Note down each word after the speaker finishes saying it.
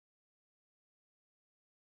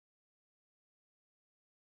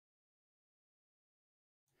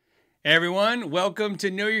Hey everyone, welcome to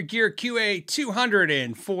Know Your Gear QA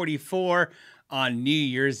 244 on New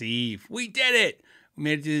Year's Eve. We did it! We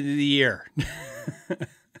made it to the end of the year.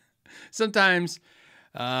 Sometimes,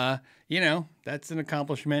 that's an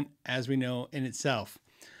accomplishment, as we know in itself.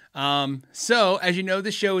 So, as you know,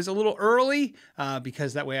 the show is a little early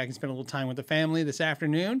because that way I can spend a little time with the family this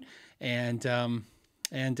afternoon. And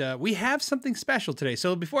we have something special today.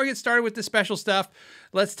 So before I get started with the special stuff,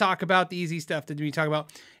 let's talk about the easy stuff that we talk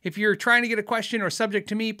about. If you're trying to get a question or subject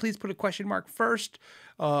to me, please put a question mark first,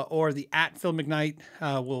 or the @Phil McKnight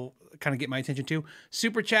will kind of get my attention too.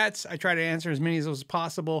 Super chats, I try to answer as many of those as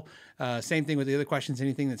possible. Same thing with the other questions,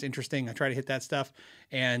 anything that's interesting, I try to hit that stuff.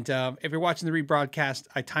 And if you're watching the rebroadcast,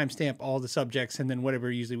 I timestamp all the subjects, and then whatever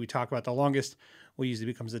usually we talk about the longest will usually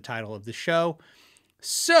becomes the title of the show.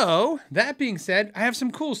 So, that being said, I have some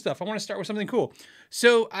cool stuff. I want to start with something cool.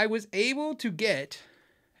 So, I was able to get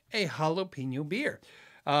a jalapeno beer.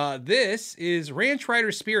 This is Ranch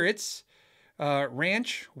Rider Spirits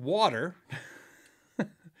Ranch Water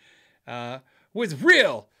with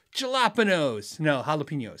real jalapenos. No,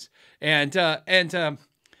 jalapenos. And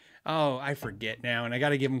oh, I forget now, and I got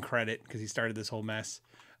to give him credit because he started this whole mess.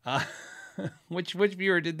 Which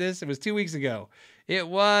viewer did this? It was 2 weeks ago. It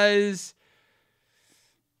was...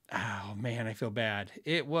 Oh man, I feel bad.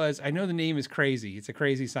 It was, I know the name is crazy. It's a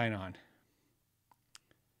crazy sign-on.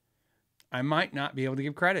 I might not be able to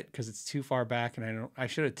give credit because it's too far back, and I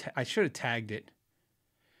should have tagged it.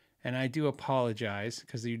 And I do apologize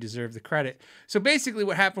because you deserve the credit. So basically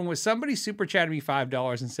what happened was somebody super chatted me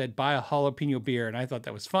 $5 and said, buy a jalapeno beer. And I thought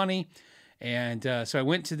that was funny. And so I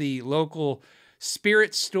went to the local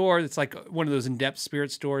spirit store. That's like one of those in-depth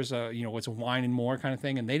spirit stores, what's a wine and more kind of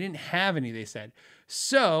thing. And they didn't have any, they said.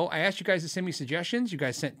 So I asked you guys to send me suggestions. You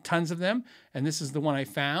guys sent tons of them. And this is the one I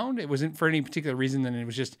found. It wasn't for any particular reason. Then it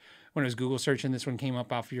was just when I was Google searching, this one came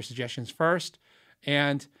up off of your suggestions first.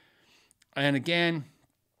 And again,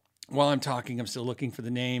 while I'm talking, I'm still looking for the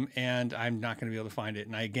name and I'm not going to be able to find it.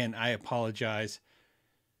 And I apologize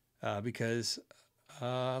because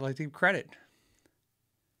I'd like to give credit.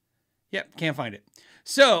 Yep, can't find it.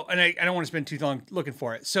 So, and I don't want to spend too long looking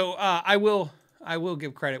for it. So I will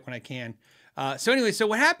give credit when I can. So anyway, so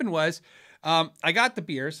what happened was I got the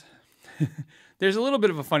beers. There's a little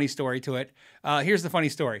bit of a funny story to it. Here's the funny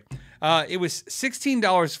story. It was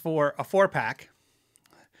 $16 for a 4-pack.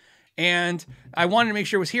 And I wanted to make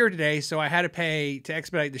sure it was here today, so I had to pay to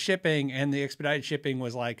expedite the shipping, and the expedited shipping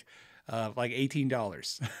was like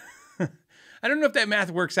 $18. I don't know if that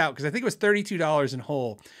math works out because I think it was $32 in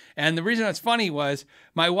whole. And the reason that's funny was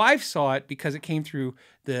my wife saw it because it came through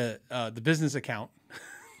the business account.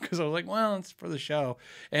 Because I was like, well, it's for the show.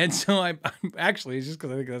 And so I'm actually, it's just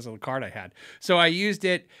because I think that's the card I had. So I used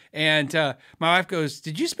it, and my wife goes,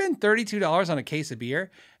 did you spend $32 on a case of beer?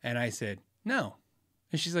 And I said, no.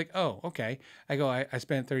 And she's like, oh, okay. I go, I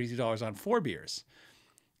spent $32 on 4 beers.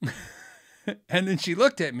 And then she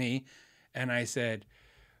looked at me, and I said,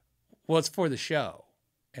 well, it's for the show.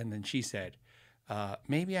 And then she said,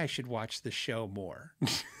 maybe I should watch the show more.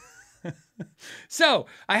 So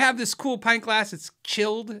I have this cool pint glass. It's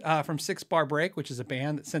chilled from 6 Bar Break, which is a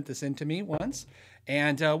band that sent this in to me once.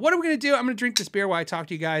 And what are we going to do? I'm going to drink this beer while I talk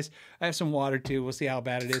to you guys. I have some water too. We'll see how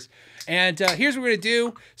bad it is. And here's what we're going to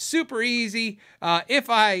do. Super easy. If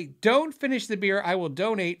I don't finish the beer, I will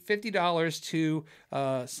donate $50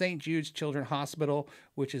 to St. Jude's Children's Hospital,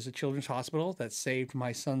 which is a children's hospital that saved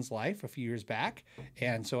my son's life a few years back.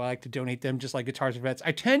 And so I like to donate them just like Guitars for Vets.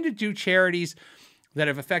 I tend to do charities that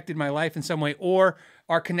have affected my life in some way or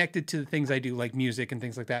are connected to the things I do, like music and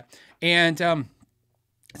things like that. And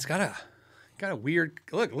it's got a weird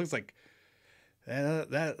look. It looks like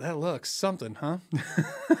that looks something, huh?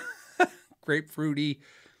 Grapefruity.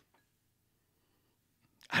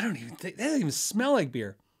 That doesn't even smell like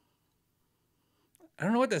beer. I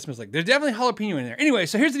don't know what that smells like. There's definitely jalapeno in there. Anyway,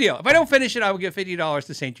 so here's the deal. If I don't finish it, I will give $50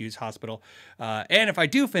 to St. Jude's Hospital. And if I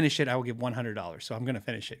do finish it, I will give $100. So I'm going to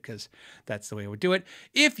finish it because that's the way I would do it.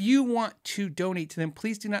 If you want to donate to them,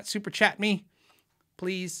 please do not super chat me.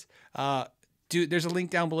 Please. There's a link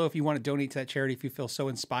down below if you want to donate to that charity if you feel so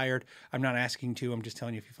inspired. I'm not asking to. I'm just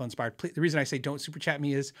telling you if you feel inspired. Please, the reason I say don't super chat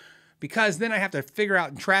me is because then I have to figure out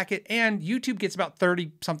and track it, and YouTube gets about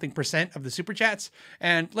 30-something% of the super chats.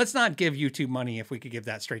 And let's not give YouTube money if we could give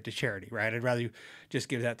that straight to charity, right? I'd rather you just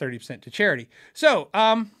give that 30% to charity. So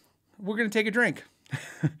we're going to take a drink.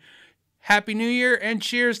 Happy New Year and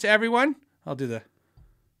cheers to everyone. I'll do the...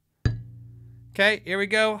 Okay, here we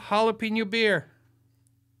go. Jalapeno beer.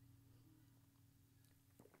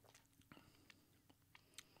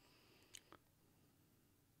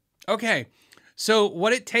 Okay, so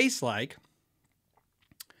what it tastes like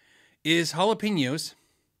is jalapenos.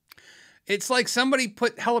 It's like somebody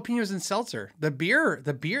put jalapenos in seltzer. The beer,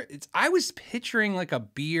 I was picturing like a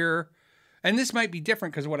beer, and this might be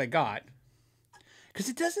different because of what I got. Because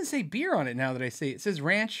it doesn't say beer on it now that I see it. It says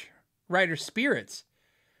Ranch Rider Spirits.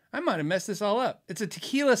 I might have messed this all up. It's a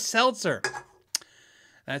tequila seltzer.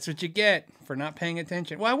 That's what you get for not paying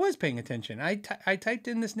attention. Well, I was paying attention. I typed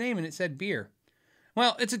in this name and it said beer.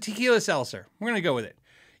 Well, it's a tequila seltzer. We're going to go with it.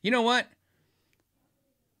 You know what?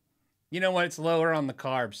 It's lower on the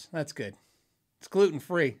carbs. That's good. It's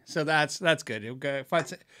gluten-free, so that's good.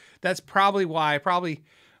 That's probably why I probably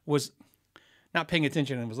was not paying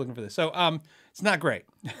attention and was looking for this. So it's not great.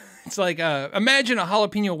 It's like imagine a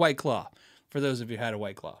jalapeno White Claw. For those of you who had a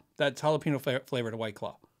White Claw, that's jalapeno flavored White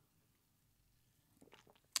Claw.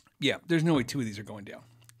 Yeah, there's no way two of these are going down.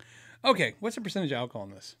 Okay, what's the percentage of alcohol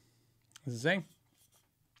in this? Does it say?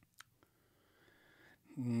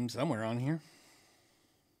 Somewhere on here.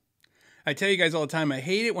 I tell you guys all the time, I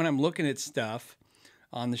hate it when I'm looking at stuff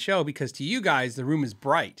on the show because to you guys, the room is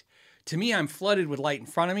bright. To me, I'm flooded with light in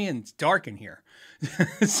front of me and it's dark in here.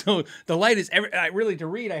 So the light is, to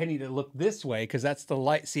read, I need to look this way because that's the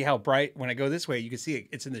light. See how bright, when I go this way, you can see it.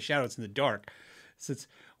 It's in the shadow, it's in the dark. So it's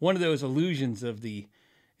one of those illusions of the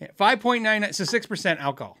 5.99, so 6%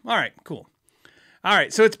 alcohol. All right, cool. All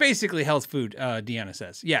right, so it's basically health food, Deanna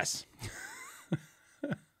says. Yes.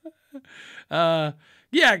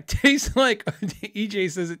 Yeah, it tastes like,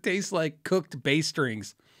 EJ says it tastes like cooked bass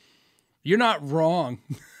strings. You're not wrong.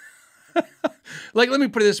 Like, let me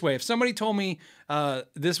put it this way. If somebody told me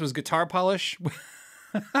this was guitar polish,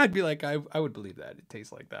 I'd be like, I would believe that. It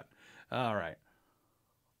tastes like that. All right.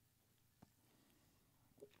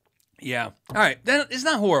 Yeah. All right. Then it's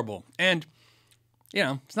not horrible. And,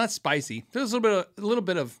 it's not spicy. There's a little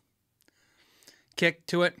bit of kick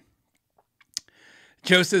to it.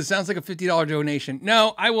 Joe says, sounds like a $50 donation.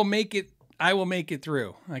 No, I will make it. I will make it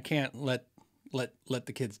through. I can't let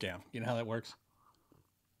the kids down. You know how that works?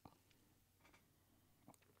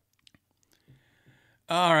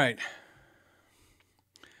 All right.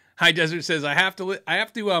 High Desert says, I have to listen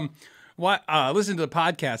to the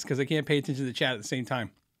podcast because I can't pay attention to the chat at the same time.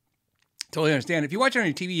 Totally understand. If you watch it on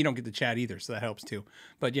your TV, you don't get the chat either, so that helps too.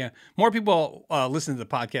 But yeah, more people listen to the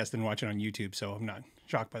podcast than watch it on YouTube, so I'm not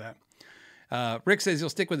shocked by that. Rick says he'll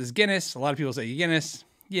stick with his Guinness. A lot of people say Guinness.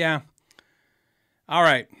 Yeah. All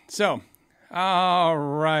right. So, all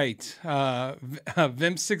right.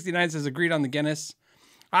 Vimp69 says agreed on the Guinness.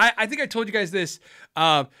 I think I told you guys this.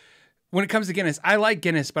 When it comes to Guinness, I like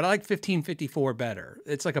Guinness, but I like 1554 better.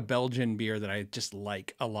 It's like a Belgian beer that I just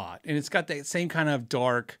like a lot. And it's got that same kind of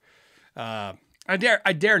dark, I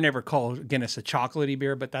dare never call Guinness a chocolatey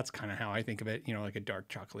beer, but that's kind of how I think of it. Like a dark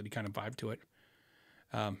chocolatey kind of vibe to it.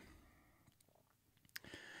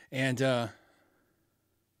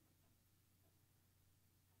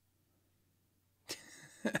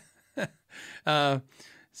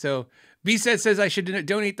 So B-Set says I should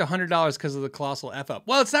donate the $100 because of the colossal F-up.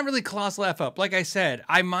 Well, it's not really colossal F-up. Like I said,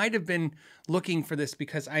 I might have been looking for this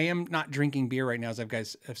because I am not drinking beer right now, as you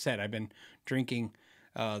guys have said. I've been drinking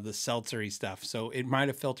the seltzery stuff. So it might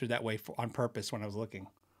have filtered that way on purpose when I was looking.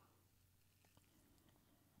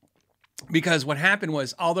 Because what happened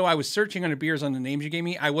was, although I was searching under beers on the names you gave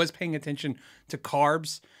me, I was paying attention to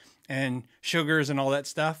carbs and sugars and all that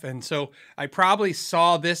stuff. And so I probably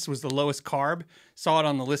saw this was the lowest carb, saw it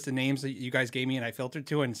on the list of names that you guys gave me, and I filtered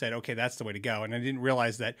to it and said, okay, that's the way to go. And I didn't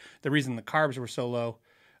realize that the reason the carbs were so low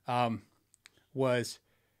was,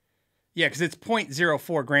 because it's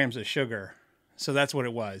 0.04 grams of sugar. So that's what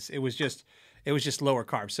it was. It was just lower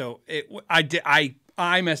carbs. So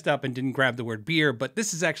I messed up and didn't grab the word beer, but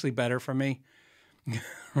this is actually better for me.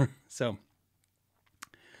 So,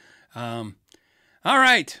 all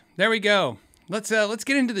right, there we go. Let's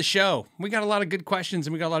get into the show. We got a lot of good questions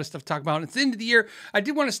and we got a lot of stuff to talk about. It's the end of the year. I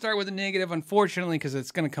did want to start with a negative, unfortunately, because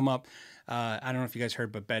it's going to come up. I don't know if you guys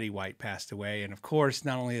heard, but Betty White passed away. And of course,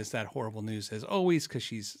 not only is that horrible news as always, because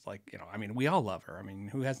she's like, we all love her. I mean,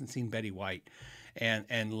 who hasn't seen Betty White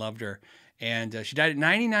and loved her? And she died at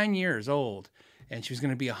 99 years old. And she was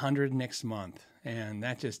going to be 100 next month. And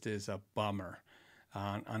that just is a bummer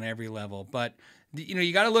on every level. But,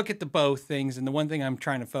 you got to look at the both things. And the one thing I'm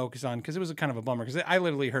trying to focus on, because it was a kind of a bummer, because I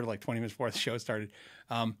literally heard it like 20 minutes before the show started.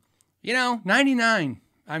 99.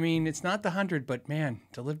 I mean, it's not the 100, but man,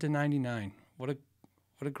 to live to 99, what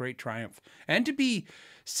a great triumph. And to be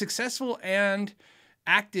successful and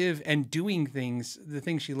active and doing things, the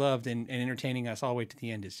things she loved and entertaining us all the way to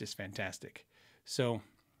the end is just fantastic. So...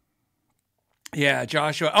 yeah,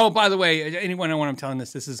 Joshua. Oh, by the way, anyone know when I'm telling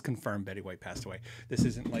this is confirmed. Betty White passed away. This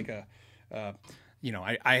isn't like you know,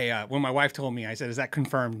 when my wife told me, I said, is that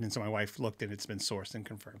confirmed? And so my wife looked and it's been sourced and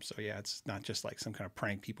confirmed. So yeah, it's not just like some kind of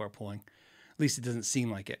prank people are pulling. At least it doesn't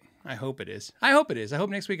seem like it. I hope it is. I hope it is. I hope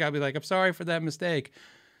next week I'll be like, I'm sorry for that mistake.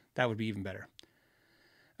 That would be even better.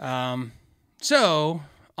 So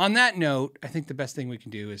on that note, I think the best thing we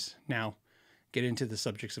can do is now get into the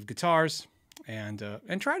subjects of guitars and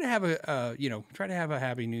try to have a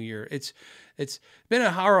happy new year. It's been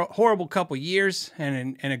a horrible couple years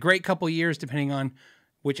and a great couple years, depending on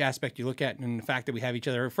which aspect you look at. And the fact that we have each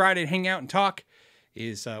other every Friday to hang out and talk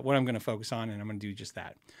is what I'm going to focus on, and I'm going to do just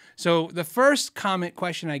that. So the first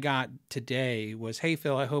question I got today was, "Hey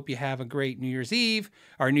Phil, I hope you have a great New Year's Eve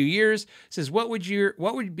or New Year's." It says, what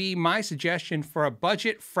would be my suggestion for a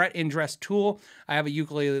budget fret and dress tool? I have a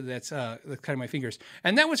ukulele that's cutting my fingers,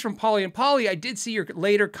 and that was from Polly. And Polly, I did see your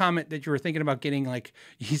later comment that you were thinking about getting, like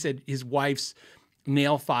he said, his wife's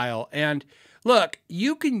nail file. And look,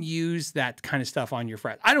 you can use that kind of stuff on your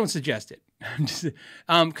fret. I don't suggest it.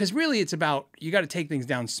 Because really it's about, you got to take things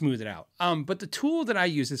down, smooth it out. But the tool that I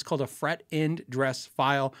use is called a fret end dress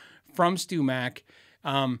file from StewMac.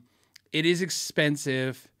 It is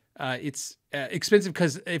expensive. It's expensive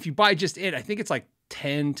because if you buy just it, I think it's like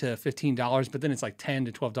 $10 to $15, but then it's like $10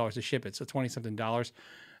 to $12 to ship it. So $20-something.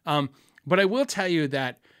 But I will tell you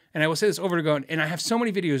that, and I will say this over and over, and I have so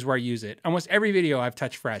many videos where I use it. Almost every video I've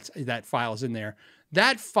touched frets, that file is in there.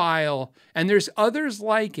 That file, and there's others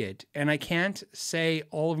like it, and I can't say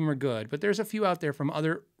all of them are good, but there's a few out there from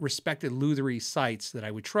other respected lutherie sites that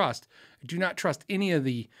I would trust. I do not trust any of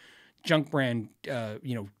the junk brand,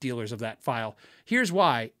 dealers of that file. Here's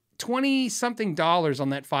why. $20-something on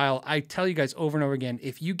that file. I tell you guys over and over again,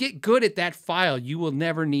 if you get good at that file, you will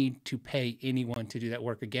never need to pay anyone to do that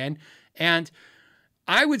work again. And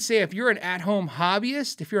I would say if you're an at-home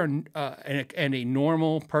hobbyist, if you're a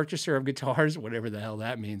normal purchaser of guitars, whatever the hell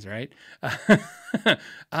that means, right?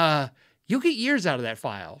 You'll get years out of that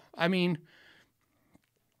file. I mean,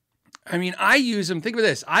 I use them. Think of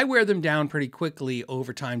this. I wear them down pretty quickly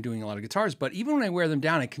over time doing a lot of guitars, but even when I wear them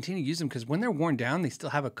down, I continue to use them because when they're worn down, they still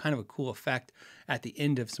have a kind of a cool effect at the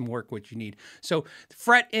end of some work, which you need. So the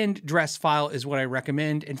fret end dress file is what I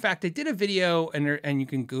recommend. In fact, I did a video, and you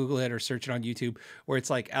can Google it or search it on YouTube, where it's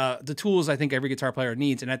like the tools I think every guitar player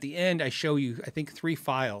needs. And at the end, I show you, I think, 3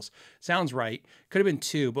 files. Sounds right. Could have been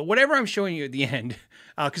 2, but whatever I'm showing you at the end,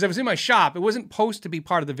 because I was in my shop, it wasn't supposed to be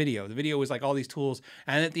part of the video. The video was like all these tools.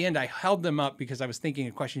 And at the end, I held them up because I was thinking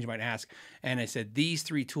of questions you might ask. And I said, these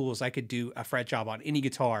 3 tools, I could do a fret job on any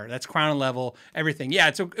guitar. That's crown and level, everything. Yeah,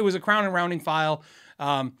 it was a crown and rounding file.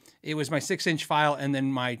 It was my 6-inch file and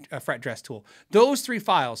then my fret dress tool. Those 3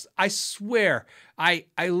 files, I swear, I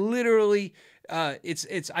literally, I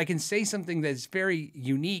can say something that's very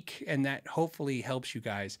unique and that hopefully helps you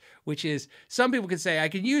guys, which is some people can say, I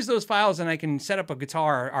can use those files and I can set up a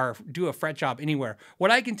guitar or do a fret job anywhere. What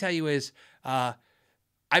I can tell you is,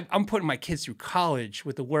 I'm putting my kids through college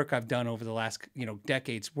with the work I've done over the last,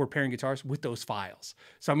 decades, repairing guitars with those files.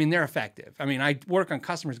 So, they're effective. I work on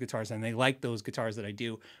customers' guitars and they like those guitars that I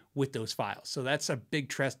do with those files. So that's a big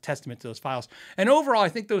testament to those files. And overall, I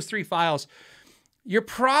think those 3 files, you're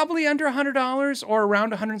probably under $100 or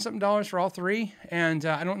around $100-something for all 3. And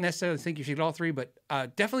I don't necessarily think you should get all 3, but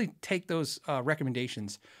definitely take those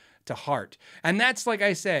recommendations to heart. And that's, like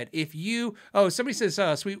I said, if you, somebody says,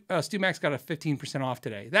 StewMac's got a 15% off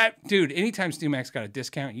today. That, dude, anytime StewMac's got a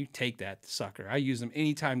discount, you take that sucker. I use them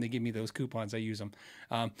anytime they give me those coupons. I use them.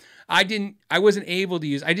 I wasn't able to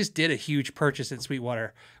use, I just did a huge purchase at Sweetwater.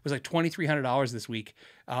 It was like $2,300 this week.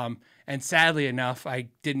 And sadly enough, I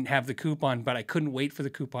didn't have the coupon, but I couldn't wait for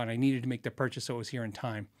the coupon. I needed to make the purchase so it was here in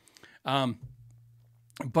time.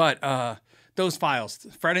 But those files,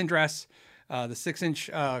 fret and dress, the 6-inch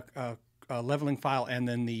leveling file, and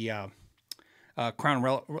then the crown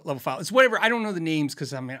level file. It's whatever. I don't know the names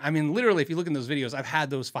because literally, if you look in those videos, I've had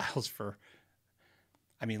those files for,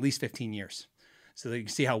 at least 15 years. So that you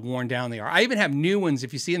can see how worn down they are. I even have new ones.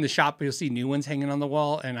 If you see in the shop, you'll see new ones hanging on the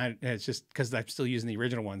wall, and it's just because I'm still using the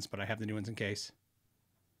original ones, but I have the new ones in case.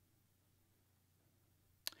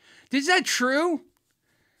 Is that true?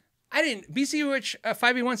 I didn't. BC Rich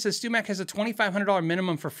 581 says StewMac has a $2,500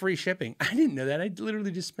 minimum for free shipping. I didn't know that. I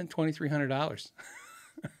literally just spent $2,300.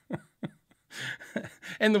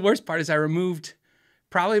 And the worst part is I removed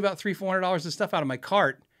probably about $300-400 of stuff out of my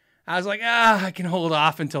cart. I was like, I can hold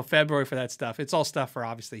off until February for that stuff. It's all stuff for,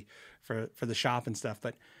 obviously, for the shop and stuff.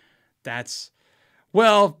 But that's,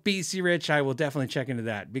 well, BC Rich, I will definitely check into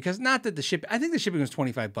that. Because not that I think the shipping was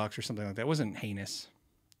 $25 or something like that. It wasn't heinous.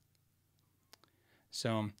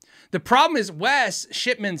 So the problem is Wes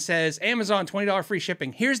Shipman says Amazon $20 free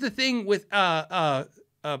shipping. Here's the thing with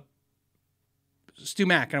Stu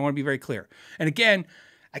Mac, and I want to be very clear. And again,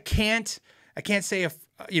 I can't say if,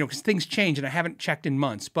 because things change and I haven't checked in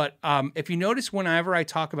months. But if you notice, whenever I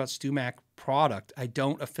talk about Stu Mac product, I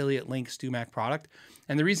don't affiliate link Stu Mac product.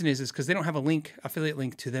 And the reason is because they don't have a affiliate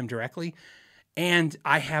link to them directly. And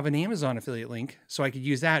I have an Amazon affiliate link, so I could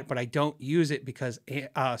use that, but I don't use it because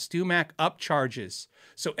Stu Mac upcharges.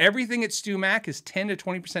 So everything at Stu Mac is 10 to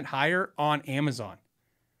 20% higher on Amazon.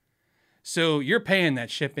 So you're paying that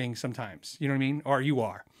shipping sometimes, you know what I mean? Or you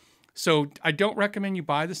are. So I don't recommend you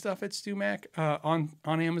buy the stuff at Stu Mac on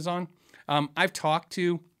Amazon. I've talked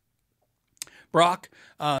to Brock,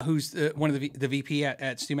 who's one of the VP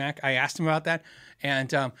at Stu Mac. I asked him about that, and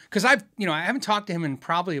because I haven't talked to him in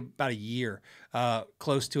probably about a year,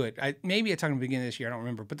 close to it. Maybe I talked to him at the beginning of this year. I don't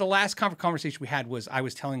remember. But the last conversation we had was I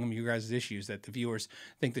was telling him you guys' issues, that the viewers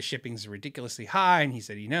think the shipping's ridiculously high, and he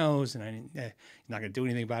said he knows, and he's not going to do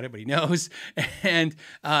anything about it, but he knows. And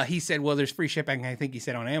he said, well, there's free shipping. I think he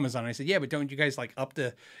said on Amazon. I said, yeah, but don't you guys like up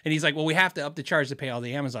the? And he's like, well, we have to up the charge to pay all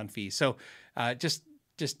the Amazon fees. So just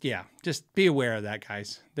be aware of that,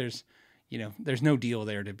 guys. There's no deal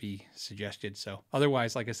there to be suggested. So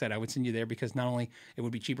otherwise, like I said, I would send you there because not only it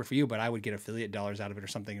would be cheaper for you, but I would get affiliate dollars out of it or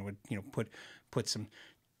something. It would, put some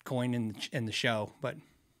coin in the show. But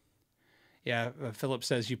yeah, Phillip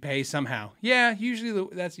says you pay somehow. Yeah,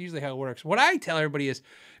 that's usually how it works. What I tell everybody is,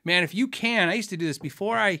 man, if you can, I used to do this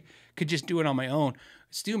before I could just do it on my own.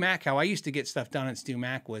 Stu Mac, how I used to get stuff done at Stu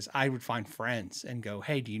Mac was I would find friends and go,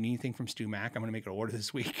 hey, do you need anything from Stu Mac? I'm going to make an order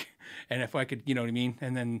this week. And if I could, you know what I mean?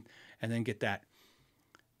 And then get the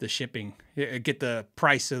shipping, get the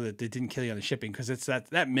price so that it didn't kill you on the shipping. Cause it's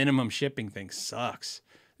that minimum shipping thing sucks.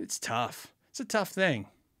 It's tough. It's a tough thing.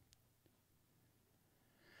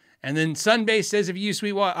 And then Sunbase says if you use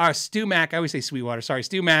Stu Mac, I always say Sweetwater, sorry,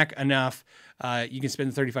 Stu Mac enough, you can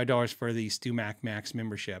spend $35 for the Stu Mac Max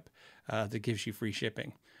membership that gives you free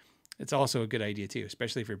shipping. It's also a good idea too,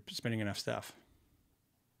 especially if you're spending enough stuff.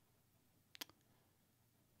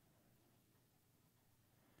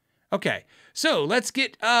 Okay, so let's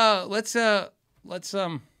get all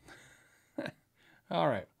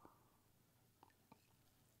right.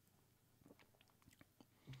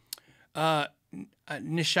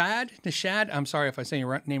 Nishad, I'm sorry if I say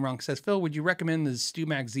your name wrong, says, Phil, would you recommend the Stu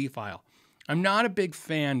Mac Z file? I'm not a big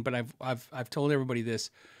fan, but I've told everybody this.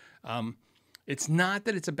 It's not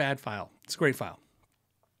that it's a bad file. It's a great file.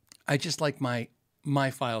 I just like my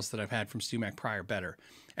files that I've had from Stu Mac prior better.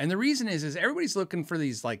 And the reason is everybody's looking for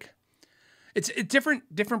these, like, it's different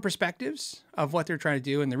perspectives of what they're trying to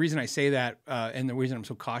do. And the reason I say that, and the reason I'm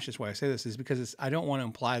so cautious why I say this is because I don't want to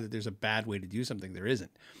imply that there's a bad way to do something. There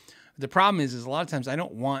isn't. The problem is a lot of times I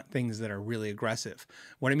don't want things that are really aggressive.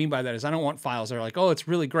 What I mean by that is I don't want files that are like, oh, it's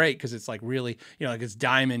really great because it's like really, like it's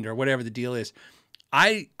diamond or whatever the deal is.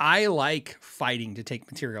 I like fighting to take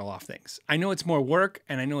material off things. I know it's more work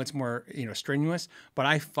and I know it's more, strenuous, but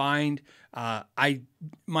I find I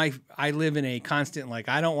live in a constant, like,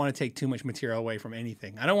 I don't want to take too much material away from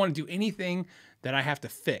anything. I don't want to do anything that I have to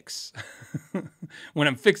fix when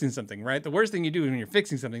I'm fixing something, right? The worst thing you do when you're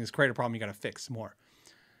fixing something is create a problem you got to fix more.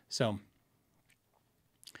 So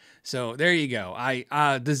there you go.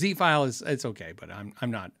 The Z file it's okay, but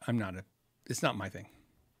it's not my thing.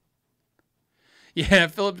 Yeah,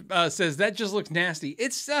 Phillip says that just looks nasty.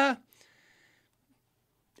 It's you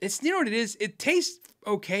know what it is? It tastes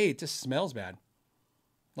okay. It just smells bad.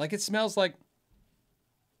 Like it smells like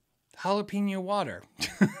jalapeno water.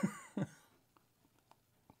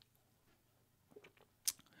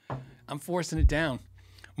 I'm forcing it down.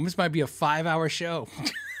 This might be a 5-hour show.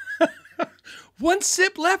 One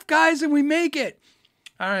sip left, guys, and we make it.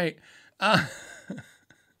 All right. All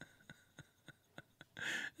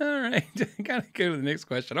right. Gotta go to the next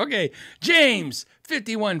question. Okay. James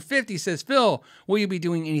 5150 says, Phil, will you be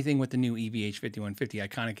doing anything with the new EVH 5150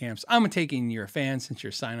 Iconic Camps? I'm taking you're a fan since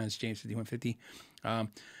your sign on is James 5150.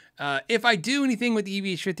 If I do anything with the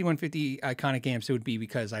EVH 5150 Iconic Amps, it would be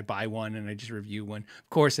because I buy one and I just review one. Of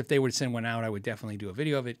course, if they would send one out, I would definitely do a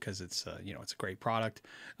video of it because it's, it's a great product.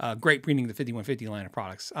 Great bringing the 5150 line of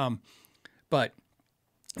products. But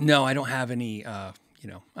no, I don't have any, I'm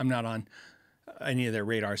not on any of their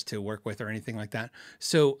radars to work with or anything like that.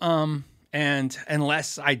 So, and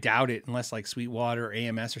unless I doubt it, unless like Sweetwater or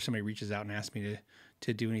AMS or somebody reaches out and asks me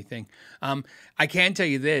to do anything. I can tell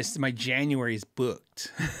you this, my January is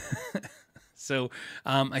booked. So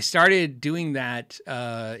I started doing that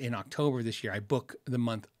in October this year. I book the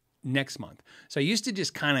month next month. So I used to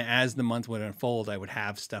just kind of, as the month would unfold, I would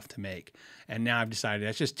have stuff to make. And now I've decided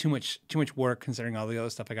that's just too much work considering all the other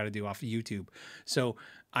stuff I got to do off of YouTube. So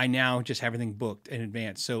I now just have everything booked in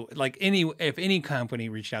advance. So like if any company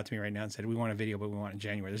reached out to me right now and said, we want a video, but we want it in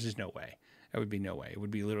January, there's just no way. That would be no way. It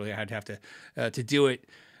would be literally, I'd have to do it.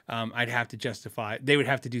 I'd have to justify, they would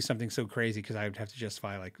have to do something so crazy because I would have to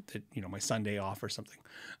justify like, my Sunday off or something.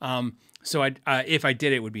 So if I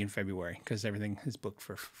did it, would be in February because everything is booked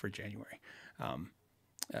for January.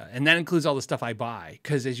 And that includes all the stuff I buy.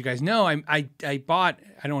 Because as you guys know, I bought,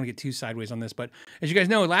 I don't want to get too sideways on this, but as you guys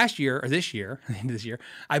know, last year, or this year, the end of this year,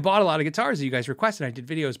 I bought a lot of guitars that you guys requested. I did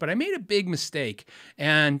videos, but I made a big mistake.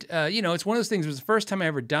 And, it's one of those things, it was the first time I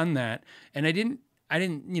ever done that. And I didn't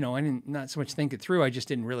not so much think it through. I just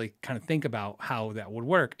didn't really kind of think about how that would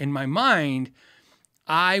work. In my mind,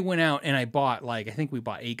 I went out and I bought I think we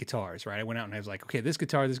bought 8 guitars, right? I went out and I was like, okay, this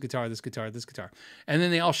guitar, this guitar, this guitar, this guitar. And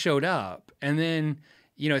then they all showed up. And then,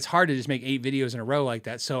 it's hard to just make 8 videos in a row like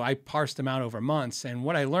that. So I parsed them out over months. And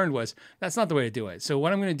what I learned was that's not the way to do it. So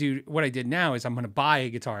what I'm going to do, what I did now is I'm going to buy a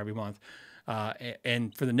guitar every month.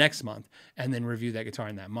 And for the next month, and then review that guitar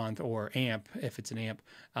in that month, or amp if it's an amp.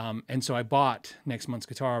 And so I bought next month's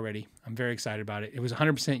guitar already. I'm very excited about it. It was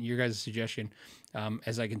 100% your guys' suggestion.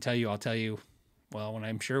 As I can tell you, I'll tell you, well, when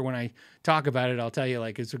I talk about it, I'll tell you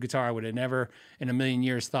like it's a guitar I would have never in a million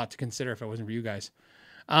years thought to consider if it wasn't for you guys.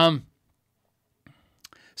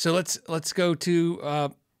 So let's go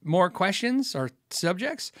to more questions or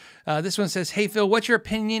subjects. This one says, hey, Phil, what's your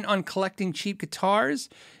opinion on collecting cheap guitars?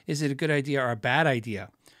 Is it a good idea or a bad idea?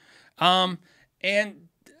 So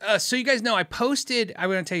you guys know, I want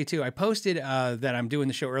to tell you too, I posted that I'm doing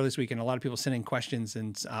the show early this week, and a lot of people sent in questions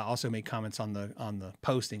and also made comments on the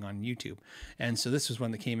posting on YouTube. And so this was one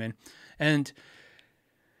that came in. And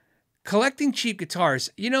collecting cheap guitars,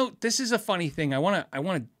 this is a funny thing. I want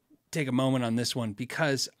to take a moment on this one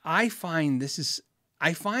because I find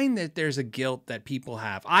that there's a guilt that people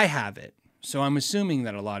have. I have it. So I'm assuming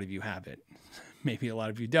that a lot of you have it. Maybe a lot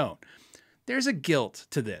of you don't. There's a guilt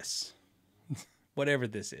to this, whatever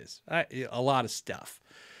this is, a lot of stuff.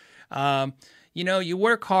 You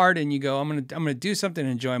work hard and you go, I'm going to do something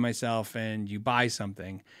and enjoy myself, and you buy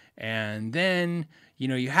something. And then,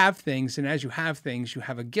 you have things, and as you have things, you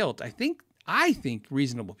have a guilt. I think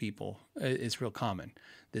reasonable people is real common.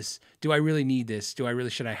 This, do I really need this?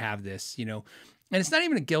 Should I have this? And it's not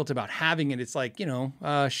even a guilt about having it. It's like,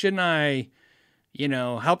 shouldn't I,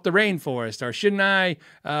 help the rainforest? Or shouldn't I,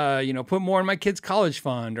 put more in my kid's college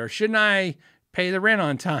fund? Or shouldn't I pay the rent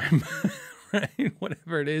on time? Right?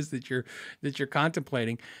 Whatever it is that you're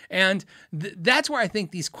contemplating. And that's where I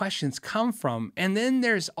think these questions come from. And then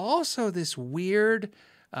there's also this weird,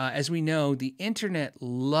 as we know, the internet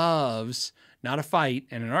loves not a fight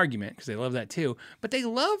and an argument, because they love that too, but they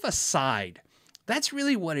love a side. That's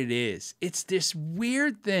really what it is. It's this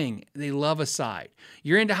weird thing. They love a side.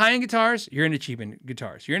 You're into high-end guitars, you're into cheap-end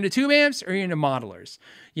guitars. You're into tube amps, or you're into modelers.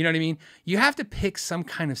 You know what I mean? You have to pick some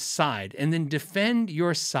kind of side and then defend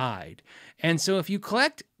your side. And so if you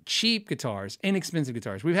collect cheap guitars, inexpensive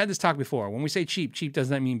guitars, we've had this talk before. When we say cheap, cheap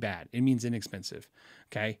does not mean bad. It means inexpensive.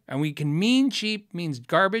 Okay. And we can mean cheap means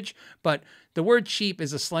garbage, but the word cheap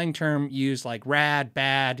is a slang term used like rad,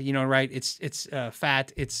 bad, right? It's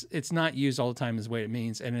fat. It's not used all the time as the way it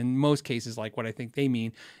means. And in most cases, like what I think they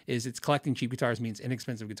mean is it's collecting cheap guitars means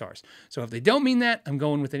inexpensive guitars. So if they don't mean that, I'm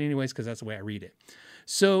going with it anyways, because that's the way I read it.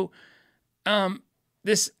 So,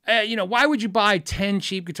 why would you buy 10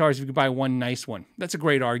 cheap guitars if you could buy one nice one? That's a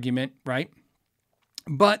great argument, right?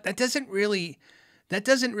 But that doesn't really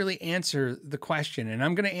answer the question. And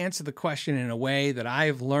I'm going to answer the question in a way that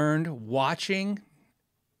I've learned watching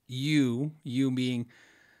you being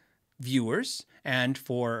viewers, and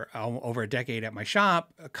for over a decade at my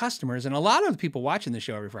shop, customers. And a lot of the people watching the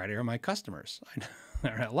show every Friday are my customers.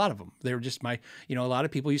 A lot of them. They were just a lot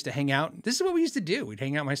of people used to hang out. This is what we used to do. We'd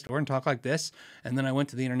hang out in my store and talk like this. And then I went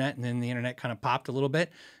to the internet, and then the internet kind of popped a little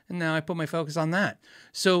bit. And now I put my focus on that.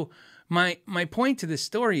 So my point to this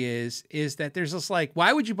story is that there's this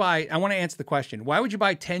why would you buy, I want to answer the question, why would you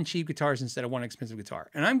buy 10 cheap guitars instead of one expensive guitar?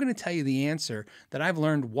 And I'm going to tell you the answer that I've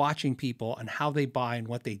learned watching people and how they buy and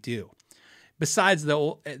what they do. Besides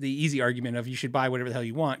the easy argument of you should buy whatever the hell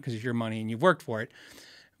you want because it's your money and you've worked for it.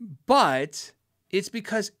 But it's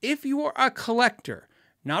because if you are a collector,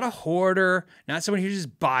 not a hoarder, not someone who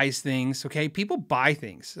just buys things, okay? People buy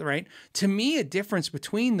things, right? To me, a difference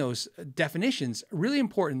between those definitions, really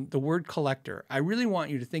important, the word collector. I really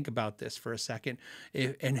want you to think about this for a second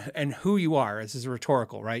and who you are. This is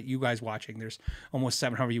rhetorical, right? You guys watching, there's almost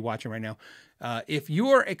 700 of you watching right now. If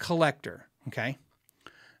you're a collector, okay?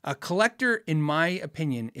 A collector, in my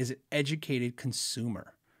opinion, is an educated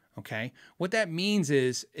consumer. Okay. What that means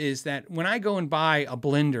is that when I go and buy a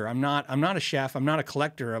blender, I'm not a chef. I'm not a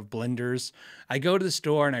collector of blenders. I go to the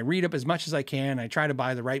store and I read up as much as I can. I try to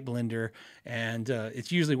buy the right blender, and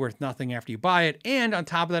it's usually worth nothing after you buy it. And on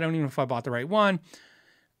top of that, I don't even know if I bought the right one.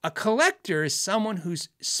 A collector is someone who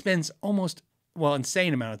spends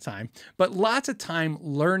insane amount of time, but lots of time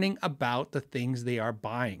learning about the things they are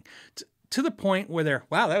buying to the point where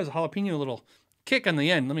wow, that was a jalapeno little kick on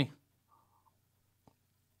the end.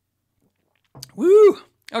 Woo!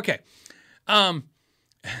 Okay. I'm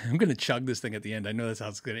going to chug this thing at the end. I know that's how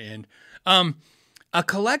it's going to end. A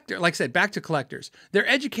collector, like I said, back to collectors. They're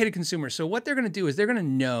educated consumers. So what they're going to do is they're going to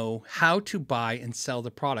know how to buy and sell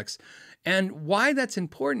the products. And why that's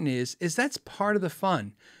important is that's part of the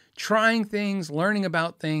fun. Trying things, learning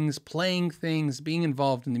about things, playing things, being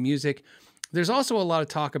involved in the music. There's also a lot of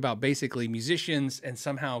talk about basically musicians and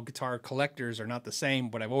somehow guitar collectors are not the same.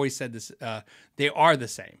 But I've always said this, they are the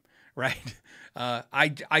same. Right.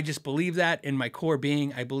 I just believe that in my core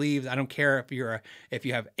being. I don't care if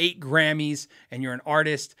you have 8 Grammys and you're an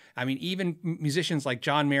artist. I mean, even musicians like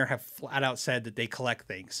John Mayer have flat out said that they collect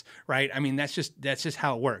things, right? I mean, that's just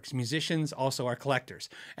how it works. Musicians also are collectors,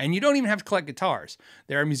 and you don't even have to collect guitars.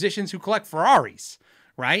 There are musicians who collect Ferraris,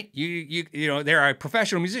 right? You know, there are a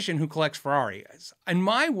professional musician who collects Ferraris. In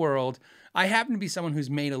my world, I happen to be someone who's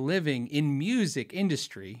made a living in music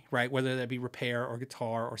industry, right? Whether that be repair or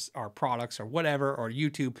guitar or products or whatever, or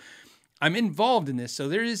YouTube. I'm involved in this. So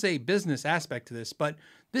there is a business aspect to this, but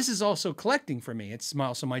this is also collecting for me. It's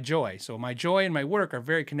also my joy. So my joy and my work are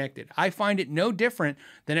very connected. I find it no different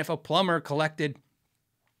than if a plumber collected,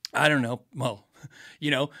 I don't know, well,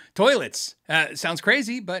 toilets. Sounds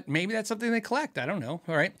crazy, but maybe that's something they collect. I don't know.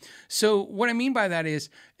 All right. So what I mean by that is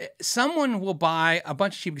someone will buy a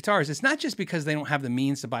bunch of cheap guitars. It's not just because they don't have the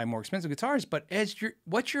means to buy more expensive guitars, but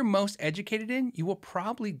what you're most educated in, you will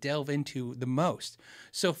probably delve into the most.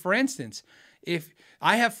 So for instance, if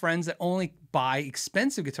I have friends that only buy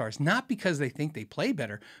expensive guitars, not because they think they play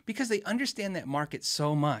better, because they understand that market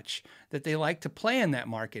so much that they like to play in that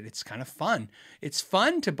market. It's kind of fun. It's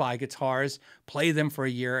fun to buy guitars, play them for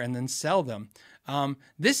a year, and then sell them.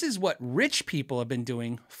 This is what rich people have been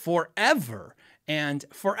doing forever and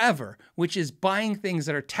forever, which is buying things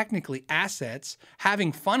that are technically assets,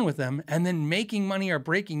 having fun with them, and then making money or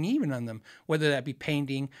breaking even on them, whether that be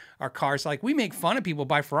painting or cars. Like, we make fun of people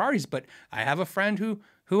buy Ferraris, but I have a friend who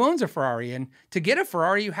owns a Ferrari, and to get a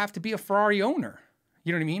Ferrari, you have to be a Ferrari owner.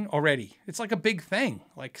 You know what I mean? Already. It's like a big thing.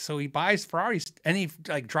 Like, so he buys Ferraris and he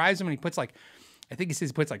like drives them, and he puts I think he says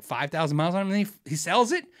he puts like 5,000 miles on them, and then he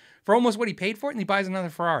sells it for almost what he paid for it, and he buys another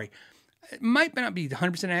Ferrari. It might not be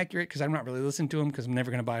 100% accurate because I'm not really listening to him because I'm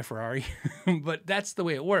never going to buy a Ferrari, but that's the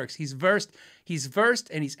way it works. He's versed,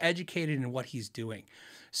 and he's educated in what he's doing.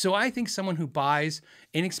 So I think someone who buys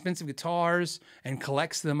inexpensive guitars and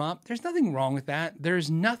collects them up, there's nothing wrong with that. There's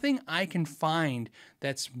nothing I can find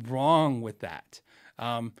that's wrong with that.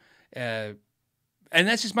 And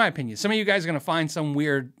that's just my opinion. Some of you guys are going to find some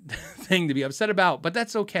weird thing to be upset about, but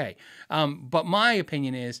that's okay. But my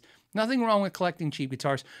opinion is nothing wrong with collecting cheap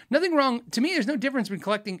guitars. Nothing wrong. To me, there's no difference between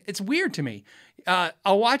collecting. It's weird to me.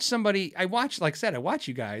 I'll watch somebody. Like I said, I watch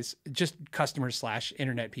you guys, just customers /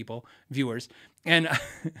 internet people, viewers, and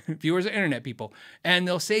viewers are internet people. And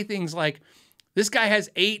they'll say things like, this guy has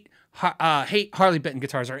 8 Harley Benton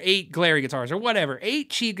guitars or 8 Glary guitars or whatever, 8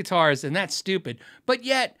 cheap guitars, and that's stupid. But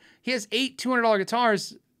yet he has 8 $200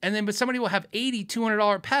 guitars, but somebody will have 80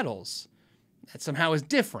 $200 pedals. That somehow is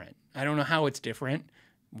different. I don't know how it's different.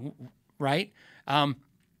 Right?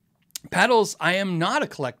 Pedals, I am not a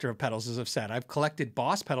collector of pedals, as I've said. I've collected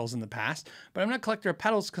Boss pedals in the past, but I'm not a collector of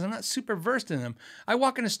pedals because I'm not super versed in them. I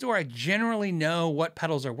walk in a store, I generally know what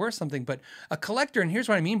pedals are worth something, but a collector, and here's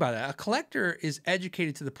what I mean by that, a collector is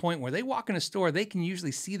educated to the point where they walk in a store, they can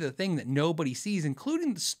usually see the thing that nobody sees,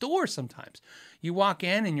 including the store sometimes. You walk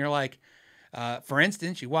in and you're like, for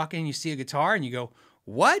instance, you walk in, you see a guitar and you go,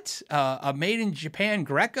 what? A made in Japan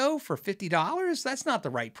Greco for $50? That's not the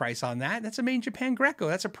right price on that. That's a made in Japan Greco.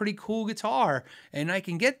 That's a pretty cool guitar, and I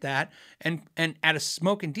can get that and at a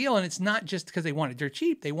smoking deal. And it's not just because they want it dirt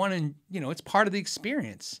cheap. They want to, it's part of the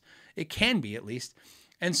experience. It can be, at least.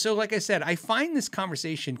 And so, like I said, I find this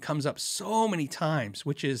conversation comes up so many times,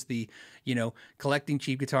 which is the, collecting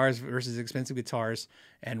cheap guitars versus expensive guitars,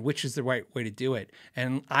 and which is the right way to do it.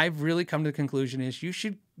 And I've really come to the conclusion is you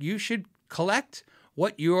should collect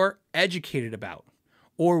what you're educated about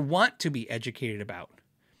or want to be educated about.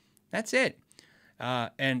 That's it.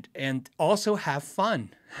 And also have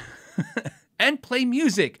fun and play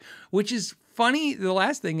music, which is the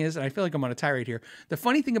last thing is, and I feel like I'm on a tirade here. The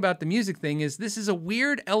funny thing about the music thing is this is a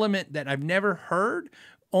weird element that I've never heard,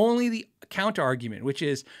 only the counter argument, which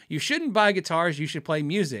is you shouldn't buy guitars, you should play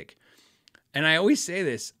music. And I always say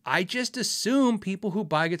this, I just assume people who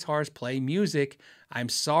buy guitars play music. I'm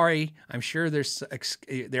sorry. I'm sure there's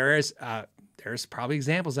probably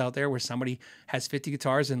examples out there where somebody has 50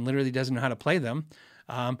 guitars and literally doesn't know how to play them.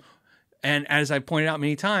 And as I've pointed out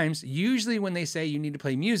many times, usually when they say you need to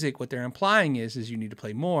play music, what they're implying is you need to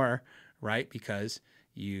play more, right? Because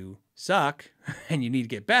you suck and you need to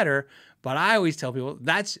get better. But I always tell people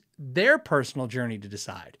that's their personal journey to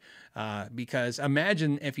decide. Because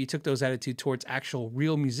imagine if you took those attitude towards actual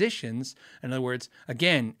real musicians. In other words,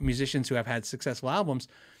 again, musicians who have had successful albums.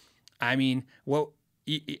 I mean, well,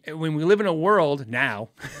 when we live in a world now,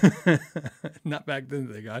 not back then,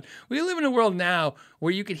 thank God, we live in a world now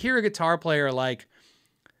where you could hear a guitar player like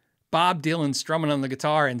Bob Dylan strumming on the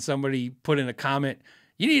guitar and somebody put in a comment,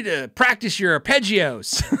 you need to practice your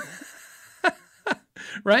arpeggios.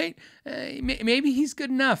 Right? Maybe he's good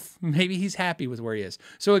enough. Maybe he's happy with where he is.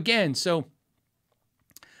 So again, so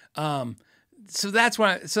that's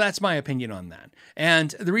my opinion on that. And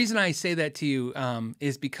the reason I say that to you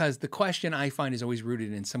is because the question I find is always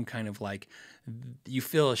rooted in some kind of like, you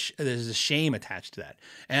feel there's a shame attached to that.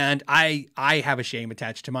 And I have a shame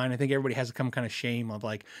attached to mine. I think everybody has some kind of shame of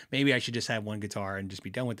like, maybe I should just have one guitar and just be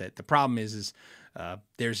done with it. The problem is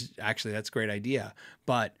there's actually, that's a great idea,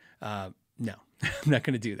 but no. I'm not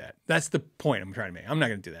going to do that. That's the point I'm trying to make. I'm not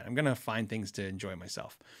going to do that. I'm going to find things to enjoy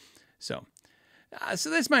myself. So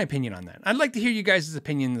that's my opinion on that. I'd like to hear you guys'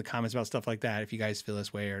 opinion in the comments about stuff like that, if you guys feel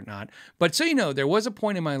this way or not. But so you know, there was a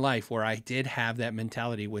point in my life where I did have that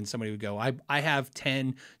mentality when somebody would go, I have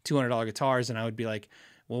 10 $200 guitars, and I would be like,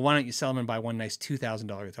 well, why don't you sell them and buy one nice $2,000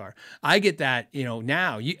 guitar? I get that, you know,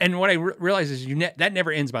 now. And what I realize is that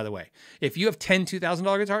never ends, by the way. If you have 10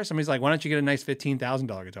 $2,000 guitars, somebody's like, why don't you get a nice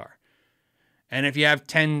 $15,000 guitar? And if you have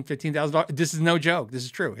 $10,000, $15,000, this is no joke. This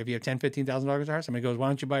is true. If you have $10,000, $15,000 guitar, somebody goes, why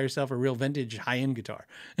don't you buy yourself a real vintage high-end guitar?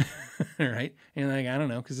 Right? And you're like, I don't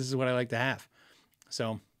know, because this is what I like to have.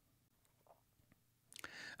 So,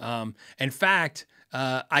 in fact,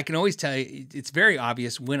 I can always tell you, it's very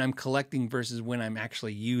obvious when I'm collecting versus when I'm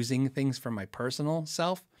actually using things for my personal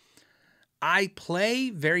self. I play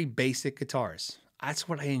very basic guitars. That's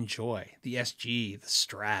what I enjoy. The SG, the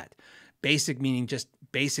Strat. Basic meaning just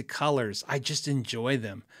basic colors. I just enjoy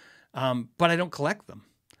them. But I don't collect them.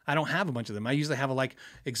 I don't have a bunch of them. I usually have like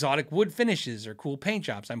exotic wood finishes or cool paint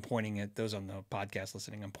jobs. I'm pointing at those on the podcast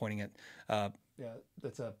listening. I'm pointing at,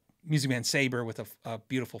 that's a Music Man Sabre with a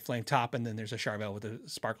beautiful flame top. And then there's a Charvel with a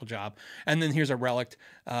sparkle job. And then here's a Relic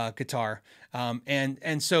guitar.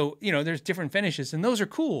 And so, you know, there's different finishes and those are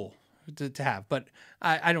cool to have. But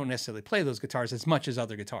I don't necessarily play those guitars as much as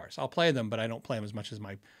other guitars. I'll play them, but I don't play them as much as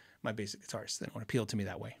my basic guitars. They don't appeal to me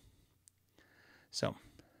that way. So,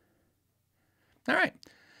 all right.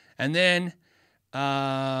 And then,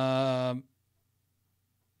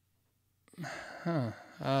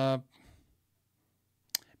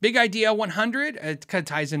 Big Idea 100. It kind of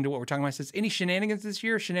ties into what we're talking about. It says, any shenanigans this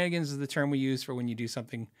year? Shenanigans is the term we use for when you do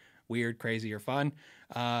something weird, crazy, or fun.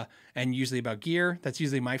 And usually about gear. That's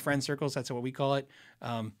usually my friend circles. That's what we call it.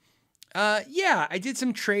 Yeah, I did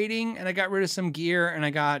some trading and I got rid of some gear and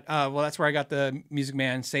I got, that's where I got the Music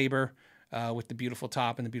Man Sabre with the beautiful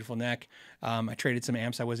top and the beautiful neck. I traded some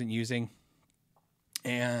amps I wasn't using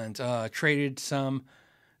and traded some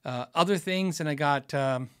other things. And I got,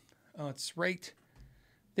 it's right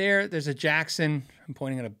there. There's a Jackson. I'm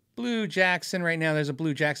pointing at a blue Jackson right now. There's a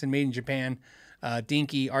blue Jackson made in Japan,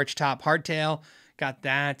 dinky arch top hardtail. Got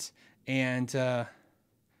that. And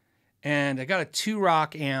I got a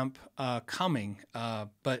 2-rock amp coming, and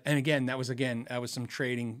again, that was some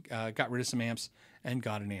trading, got rid of some amps and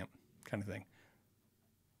got an amp kind of thing.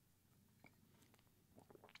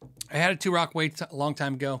 I had a 2-rock a long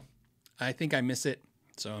time ago. I think I miss it,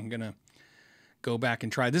 so I'm going to go back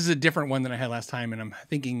and try. This is a different one than I had last time, and I'm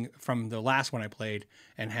thinking from the last one I played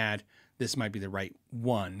and had, this might be the right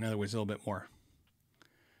one. In other words, a little bit more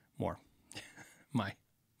my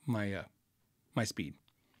speed.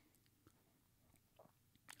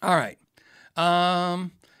 All right.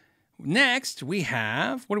 Next we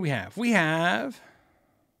have, what do we have? We have,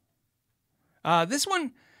 this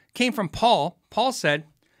one came from Paul. Paul said,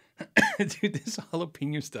 dude, this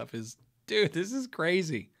jalapeno stuff this is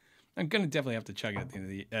crazy. I'm going to definitely have to chug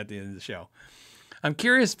it at the end of the show. I'm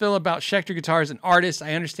curious, Phil, about Schecter guitars and artists.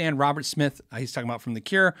 I understand Robert Smith, he's talking about from The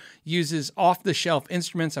Cure, uses off-the-shelf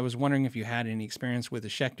instruments. I was wondering if you had any experience with a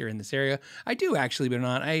Schecter in this area. I do, actually, but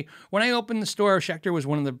not. When I opened the store, Schecter was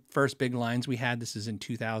one of the first big lines we had. This is in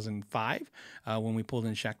 2005 when we pulled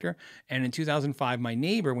in Schecter. And in 2005, my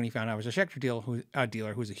neighbor, when he found out I was a Schecter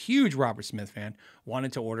dealer, who's a huge Robert Smith fan,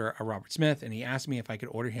 wanted to order a Robert Smith, and he asked me if I could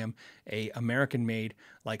order him a American-made,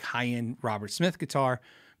 like high-end Robert Smith guitar,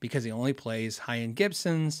 because he only plays high-end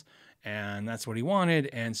Gibsons, and that's what he wanted.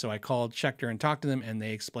 And so I called Schecter and talked to them, and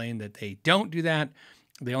they explained that they don't do that.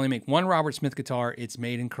 They only make one Robert Smith guitar. It's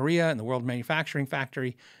made in Korea in the World Manufacturing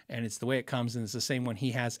Factory, and it's the way it comes, and it's the same one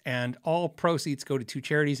he has. And all proceeds go to 2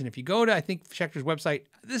 charities. And if you go to, I think, Schecter's website,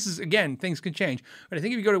 this is, again, things could change, but I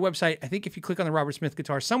think if you go to the website, I think if you click on the Robert Smith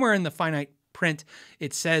guitar, somewhere in the finite print,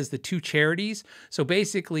 it says the 2 charities. So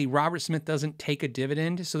basically, Robert Smith doesn't take a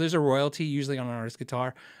dividend. So there's a royalty usually on an artist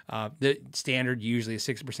guitar. The standard usually is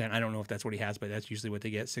 6%. I don't know if that's what he has, but that's usually what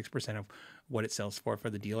they get, 6% of what it sells for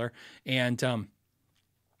the dealer. And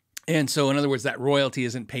so, in other words, that royalty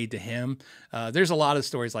isn't paid to him. There's a lot of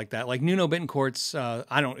stories like that. Like Nuno Bittencourt's,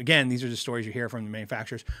 again, these are just stories you hear from the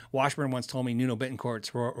manufacturers. Washburn once told me Nuno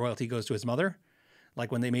Bittencourt's royalty goes to his mother. Like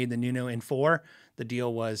when they made the Nuno N4, the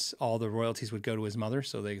deal was all the royalties would go to his mother,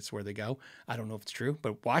 so that's where they go. I don't know if it's true,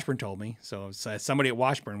 but Washburn told me. So somebody at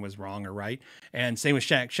Washburn was wrong or right. And same with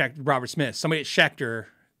Robert Smith. Somebody at Schecter,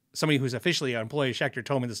 somebody who's officially an employee of Schecter,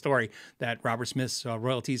 told me the story that Robert Smith's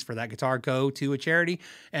royalties for that guitar go to a charity.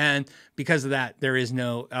 And because of that,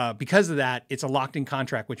 it's a locked-in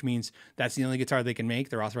contract, which means that's the only guitar they can make,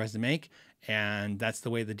 they're authorized to make. And that's the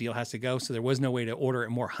way the deal has to go. So there was no way to order a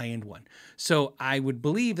more high-end one. So I would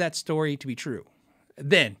believe that story to be true.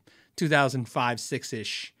 Then, 2005,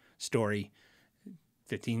 6-ish story.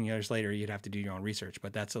 15 years later, you'd have to do your own research.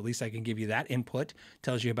 But that's at least I can give you that input.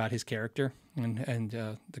 Tells you about his character and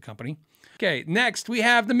the company. Okay, next we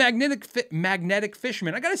have the magnetic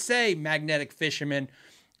fisherman. I got to say, magnetic fisherman,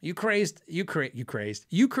 you created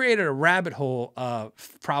a rabbit hole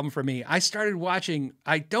problem for me. I started watching,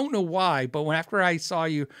 I don't know why, but after I saw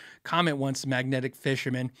you comment once, magnetic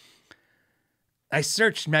fisherman, I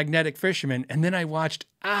searched magnetic fisherman, and then I watched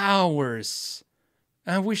hours.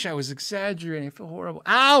 I wish I was exaggerating. I feel horrible.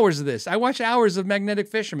 Hours of this. I watched hours of magnetic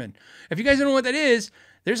fisherman. If you guys don't know what that is,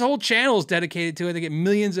 there's whole channels dedicated to it. They get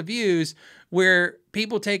millions of views where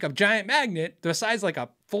people take a giant magnet the size like a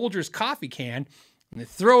Folgers coffee can, and they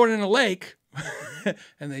throw it in a lake,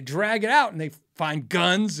 and they drag it out, and they find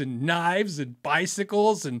guns and knives and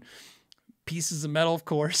bicycles and pieces of metal, of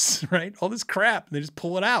course, right? All this crap, and they just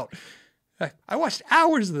pull it out. I watched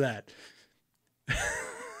hours of that.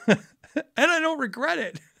 And I don't regret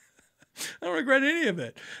it. I don't regret any of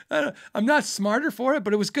it. I'm not smarter for it,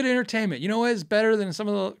 but it was good entertainment. You know what? It's better than some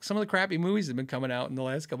of the crappy movies that have been coming out in the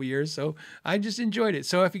last couple of years. So I just enjoyed it.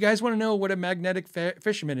 So if you guys want to know what a magnetic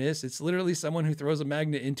fisherman is, it's literally someone who throws a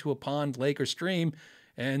magnet into a pond, lake, or stream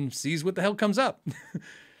and sees what the hell comes up.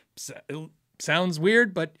 Sounds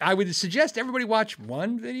weird, but I would suggest everybody watch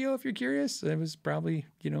one video if you're curious. It was probably,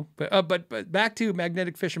 but back to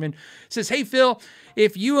magnetic fisherman. It says, hey, Phil,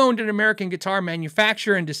 if you owned an American guitar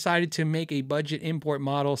manufacturer and decided to make a budget import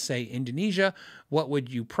model, say Indonesia, what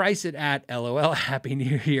would you price it at? LOL. Happy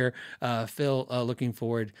New Year. Phil, looking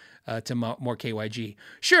forward to more KYG.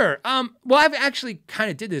 Sure. Well, I've actually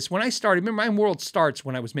kind of did this when I started. Remember, my world starts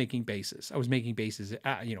when I was making basses. I was making basses,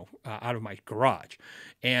 out of my garage.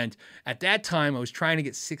 And at that time, I was trying to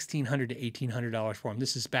get $1,600 to $1,800 for them.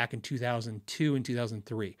 This is back in 2002 and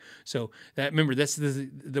 2003. So remember, that's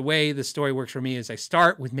the way the story works for me is I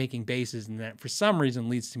start with making basses, and that for some reason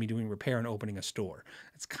leads to me doing repair and opening a store.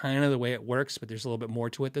 That's kind of the way it works, but there's a little bit more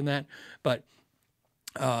to it than that. But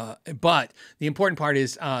the important part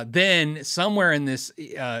is then somewhere in this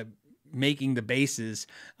making the basses,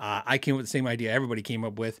 I came up with the same idea everybody came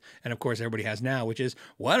up with, and of course everybody has now, which is,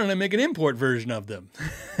 why don't I make an import version of them?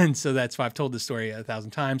 And so that's why I've told this story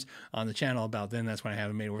 1,000 times on the channel about then. That's when I have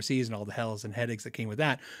them made overseas and all the hells and headaches that came with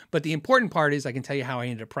that. But the important part is I can tell you how I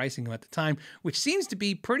ended up pricing them at the time, which seems to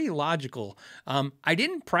be pretty logical. I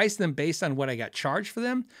didn't price them based on what I got charged for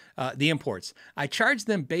them, the imports. I charged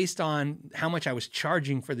them based on how much I was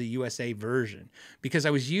charging for the USA version, because I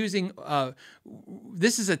was using,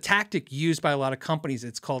 this is a tactic used by a lot of companies.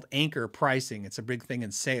 It's called anchor pricing. It's a big thing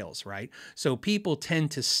in sales, right? So people tend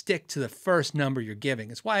to stick to the first number you're giving.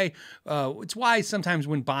 It's why sometimes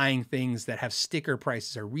when buying things that have sticker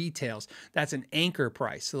prices or retails, that's an anchor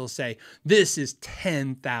price. So they'll say, this is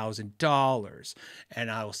 $10,000 and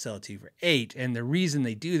I will sell it to you for $8,000. And the reason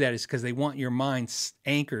they do that is because they want your mind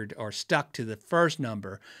anchored or stuck to the first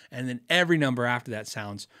number. And then every number after that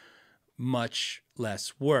sounds much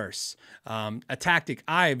less worse. A tactic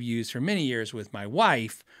I have used for many years with my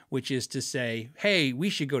wife, which is to say, hey, we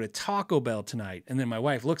should go to Taco Bell tonight. And then my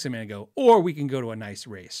wife looks at me and go, or we can go to a nice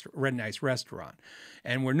restaurant.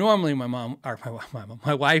 And where normally my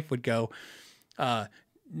wife would go,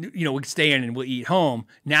 we'd stay in and we'll eat home.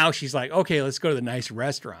 Now she's like, okay, let's go to the nice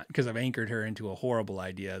restaurant, because I've anchored her into a horrible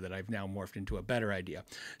idea that I've now morphed into a better idea.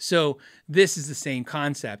 So this is the same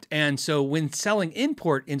concept. And so when selling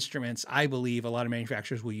import instruments, I believe a lot of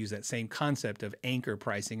manufacturers will use that same concept of anchor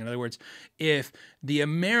pricing. In other words, if the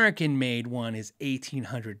American made one is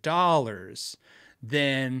 $1,800,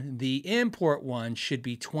 then the import one should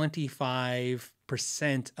be 25%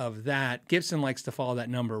 of that. Gibson likes to follow that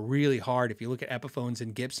number really hard. If you look at Epiphones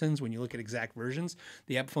and Gibsons, when you look at exact versions,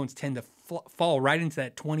 the Epiphones tend to fall right into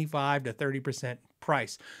that 25 to 30%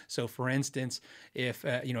 price. So for instance, if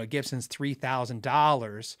a Gibson's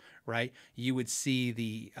 $3,000, right, you would see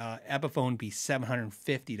the Epiphone be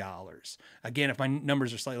 $750. Again, if my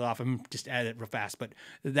numbers are slightly off, I'm just add it real fast, but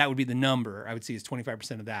that would be the number I would see is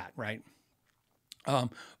 25% of that, right?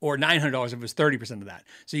 Or $900 if it was 30% of that.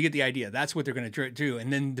 So you get the idea. That's what they're going to do.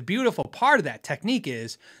 And then the beautiful part of that technique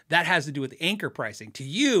is that has to do with the anchor pricing. To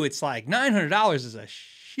you, it's like $900 is a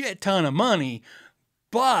shit ton of money,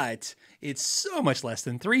 but it's so much less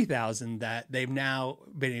than $3,000 that they've now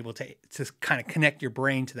been able to kind of connect your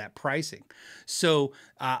brain to that pricing. So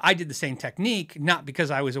I did the same technique, not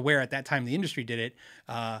because I was aware at that time the industry did it.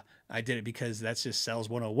 I did it because that's just sales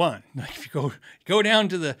 101. Like if you go down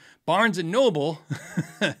to the Barnes and Noble,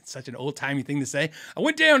 such an old timey thing to say. I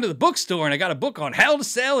went down to the bookstore and I got a book on how to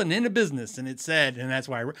sell and into business, and it said, and that's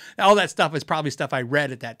why all that stuff is probably stuff I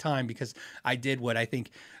read at that time, because I did what I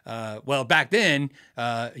think. Back then,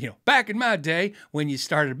 back in my day, when you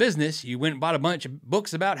started a business, you went and bought a bunch of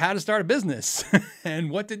books about how to start a business and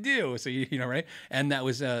what to do. So right, and that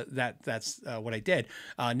was that's what I did.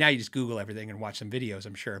 Now you just Google everything and watch some videos,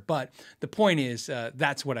 I'm sure. But the point is,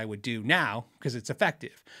 that's what I would do now because it's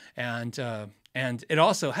effective, and it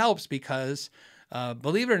also helps because,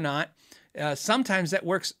 believe it or not, sometimes that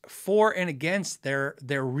works for and against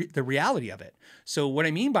the reality of it. So what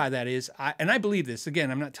I mean by that is, I believe this,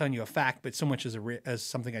 again, I'm not telling you a fact, but so much as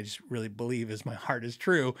something I just really believe as my heart is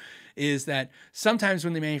true, is that sometimes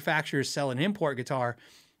when the manufacturers sell an import guitar,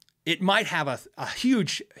 it might have a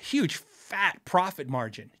huge fat profit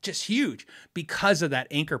margin, just huge, because of that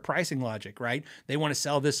anchor pricing logic, right? They want to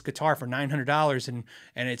sell this guitar for $900 and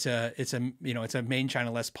it's a made in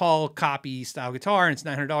China Les Paul copy style guitar, and it's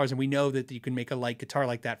 $900, and we know that you can make a light guitar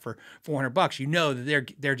like that for $400. You know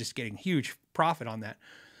that they're just getting huge profit on that.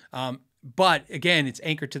 But again, it's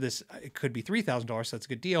anchored to this. It could be $3,000, so that's a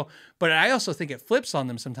good deal. But I also think it flips on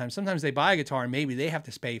them sometimes. Sometimes they buy a guitar and maybe they have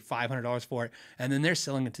to pay $500 for it, and then they're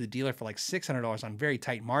selling it to the dealer for like $600 on very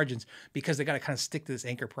tight margins because they got to kind of stick to this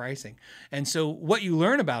anchor pricing. And so what you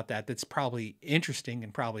learn about that's probably interesting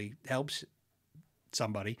and probably helps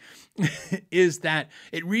somebody is that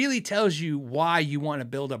it really tells you why you want to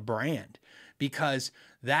build a brand, because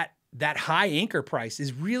that high anchor price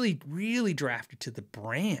is really, really drafted to the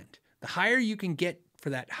brand. The higher you can get for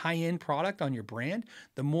that high-end product on your brand,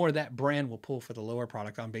 the more that brand will pull for the lower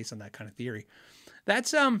product based on that kind of theory.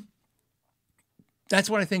 That's what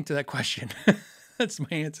I think to that question. That's my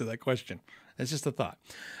answer to that question. That's just a thought.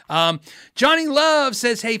 Johnny Love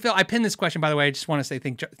says, hey, Phil, I pinned this question, by the way. I just want to say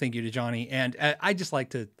thank you to Johnny. And I just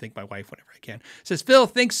like to thank my wife whenever I can. Says, Phil,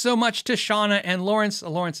 thanks so much to Shauna and Lawrence.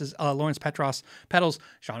 Lawrence is Lawrence Petros pedals.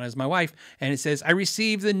 Shauna is my wife. And it says, I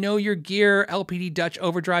received the Know Your Gear LPD Dutch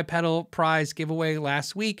Overdrive pedal prize giveaway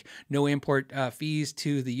last week. No import fees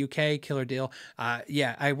to the UK. Killer deal.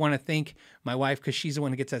 Yeah, I want to thank my wife because she's the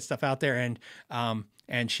one that gets that stuff out there.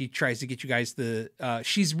 And she tries to get you guys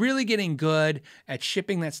she's really getting good at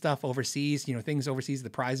shipping that stuff overseas, things overseas, the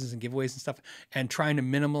prizes and giveaways and stuff, and trying to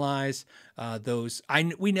minimize those.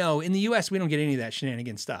 We know in the US, we don't get any of that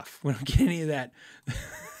shenanigans stuff. We don't get any of that.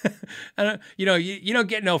 You don't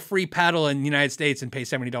get no free pedal in the United States and pay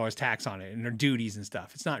 $70 tax on it and their duties and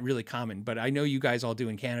stuff. It's not really common, but I know you guys all do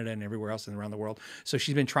in Canada and everywhere else and around the world. So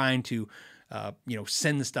she's been trying to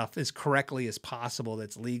send the stuff as correctly as possible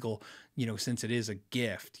that's legal, since it is a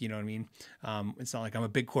gift, you know what I mean? It's not like I'm a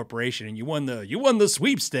big corporation and you won the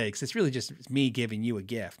sweepstakes. It's really just me giving you a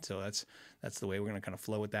gift. So that's the way we're going to kind of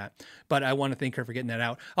flow with that. But I want to thank her for getting that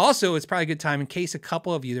out. Also, it's probably a good time in case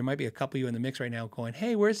there might be a couple of you in the mix right now going,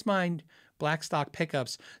 hey, where's my Blackstock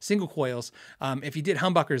pickups, single coils? If you did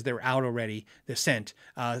humbuckers, they were out already. They're sent.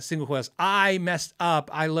 Single coils. I messed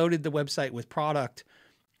up. I loaded the website with product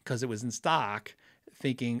because it was in stock,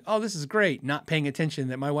 thinking, oh, this is great, not paying attention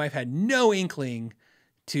that my wife had no inkling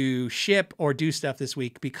to ship or do stuff this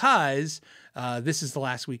week because this is the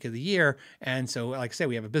last week of the year. And so, like I said,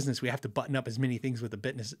 we have a business. We have to button up as many things with the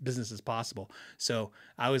business as possible. So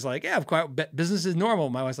I was like, yeah, of course, business is normal.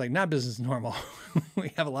 My wife's like, not business is normal.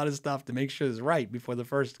 We have a lot of stuff to make sure it's right before the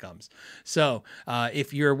first comes. So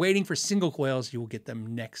if you're waiting for single coils, you will get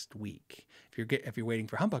them next week. If you're waiting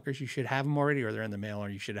for humbuckers, you should have them already, or they're in the mail, or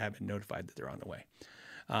you should have been notified that they're on the way.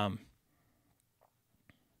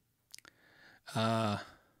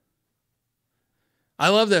 I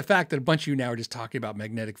love the fact that a bunch of you now are just talking about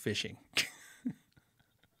magnetic fishing.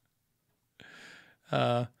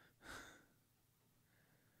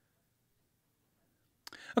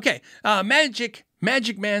 Okay, Magic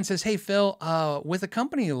Man says, "Hey Phil, with a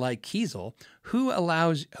company like Kiesel, who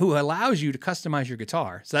allows you to customize your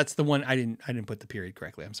guitar?" So that's the one I didn't put the period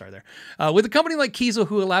correctly. I'm sorry there. With a company like Kiesel,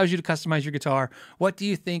 who allows you to customize your guitar, what do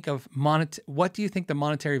you think the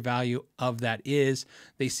monetary value of that is?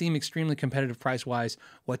 They seem extremely competitive price wise.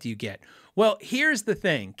 What do you get? Well, here's the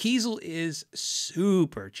thing. Kiesel is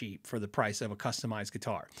super cheap for the price of a customized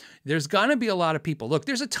guitar. There's gonna be a lot of people. Look,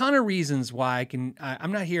 there's a ton of reasons why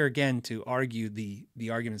I'm not here again to argue the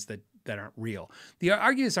arguments that aren't real. The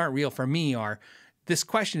arguments aren't real for me this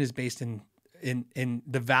question is based in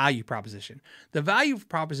the value proposition. The value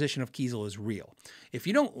proposition of Kiesel is real. If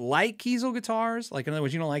you don't like Kiesel guitars, like in other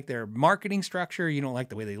words, you don't like their marketing structure, you don't like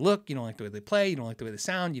the way they look, you don't like the way they play, you don't like the way they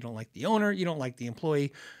sound, you don't like the owner, you don't like the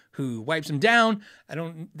employee who wipes them down,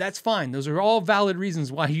 that's fine. Those are all valid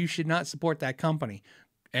reasons why you should not support that company.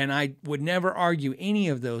 And I would never argue any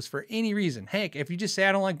of those for any reason. Heck, if you just say,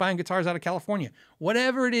 I don't like buying guitars out of California,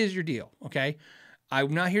 whatever it is, your deal, okay?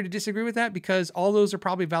 I'm not here to disagree with that because all those are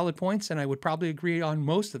probably valid points and I would probably agree on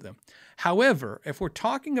most of them. However, if we're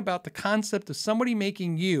talking about the concept of somebody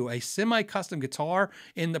making you a semi-custom guitar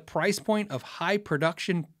in the price point of high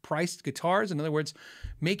production priced guitars, in other words,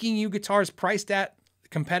 making you guitars priced at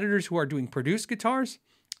competitors who are doing produced guitars,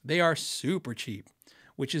 they are super cheap,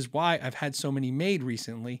 which is why I've had so many made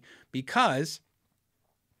recently, because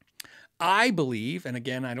I believe, and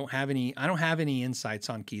again, I don't have any insights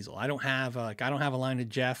on Kiesel. I don't have a line to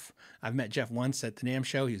Jeff. I've met Jeff once at the NAMM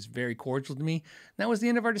show. He was very cordial to me. And that was the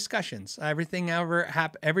end of our discussions. Any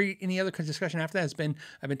other discussion after that has been,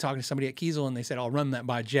 I've been talking to somebody at Kiesel and they said, I'll run that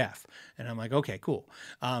by Jeff. And I'm like, okay, cool.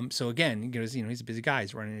 So again, because, he's a busy guy,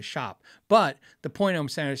 he's running his shop. But the point I'm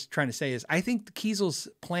trying to say is, I think the Kiesel's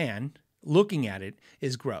plan, looking at it,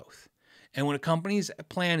 is growth. And when a company's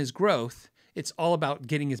plan is growth, it's all about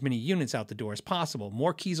getting as many units out the door as possible.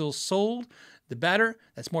 More Kiesels sold, the better.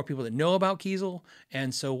 That's more people that know about Kiesel.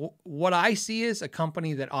 And so what I see is a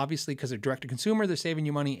company that obviously, because they're direct to consumer, they're saving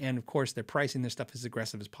you money. And of course, they're pricing their stuff as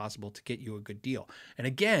aggressive as possible to get you a good deal. And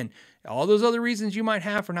again, all those other reasons you might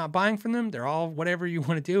have for not buying from them, they're all whatever you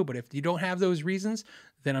want to do. But if you don't have those reasons,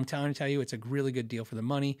 then I'm tell you it's a really good deal for the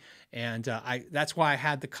money. And that's why I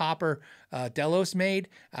had the copper Delos made.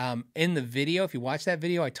 In the video, if you watch that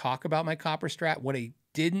video, I talk about my copper Strat.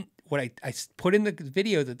 I put in the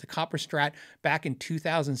video that the copper Strat back in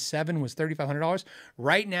 2007 was $3,500.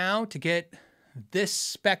 Right now, to get this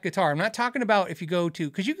spec guitar, I'm not talking about if you go to,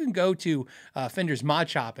 because you can go to Fender's Mod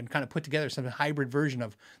Shop and kind of put together some hybrid version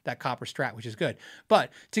of that copper Strat, which is good.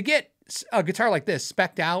 But to get a guitar like this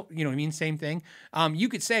spec'd out, you know what I mean? Same thing. You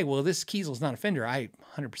could say, well, this Kiesel's not a Fender. I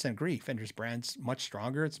 100% agree. Fender's brand's much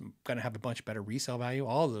stronger. It's going to have a bunch better resale value.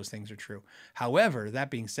 All of those things are true. However, that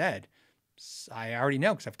being said, I already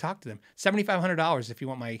know because I've talked to them. $7,500 if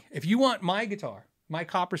you want my guitar, my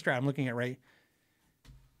copper Strat. I'm looking at right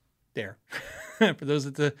there. For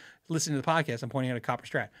those that listen to the podcast, I'm pointing at a copper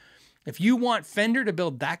Strat. If you want Fender to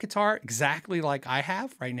build that guitar exactly like I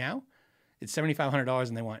have right now, it's $7,500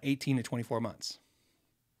 and they want 18 to 24 months.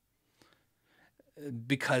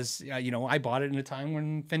 Because, I bought it in a time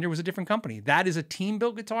when Fender was a different company. That is a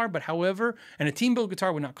team-built guitar, but however, and a team-built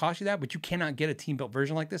guitar would not cost you that, but you cannot get a team-built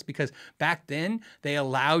version like this because back then they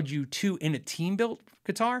allowed you to, in a team-built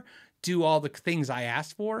guitar, do all the things I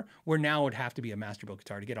asked for, where now it would have to be a master-built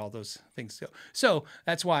guitar to get all those things to go. So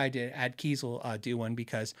that's why I did add Kiesel do one,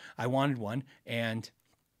 because I wanted one, and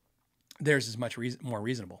theirs is much more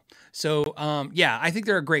reasonable. So, I think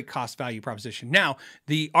they're a great cost value proposition. Now,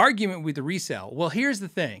 the argument with the resale, well, here's the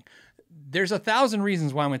thing. There's 1,000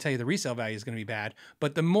 reasons why I'm going to tell you the resale value is going to be bad,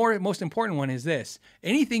 but the most important one is this.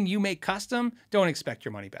 Anything you make custom, don't expect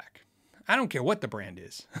your money back. I don't care what the brand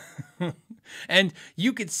is. And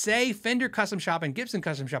you could say Fender Custom Shop and Gibson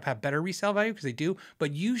Custom Shop have better resale value, because they do,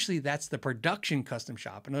 but usually that's the production custom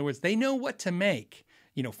shop. In other words, they know what to make.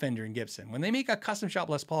 Fender and Gibson. When they make a custom shop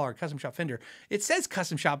Les Paul or a custom shop Fender, it says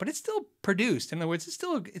custom shop, but it's still produced. In other words,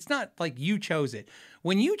 it's not like you chose it.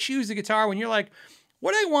 When you choose a guitar, when you're like,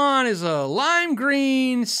 What I want is a lime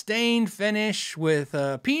green stained finish with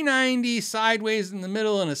a P90 sideways in the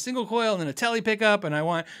middle and a single coil and then a tele pickup. And I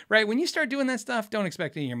want, right, when you start doing that stuff, don't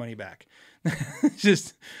expect any of your money back.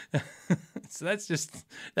 Just, so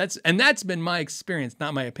that's been my experience,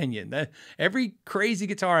 not my opinion. That every crazy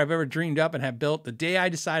guitar I've ever dreamed up and have built, the day I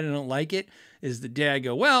decide I don't like it is the day I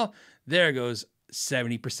go, well, there goes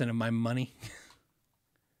 70% of my money.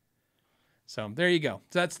 So there you go.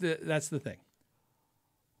 So that's the thing.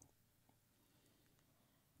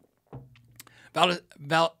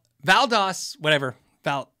 Valdos, whatever.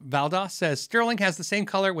 Valdos says Sterling has the same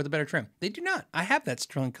color with a better trim. They do not. I have that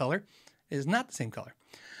Sterling color. It is not the same color.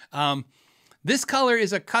 This color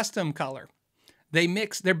is a custom color.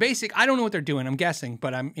 They're basic. I don't know what they're doing. I'm guessing,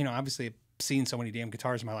 but I'm, obviously I've seen so many damn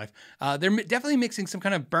guitars in my life. They're definitely mixing some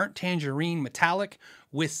kind of burnt tangerine metallic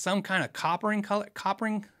with some kind of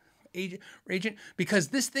coppering agent, because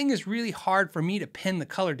this thing is really hard for me to pin the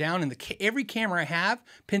color down, and every camera I have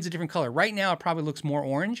pins a different color. Right now, it probably looks more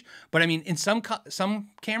orange, but I mean, in some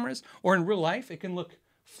cameras or in real life, it can look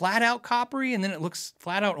flat out coppery, and then it looks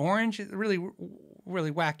flat out orange. It's really, really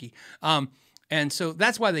wacky. And so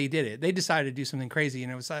that's why they did it. They decided to do something crazy,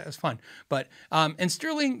 and it was fun. But and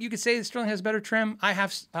Sterling, you could say that Sterling has better trim. I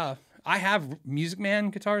have Music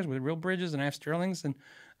Man guitars with real bridges, and I have Sterlings, and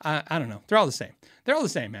I don't know. They're all the same. They're all the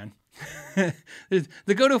same, man.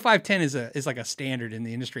 The Goto 510 is like a standard in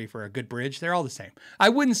the industry for a good bridge. They're all the same. I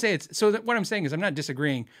wouldn't say it's so. What I'm saying is I'm not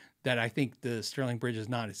disagreeing that I think the Sterling bridge is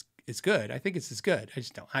not as good. I think it's as good.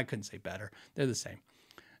 I couldn't say better. They're the same.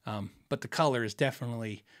 But the color is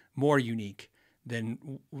definitely more unique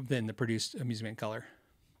than the produced Amusement color.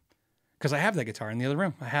 Because I have that guitar in the other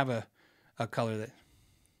room. I have a color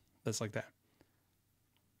that's like that.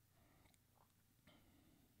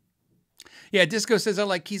 Yeah, Disco says I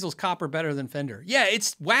like Kiesel's copper better than Fender. Yeah,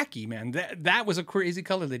 it's wacky, man. That was a crazy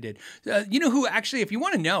color they did. You know who actually, if you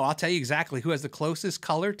want to know, I'll tell you exactly who has the closest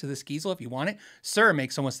color to this Kiesel if you want it. Sir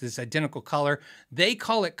makes almost this identical color. They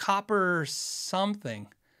call it copper something.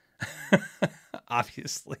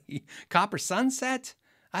 Obviously. Copper Sunset?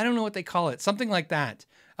 I don't know what they call it. Something like that.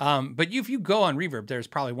 But if you go on Reverb, there's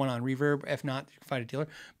probably one on Reverb. If not, you can find a dealer.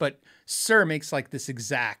 But Sir makes like this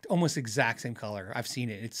almost exact same color. I've seen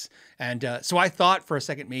it. So I thought for a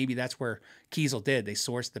second maybe that's where Kiesel did. They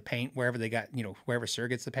sourced the paint wherever they got, wherever Sir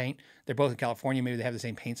gets the paint. They're both in California. Maybe they have the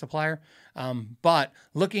same paint supplier. But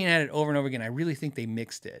looking at it over and over again, I really think they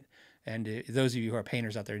mixed it. And those of you who are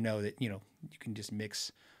painters out there know that, you can just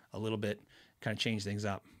mix a little bit, kind of change things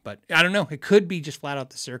up. But I don't know. It could be just flat out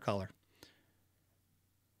the Sir color.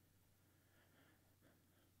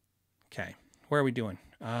 Okay, where are we doing?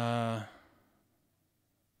 All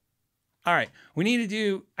right, I need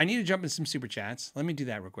to jump in some super chats. Let me do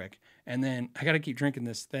that real quick. And then I got to keep drinking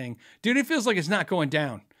this thing. Dude, it feels like it's not going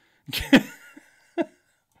down.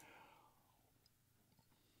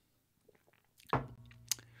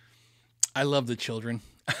 I love the children.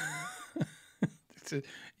 You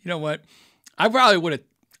know what? Thank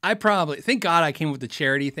God I came up with the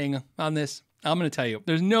charity thing on this. I'm going to tell you,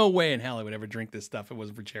 there's no way in hell I would ever drink this stuff if it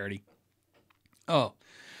wasn't for charity. Oh,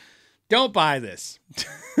 don't buy this.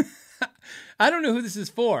 I don't know who this is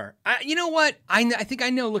for. You know what? I think I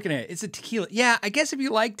know looking at it. It's a tequila. Yeah, I guess if you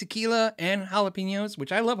like tequila and jalapenos,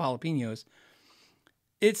 which I love jalapenos,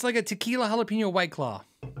 it's like a tequila jalapeno White Claw.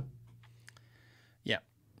 Yeah,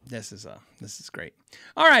 this is great.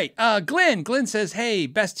 All right, Glenn says, hey,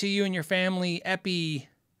 best to you and your family. Epi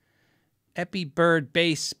bird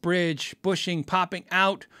base bridge bushing popping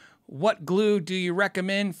out. What glue do you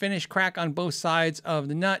recommend? Finish crack on both sides of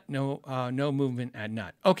the nut. No movement at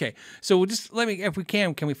nut. Okay, so we'll just if we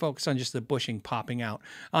can we focus on just the bushing popping out?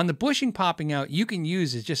 On the bushing popping out, you can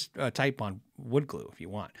use is just type on wood glue if you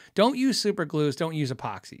want. Don't use super glues. Don't use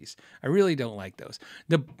epoxies. I really don't like those.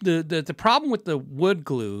 The problem with the wood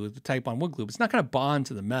glue, the type on wood glue, it's not going to bond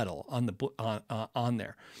to the metal on the on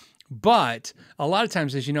there. But a lot of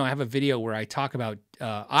times, as you know, I have a video where I talk about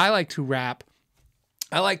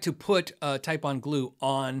I like to put type on glue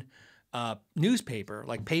on newspaper,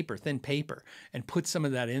 like thin paper, and put some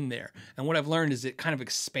of that in there. And what I've learned is it kind of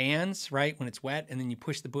expands, right, when it's wet, and then you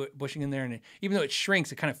push the bushing in there, and even though it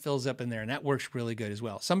shrinks, it kind of fills up in there, and that works really good as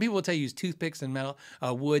well. Some people will tell you use toothpicks and metal,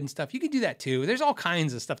 wood and stuff. You can do that too. There's all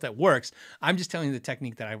kinds of stuff that works. I'm just telling you the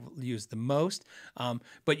technique that I've used the most,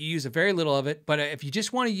 but you use a very little of it. But if you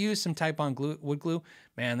just want to use some type on glue, wood glue,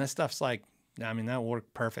 man, that stuff's like, that'll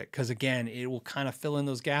work perfect because, again, it will kind of fill in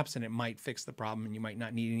those gaps and it might fix the problem and you might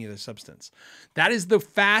not need any other substance. That is the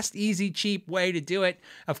fast, easy, cheap way to do it.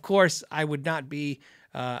 Of course, I would not be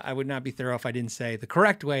thorough if I didn't say the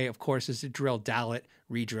correct way, of course, is to drill, dowel it,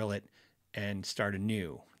 re-drill it, and start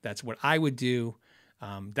anew. That's what I would do.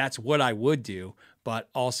 That's what I would do. But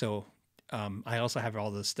also, I also have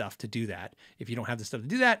all the stuff to do that. If you don't have the stuff to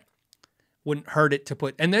do that, wouldn't hurt it to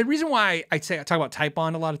put. And the reason why I talk about Type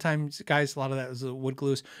Bond a lot of times, guys, a lot of that is the wood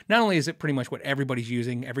glues. Not only is it pretty much what everybody's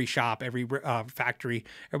using, every shop, every factory,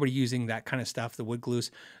 everybody using that kind of stuff, the wood glues,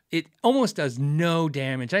 it almost does no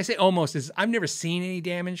damage. I say almost, is I've never seen any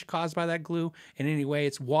damage caused by that glue in any way.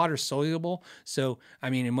 It's water soluble. So, I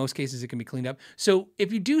mean, in most cases, it can be cleaned up. So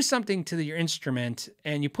if you do something to your instrument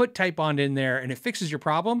and you put Type Bond in there and it fixes your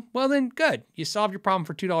problem, well, then good. You solve your problem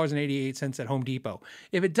for $2.88 at Home Depot.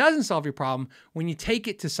 If it doesn't solve your problem, when you take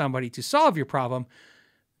it to somebody to solve your problem,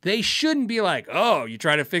 they shouldn't be like, oh, you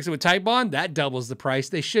try to fix it with Type Bond, that doubles the price.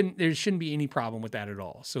 There shouldn't be any problem with that at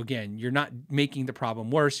all. So again, you're not making the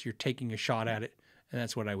problem worse. You're taking a shot at it. And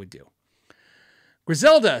that's what I would do.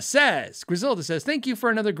 Griselda says, thank you for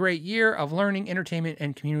another great year of learning, entertainment,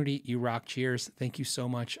 and community. You rock. Cheers. Thank you so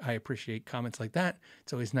much. I appreciate comments like that.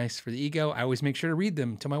 It's always nice for the ego. I always make sure to read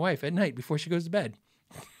them to my wife at night before she goes to bed.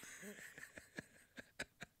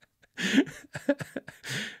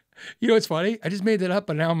 You know what's funny? I just made that up,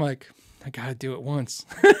 but now I'm like, I gotta do it once.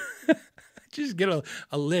 Just get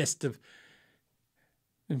a list of.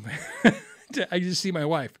 I just see my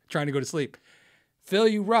wife trying to go to sleep. Phil,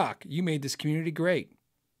 you rock. You made this community great.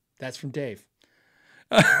 That's from Dave.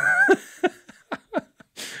 All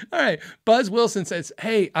right. Buzz Wilson says,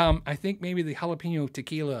 hey, I think maybe the jalapeno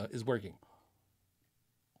tequila is working.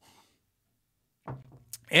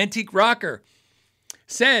 Antique Rocker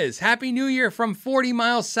says, Happy New Year from 40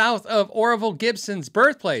 miles south of Orville Gibson's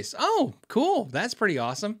birthplace. Oh, cool. That's pretty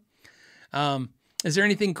awesome. Is there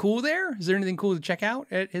anything cool there? Is there anything cool to check out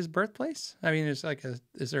at his birthplace? I mean, is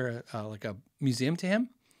there like a museum to him?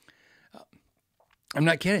 I'm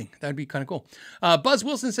not kidding. That'd be kind of cool. Buzz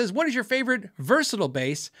Wilson says, what is your favorite versatile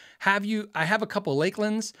bass? I have a couple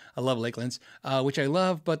Lakelands. I love Lakelands, which I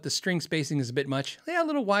love, but the string spacing is a bit much. Yeah, a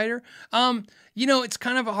little wider. You know, it's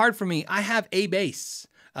kind of hard for me. I have a bass.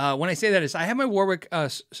 When I say that is I have my Warwick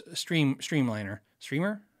Streamer.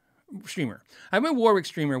 I have my Warwick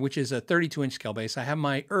Streamer, which is a 32-inch scale bass. I have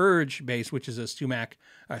my Urge bass, which is a Stumac.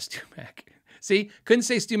 See, couldn't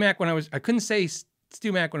say Stumac when I couldn't say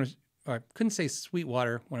Stumac when I was, or I couldn't say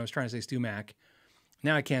Sweetwater when I was trying to say Stumac.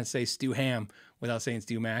 Now I can't say Stu Ham without saying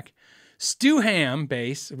Stumac. Stu Ham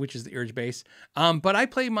bass, which is the Urge bass. But I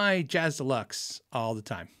play my Jazz Deluxe all the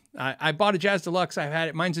time. I bought a Jazz Deluxe. I've had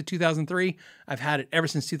it. Mine's a 2003. I've had it ever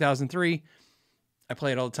since 2003. I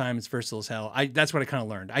play it all the time. It's versatile as hell. That's what I kind of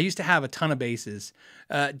learned. I used to have a ton of basses,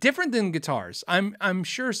 different than guitars. I'm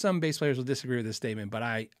sure some bass players will disagree with this statement, but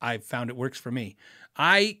I found it works for me.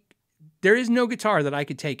 There is no guitar that I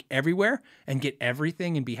could take everywhere and get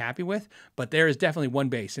everything and be happy with, but there is definitely one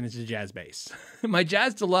bass, and it's a jazz bass. My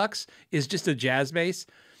Jazz Deluxe is just a jazz bass.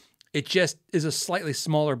 It just is a slightly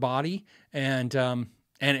smaller body, and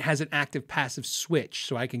it has an active passive switch,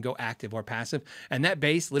 so I can go active or passive. And that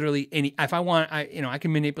bass, literally, if I want, I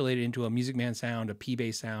can manipulate it into a Music Man sound, a P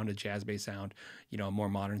bass sound, a jazz bass sound, a more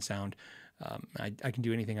modern sound. I can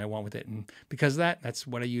do anything I want with it, and because of that, that's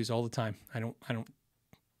what I use all the time.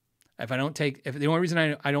 If the only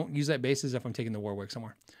reason I don't use that bass is if I'm taking the Warwick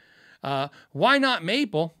somewhere. Why not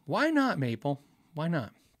maple? Why not maple? Why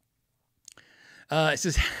not? It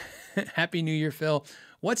says, Happy New Year, Phil.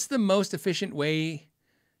 What's the most efficient way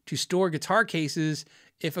to store guitar cases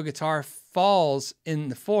if a guitar falls in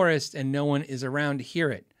the forest and no one is around to hear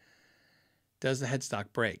it? Does the headstock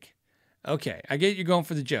break? Okay, I get you're going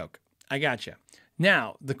for the joke. I got you.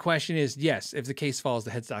 Now, the question is, yes, if the case falls,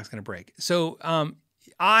 the headstock's going to break. So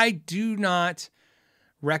I do not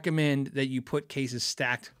recommend that you put cases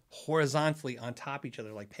stacked horizontally on top of each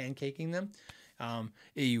other, like pancaking them.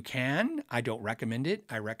 You can. I don't recommend it.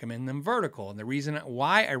 I recommend them vertical. And the reason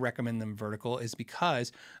why I recommend them vertical is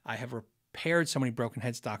because I have repaired so many broken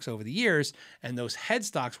headstocks over the years, and those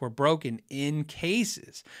headstocks were broken in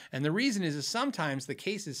cases. And the reason is sometimes the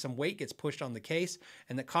cases, some weight gets pushed on the case,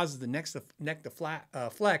 and that causes the neck to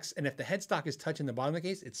flex. And if the headstock is touching the bottom of the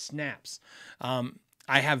case, it snaps.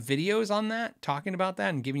 I have videos on that, talking about that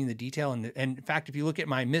and giving you the detail. And in fact, if you look at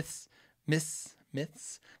my myths,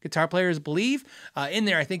 guitar players believe, in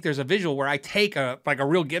there, I think there's a visual where I take a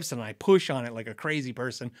real Gibson and I push on it like a crazy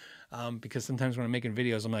person, because sometimes when I'm making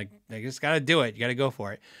videos, I'm like, I just got to do it. You got to go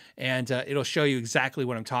for it. And it'll show you exactly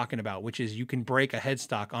what I'm talking about, which is you can break a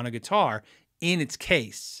headstock on a guitar in its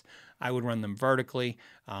case. I would run them vertically.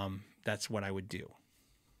 That's what I would do.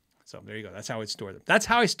 So there you go. That's how I would store them. That's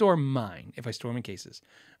how I store mine, if I store them in cases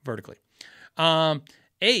vertically.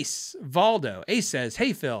 Ace Valdo. Ace says,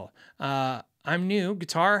 hey, Phil, I'm new.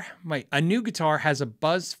 A new guitar has a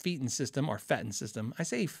Buzz Fetten system or Fetten system. I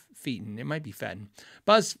say Fetten. It might be Fetten.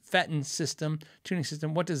 Buzz Fetten system, tuning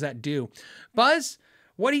system. What does that do? Buzz,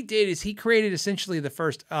 what he did is he created essentially the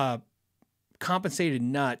first compensated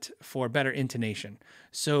nut for better intonation.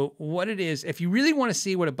 So what it is, if you really want to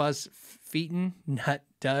see what a Buzz Fetten nut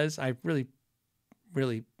does, I really,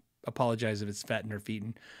 really apologize if it's Fetten or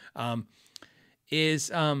Fetten,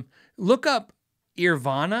 look up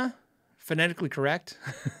Earvana, phonetically correct,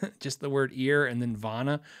 just the word ear and then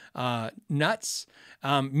Vana, nuts.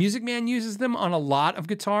 Music Man uses them on a lot of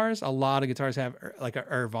guitars. A lot of guitars have like a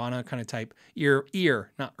Earvana kind of type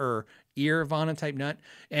ear, not Earvana type nut.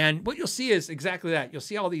 And what you'll see is exactly that. You'll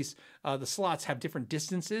see all these, the slots have different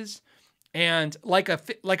distances. And like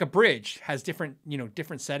a bridge has different,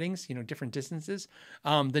 different settings, different distances.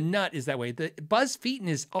 The nut is that way. The Buzz Fetten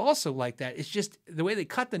is also like that. It's just the way they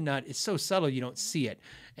cut the nut is so subtle you don't see it.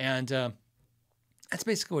 And that's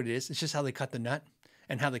basically what it is. It's just how they cut the nut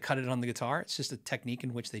and how they cut it on the guitar. It's just a technique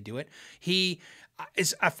in which they do it.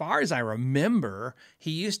 As far as I remember,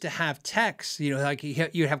 he used to have techs, like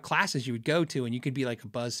you'd have classes you would go to and you could be like a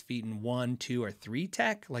Buzz Fetten 1, 2, or 3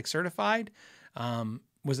 tech, like certified.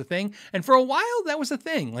 Was a thing. And for a while that was a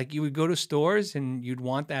thing. Like you would go to stores and you'd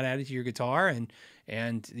want that added to your guitar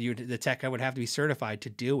and the tech would have to be certified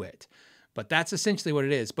to do it. But that's essentially what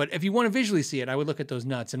it is. But if you want to visually see it, I would look at those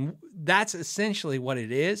nuts, and that's essentially what it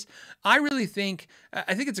is. I think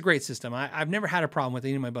it's a great system. I've never had a problem with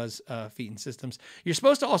any of my Buzz Fetten systems. You're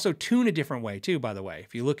supposed to also tune a different way too, by the way.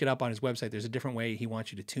 If you look it up on his website, there's a different way he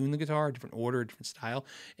wants you to tune the guitar, a different order, a different style.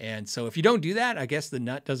 And so if you don't do that, I guess the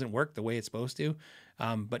nut doesn't work the way it's supposed to.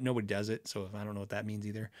 But nobody does it, so I don't know what that means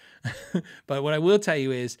either. But what I will tell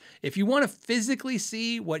you is, if you want to physically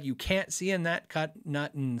see what you can't see in that cut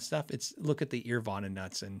nut and stuff, look at the Earvana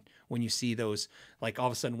nuts, and when you see those, like all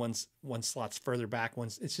of a sudden one slot's further back,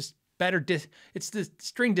 it's just better. It's the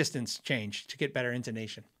string distance change to get better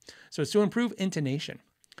intonation. So it's to improve intonation.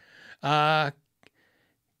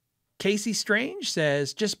 Casey Strange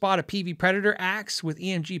says, just bought a PV Predator axe with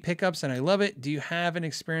EMG pickups and I love it. Do you have an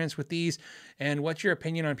experience with these? And what's your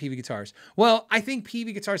opinion on PV guitars? Well, I think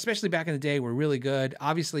PV guitars, especially back in the day, were really good.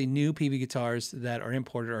 Obviously, new PV guitars that are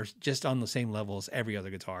imported are just on the same level as every other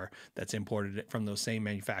guitar that's imported from those same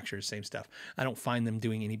manufacturers, same stuff. I don't find them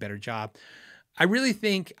doing any better job. I really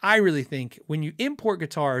think when you import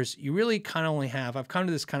guitars, you really kind of only have, I've come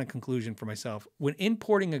to this kind of conclusion for myself. When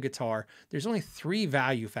importing a guitar, there's only 3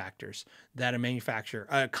 value factors that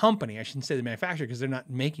a company, I shouldn't say the manufacturer because they're not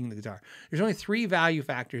making the guitar. There's only 3 value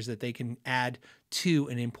factors that they can add to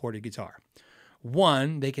an imported guitar.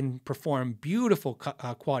 1, they can perform beautiful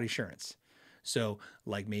quality assurance. So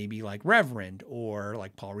maybe like Reverend or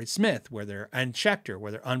like Paul Reed Smith and Schecter,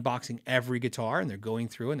 where they're unboxing every guitar and they're going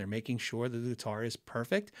through and they're making sure that the guitar is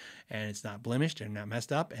perfect and it's not blemished and not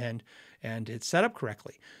messed up and it's set up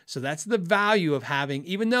correctly. So that's the value of having,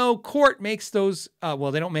 even though Cort makes those,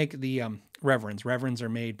 they don't make the Reverends. Reverends are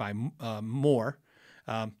made by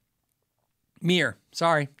Mir,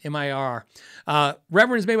 sorry, M-I-R.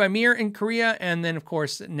 Reverend is made by Mir in Korea, and then, of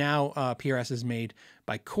course, now PRS is made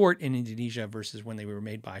by Cort in Indonesia versus when they were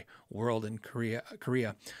made by World in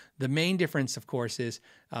Korea. The main difference, of course, is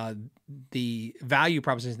the value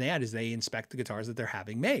proposition they add is they inspect the guitars that they're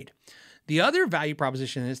having made. The other value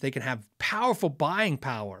proposition is they can have powerful buying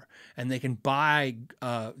power, and they can buy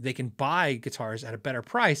guitars at a better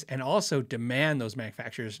price, and also demand those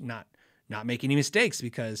manufacturers not make any mistakes,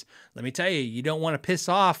 because let me tell you, you don't want to piss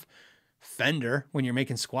off Fender when you're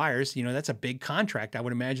making Squires. That's a big contract. I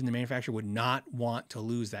would imagine the manufacturer would not want to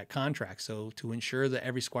lose that contract. So to ensure that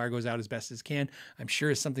every Squire goes out as best as can, I'm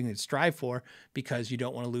sure is something to strive for, because you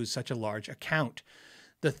don't want to lose such a large account.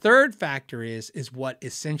 The third factor is what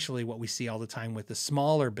we see all the time with the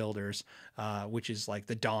smaller builders, which is like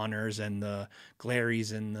the Donners and the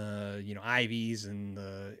Glaries and the Ivies and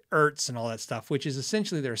the Ertz and all that stuff, which is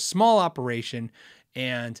essentially they're a small operation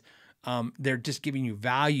and they're just giving you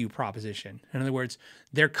value proposition. In other words,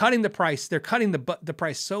 they're cutting the price. They're cutting the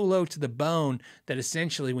price so low to the bone that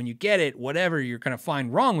essentially when you get it, whatever you're going to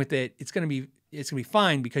find wrong with it, it's going to be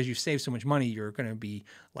fine, because you've saved so much money. You're going to be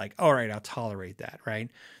like, all right, I'll tolerate that, right?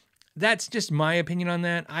 That's just my opinion on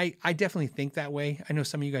that. I definitely think that way. I know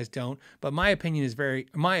some of you guys don't, but my opinion is very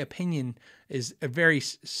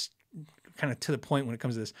kind of to the point when it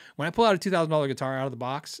comes to this. When I pull out a $2,000 guitar out of the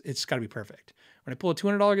box, it's got to be perfect. When I pull a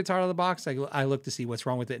 $200 guitar out of the box, I look to see what's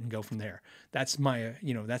wrong with it and go from there. That's my,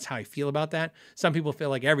 that's how I feel about that. Some people feel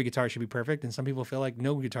like every guitar should be perfect, and some people feel like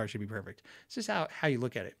no guitar should be perfect. It's just how you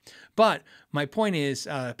look at it. But my point is,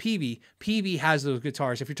 PV has those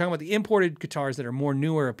guitars. If you're talking about the imported guitars that are more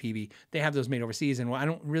newer PV, they have those made overseas, and I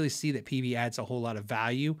don't really see that PV adds a whole lot of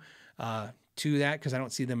value to that, because I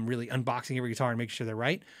don't see them really unboxing every guitar and making sure they're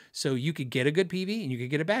right. So you could get a good PV and you could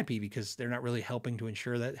get a bad PV, because they're not really helping to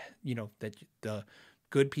ensure that, that the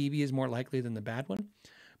good PV is more likely than the bad one.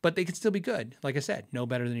 But they can still be good. Like I said, no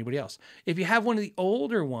better than anybody else. If you have one of the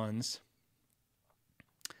older ones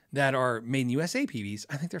that are made in USA PVs,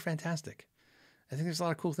 I think they're fantastic. I think there's a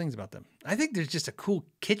lot of cool things about them. I think there's just a cool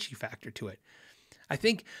kitschy factor to it.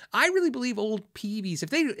 I really believe old PVs,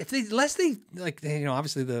 unless they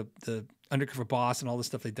obviously the Undercover Boss and all the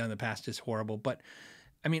stuff they've done in the past is horrible. But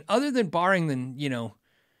I mean, other than barring then,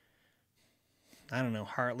 I don't know,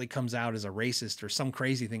 Hartley comes out as a racist or some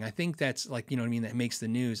crazy thing. I think that's that makes the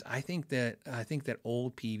news. I think that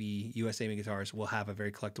old PV USA made guitars will have a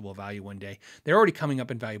very collectible value one day. They're already coming up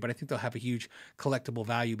in value, but I think they'll have a huge collectible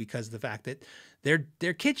value because of the fact that they're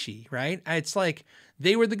kitschy, right? It's like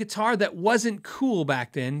they were the guitar that wasn't cool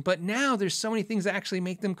back then, but now there's so many things that actually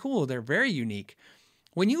make them cool. They're very unique.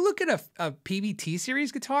 When you look at a PVT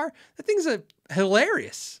series guitar, that thing's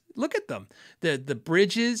hilarious. Look at them. The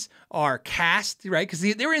bridges are cast, right? Because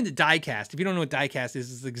they were into die cast. If you don't know what die cast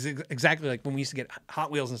is, it's exactly like when we used to get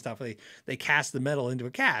Hot Wheels and stuff. They cast the metal into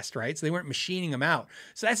a cast, right? So they weren't machining them out.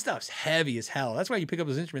 So that stuff's heavy as hell. That's why you pick up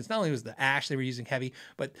those instruments. Not only was the ash they were using heavy,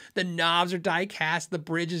 but the knobs are die cast, the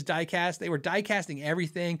bridge is die cast. They were die casting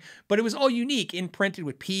everything, but it was all unique, imprinted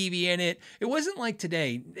with PV in it. It wasn't like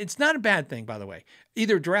today. It's not a bad thing, by the way,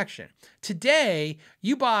 either direction. Today,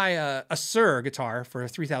 you buy a Sur guitar for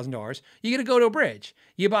 $3,000, you get a Goto bridge.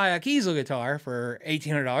 You buy a Kiesel guitar for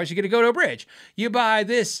 $1,800, you get a Goto bridge. You buy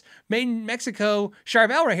this made in Mexico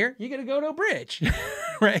Charvel right here, you get a Goto bridge,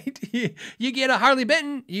 right? You get a Harley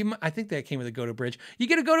Benton, I think that came with a Goto bridge. You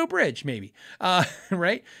get a Goto bridge, maybe,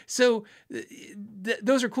 right? So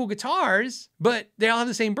those are cool guitars, but they all have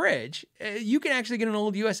the same bridge. You can actually get an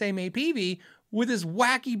old USA made PV with this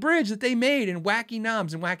wacky bridge that they made and wacky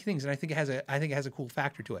knobs and wacky things. And I think it has a cool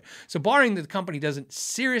factor to it. So barring that the company doesn't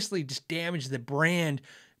seriously just damage the brand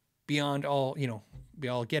beyond all,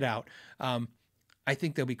 get out, I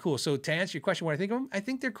think they'll be cool. So to answer your question, what I think of them, I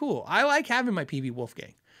think they're cool. I like having my PV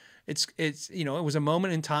Wolfgang. It's it was a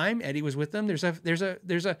moment in time. Eddie was with them. There's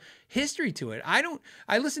a history to it.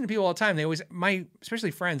 I listen to people all the time. They always,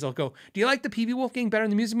 especially friends, they'll go, "Do you like the PV Wolfgang better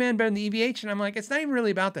than the Music Man, better than the EVH?" And I'm like, it's not even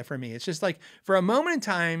really about that for me. It's just like, for a moment in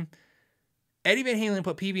time, Eddie Van Halen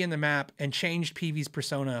put PV in the map and changed PV's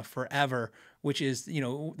persona forever, which is,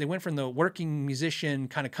 they went from the working musician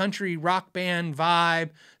kind of country rock band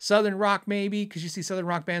vibe, Southern rock maybe, because you see Southern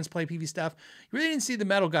rock bands play PV stuff. You really didn't see the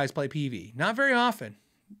metal guys play PV. Not very often.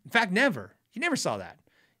 In fact, never. You never saw that.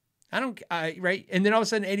 Right? And then all of a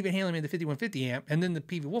sudden, Eddie Van Halen made the 5150 amp and then the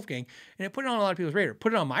PV Wolfgang, and it put it on a lot of people's radar.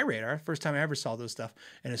 Put it on my radar. First time I ever saw those stuff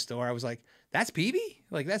in a store, I was like, that's PV?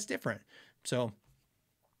 Like, that's different. So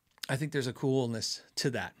I think there's a coolness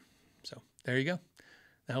to that. So there you go.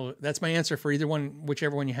 Now, that's my answer for either one,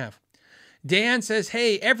 whichever one you have. Dan says,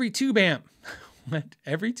 hey, every tube amp,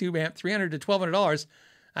 every tube amp, $300 to $1,200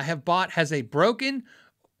 I have bought has broken.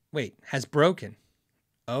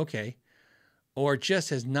 Okay. Or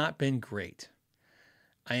just has not been great.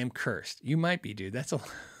 I am cursed. You might be, dude.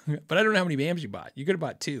 But I don't know how many amps you bought. You could have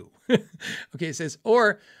bought 2. Okay, it says,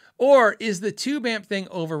 or is the tube amp thing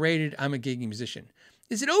overrated? I'm a gigging musician.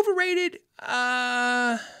 Is it overrated?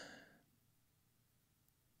 I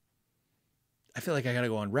feel like I got to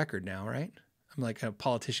go on record now, right? I'm like a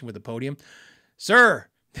politician with a podium. Sir,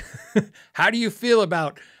 how do you feel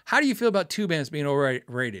about tube amps being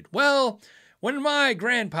overrated? Well, when my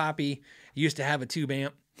grandpappy used to have a tube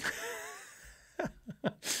amp.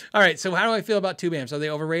 All right, so how do I feel about tube amps? Are they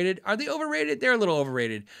overrated? Are they overrated? They're a little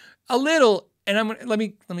overrated. A little, and let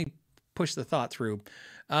me push the thought through.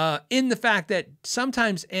 In the fact that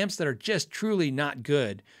sometimes amps that are just truly not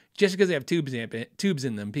good, just because they have tubes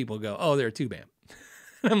in them, people go, "Oh, they're a tube amp."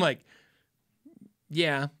 And I'm like,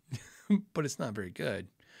 yeah, but it's not very good.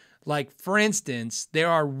 Like, for instance, there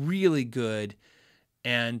are really good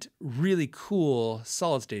and really cool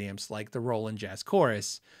solid state amps like the Roland Jazz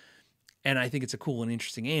Chorus. And I think it's a cool and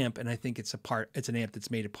interesting amp. And I think it's an amp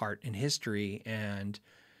that's made a part in history. And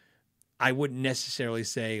I wouldn't necessarily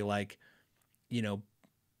say like,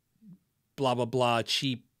 blah, blah, blah,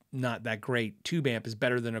 cheap, not that great tube amp is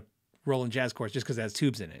better than a Roland Jazz Chorus just because it has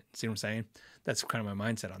tubes in it. See what I'm saying? That's kind of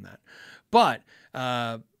my mindset on that. But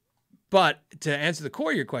to answer the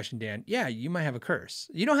core of your question, Dan, yeah, you might have a curse.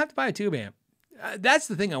 You don't have to buy a tube amp. That's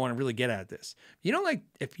the thing I want to really get at this. You don't like,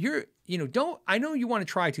 if you're, I know you want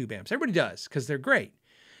to try tube amps. Everybody does because they're great.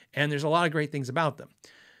 And there's a lot of great things about them.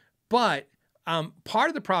 But part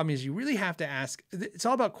of the problem is you really have to ask, it's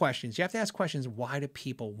all about questions. You have to ask questions. Why do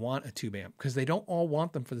people want a tube amp? Because they don't all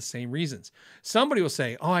want them for the same reasons. Somebody will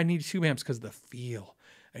say, oh, I need tube amps because of the feel.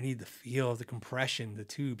 I need the feel of the compression, the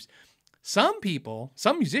tubes. Some people,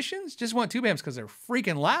 some musicians just want tube amps because they're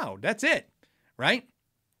freaking loud. That's it, right?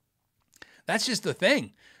 That's just the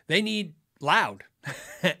thing. They need loud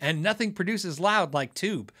and nothing produces loud like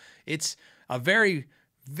tube. It's a very,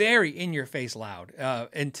 very in-your-face loud,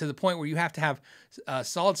 and to the point where you have to have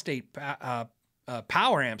solid-state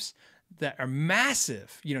power amps that are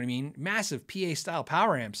massive, you know what I mean? Massive PA-style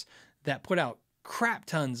power amps that put out crap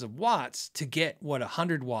tons of watts to get what a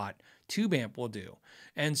 100-watt tube amp will do.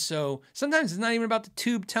 And so sometimes it's not even about the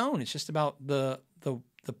tube tone. It's just about the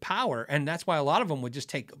power. And that's why a lot of them would just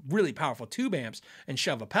take really powerful tube amps and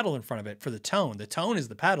shove a pedal in front of it for the tone. The tone is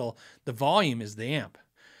the pedal. The volume is the amp.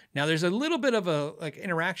 Now there's a little bit of a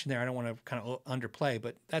interaction there. I don't want to kind of underplay,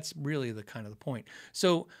 but that's really the kind of the point.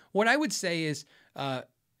 So what I would say is I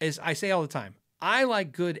say all the time, I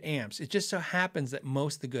like good amps. It just so happens that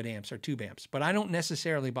most of the good amps are tube amps, but I don't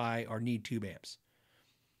necessarily buy or need tube amps.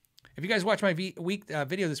 If you guys watch my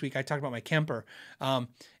video this week, I talked about my Kemper,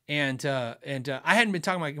 and I hadn't been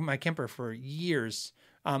talking about my Kemper for years.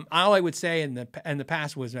 All I would say in the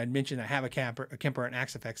past was I'd mentioned I have a Kemper, an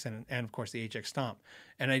Axe FX, and of course the HX Stomp,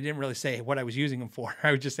 and I didn't really say what I was using them for.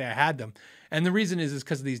 I would just say I had them, and the reason is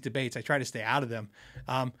because of these debates. I try to stay out of them.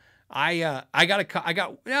 I got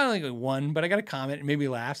not only one, but I got a comment. It made me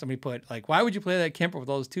laugh. Somebody put like, "Why would you play that Kemper with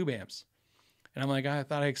all those tube amps?" And I'm like, I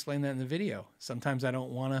thought I explained that in the video. Sometimes I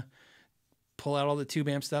don't want to pull out all the tube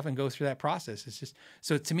amp stuff and go through that process. It's just,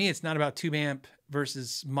 so to me, it's not about tube amp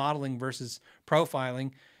versus modeling versus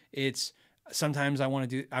profiling. It's sometimes I want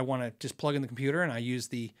to just plug in the computer and I use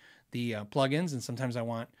the plugins. And sometimes I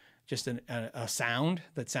want just a sound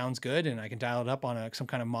that sounds good and I can dial it up on some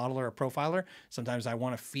kind of modeler or profiler. Sometimes I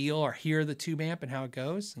want to feel or hear the tube amp and how it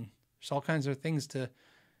goes. And there's all kinds of things to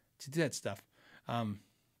do that stuff.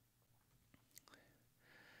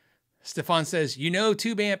 Stefan says,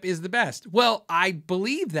 tube amp is the best. Well, I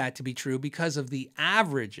believe that to be true because of the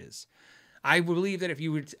averages. I believe that if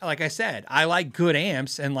you would, like I said, I like good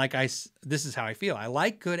amps, and this is how I feel. I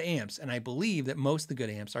like good amps, and I believe that most of the good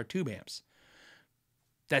amps are tube amps.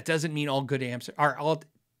 That doesn't mean all tube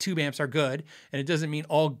amps are good, and it doesn't mean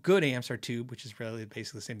all good amps are tube, which is really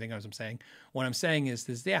basically the same thing as I'm saying. What I'm saying is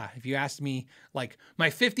if you asked me like my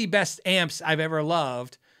 50 best amps I've ever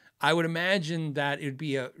loved, I would imagine that it would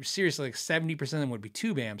be seriously like 70% of them would be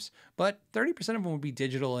tube amps, but 30% of them would be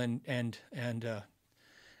digital and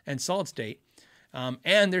solid state.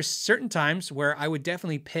 And there's certain times where I would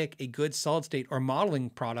definitely pick a good solid state or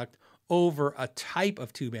modeling product over a type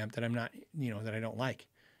of tube amp that I'm not, that I don't like.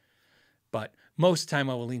 But most of the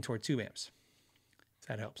time I will lean toward tube amps. If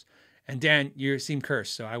that helps. And Dan, you seem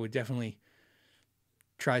cursed, so I would definitely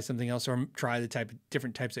try something else or try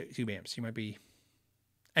different types of tube amps. You might be.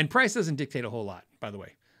 And price doesn't dictate a whole lot, by the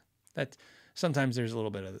way. That sometimes there's a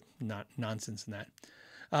little bit of nonsense in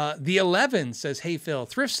that. The 11 says, "Hey Phil,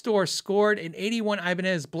 thrift store scored an 81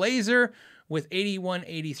 Ibanez Blazer with 81,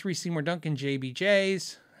 83 Seymour Duncan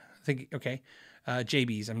JBJs." I think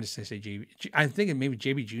JBs. I'm just gonna say JB. I think maybe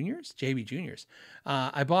JB Juniors. JB Juniors.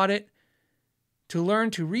 I bought it to learn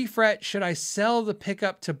to refret. Should I sell the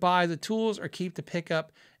pickup to buy the tools or keep the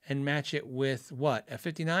pickup and match it with what? A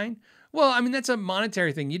 59? Well, I mean, that's a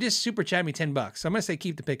monetary thing. You just super chat me $10. So I'm going to say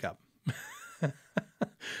keep the pickup.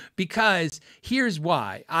 Because here's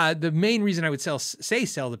why. The main reason I would sell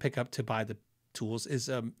the pickup to buy the tools is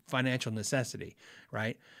a financial necessity,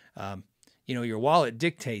 right? Your wallet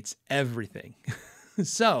dictates everything.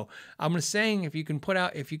 So I'm saying if you can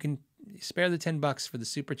spare the $10 for the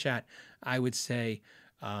super chat, I would say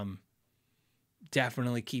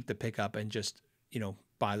definitely keep the pickup and just,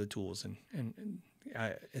 buy the tools. And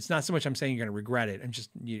it's not so much I'm saying you're going to regret it. I'm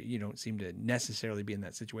just, you don't seem to necessarily be in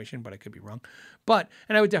that situation, but I could be wrong. And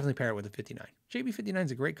I would definitely pair it with a 59. JB59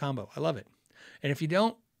 is a great combo. I love it. And if you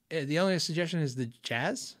don't, the only suggestion is the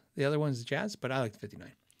Jazz. The other one's the Jazz, but I like the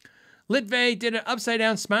 59. Litvey did an upside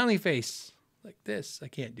down smiley face like this. I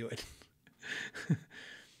can't do it.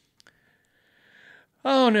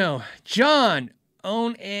 Oh no. John,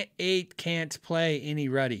 own 8 can't play any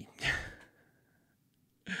ruddy.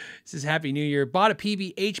 This is Happy New Year. Bought a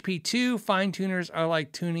PB HP2. Fine tuners are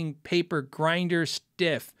like tuning paper grinder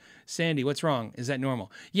stiff. Sandy, what's wrong? Is that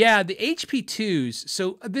normal? Yeah, the HP2s.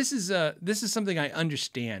 So this is something I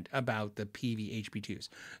understand about the PV HP2s.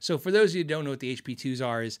 So for those of you who don't know what the HP2s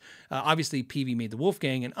are, is obviously PV made the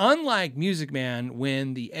Wolfgang, and unlike Music Man,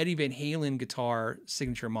 when the Eddie Van Halen guitar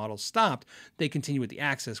signature model stopped, they continued with the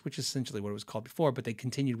Access, which is essentially what it was called before, but they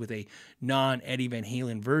continued with a non-Eddie Van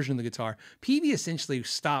Halen version of the guitar. PV essentially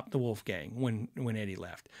stopped the Wolfgang when Eddie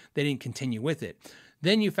left. They didn't continue with it.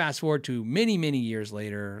 Then you fast forward to many, many years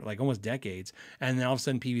later, like almost decades, and then all of a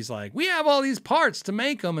sudden PV's like, we have all these parts to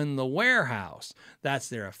make them in the warehouse. That's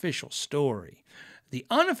their official story. The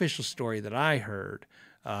unofficial story that I heard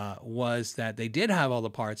was that they did have all the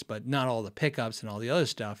parts, but not all the pickups and all the other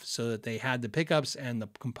stuff, so that they had the pickups and the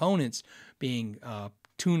components being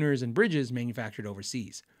tuners and bridges manufactured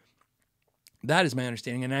overseas. That is my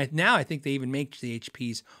understanding. And now I think they even make the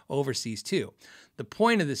HPs overseas too. The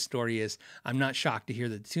point of this story is I'm not shocked to hear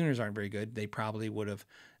that the tuners aren't very good. They probably would have,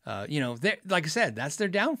 like I said, that's their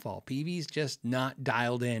downfall. PV's just not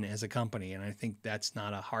dialed in as a company. And I think that's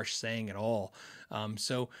not a harsh saying at all.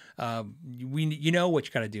 You know what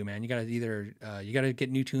you got to do, man. You got to either, you got to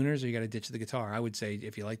get new tuners or you got to ditch the guitar. I would say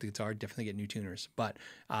if you like the guitar, definitely get new tuners. But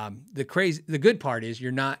the good part is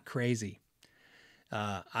you're not crazy.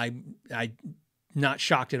 I'm not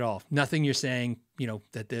shocked at all. Nothing you're saying,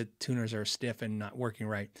 that the tuners are stiff and not working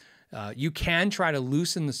right. You can try to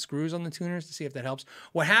loosen the screws on the tuners to see if that helps.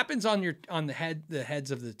 What happens on the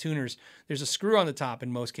heads of the tuners, there's a screw on the top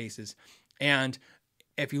in most cases. And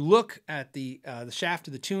if you look at the shaft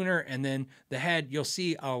of the tuner and then the head, you'll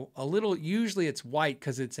see a little, usually it's white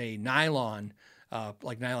because it's a nylon,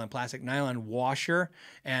 like plastic nylon washer.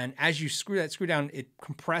 And as you screw that screw down, it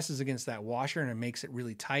compresses against that washer and it makes it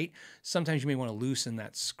really tight. Sometimes you may want to loosen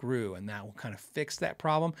that screw and that will kind of fix that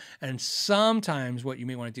problem. And sometimes what you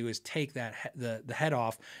may want to do is take that the head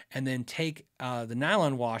off and then take the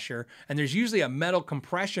nylon washer, and there's usually a metal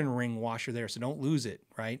compression ring washer there, so don't lose it,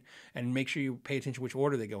 right? And make sure you pay attention which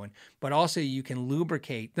order they go in. But also you can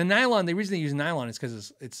lubricate the nylon. The reason they use nylon is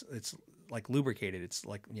because it's like lubricated. It's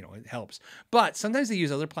like, it helps. But sometimes they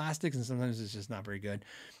use other plastics and sometimes it's just not very good.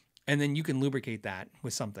 And then you can lubricate that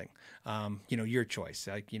with something, your choice.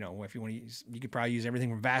 Like, if you want to use, you could probably use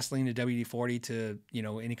everything from Vaseline to WD-40 to,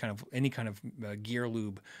 any kind of gear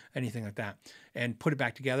lube, anything like that, and put it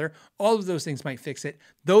back together. All of those things might fix it.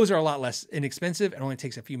 Those are a lot less inexpensive. It only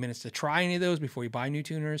takes a few minutes to try any of those before you buy new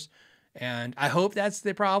tuners. And I hope that's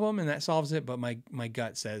the problem and that solves it. But my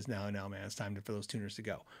gut says, no, man, it's time for those tuners to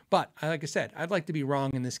go. But like I said, I'd like to be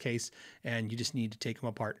wrong in this case. And you just need to take them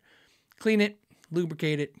apart, clean it,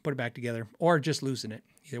 lubricate it, put it back together, or just loosen it.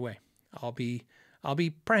 Either way, I'll be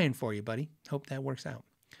praying for you, buddy. Hope that works out.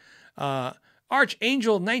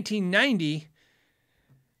 Archangel 1990.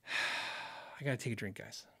 I got to take a drink,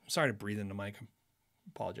 guys. I'm sorry to breathe in the mic. I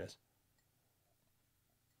apologize.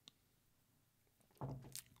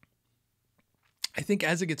 I think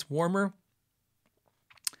as it gets warmer,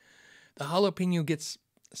 the jalapeno gets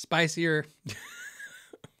spicier.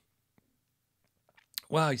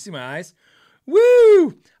 Wow, you see my eyes?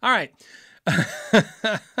 Woo! All right.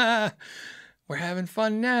 We're having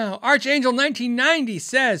fun now. Archangel 1990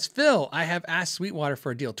 says, Phil, I have asked Sweetwater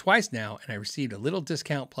for a deal twice now, and I received a little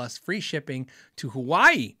discount plus free shipping to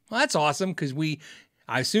Hawaii. Well, that's awesome because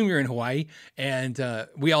I assume you're in Hawaii, and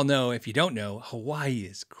we all know, if you don't know, Hawaii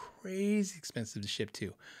is crazy expensive to ship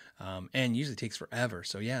to, and usually takes forever.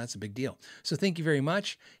 So yeah, that's a big deal. So thank you very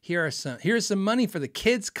much. Here's some money for the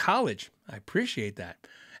kids' college. I appreciate that.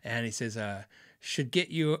 And he says, should get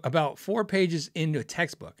you about 4 pages into a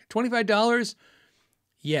textbook. $25?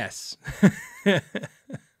 Yes.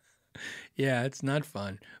 Yeah, it's not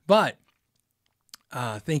fun, but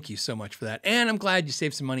thank you so much for that. And I'm glad you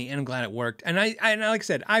saved some money, and I'm glad it worked. And like I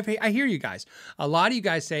said, I hear you guys. A lot of you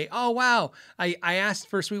guys say, oh, wow, I asked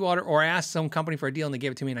for Sweetwater, or I asked some company for a deal and they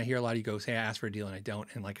gave it to me. And I hear a lot of you go say, I asked for a deal and I don't.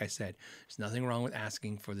 And like I said, there's nothing wrong with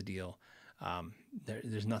asking for the deal.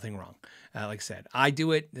 There's nothing wrang. Like I said, I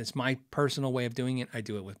do it. It's my personal way of doing it. I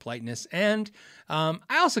do it with politeness. And I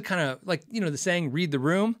also kind of like, the saying, read the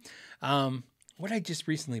room. What did I just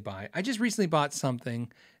recently buy? I just recently bought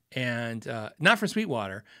something, and not from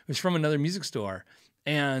Sweetwater. It was from another music store.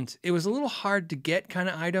 And it was a little hard to get kind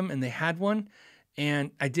of item, and they had one, and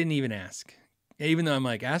I didn't even ask. Even though I'm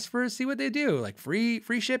like, ask for it, see what they do. Like free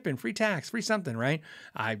shipping, free tax, free something, right?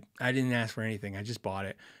 I didn't ask for anything. I just bought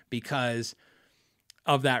it because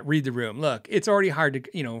of that. Read the room. Look, it's already hard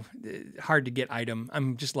to get item.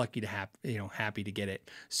 I'm just lucky to have, happy to get it.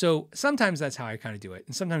 So sometimes that's how I kind of do it.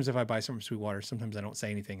 And sometimes if I buy something from Sweetwater, sometimes I don't say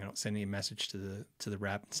anything. I don't send any message to the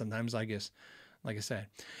rep. Sometimes I just Like I said,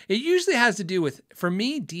 it usually has to do with, for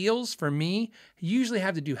me, deals for me usually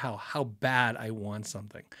have to do how bad I want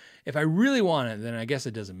something. If I really want it, then I guess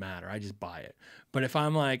it doesn't matter. I just buy it. But if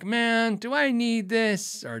I'm like, man, do I need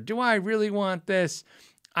this? Or do I really want this?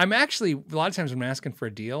 I'm actually, a lot of times when I'm asking for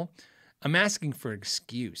a deal, I'm asking for an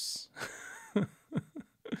excuse.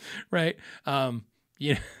 Right?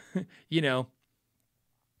 You know,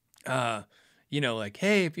 like,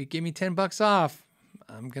 hey, if you give me $10 off,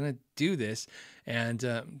 I'm going to do this. And,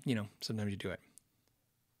 sometimes you do it.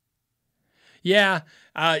 Yeah.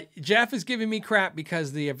 Jeff is giving me crap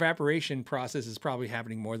because the evaporation process is probably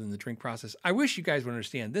happening more than the drink process. I wish you guys would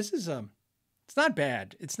understand. This is, it's not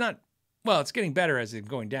bad. It's not, well, it's getting better as it's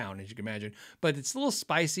going down, as you can imagine, but it's a little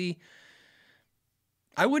spicy.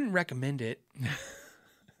 I wouldn't recommend it.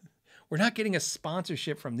 We're not getting a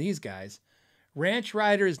sponsorship from these guys. Ranch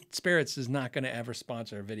Riders Spirits is not going to ever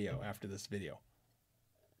sponsor a video after this video.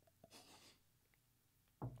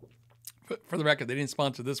 For the record, they didn't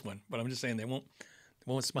sponsor this one, but I'm just saying they won't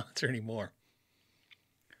sponsor anymore.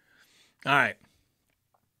 All right.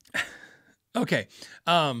 Okay.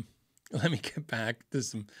 Let me get back to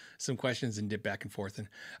some questions and dip back and forth.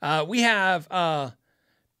 And we have I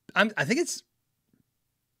think it's,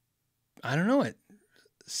 I don't know it.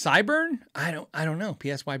 Cyburn? I don't know.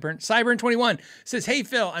 PSY Burn. Cyburn 21 says, "Hey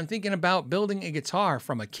Phil, I'm thinking about building a guitar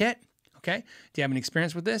from a kit. Okay. Do you have any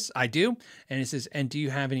experience with this?" I do. And it says, "And do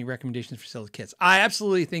you have any recommendations for sale kits?" I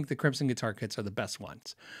absolutely think the Crimson guitar kits are the best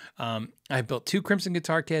ones. I built 2 Crimson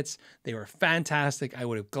guitar kits. They were fantastic. I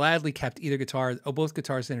would have gladly kept either guitar. Both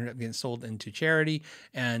guitars ended up getting sold into charity.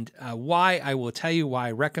 And why, I will tell you why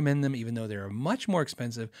I recommend them, even though they're much more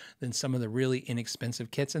expensive than some of the really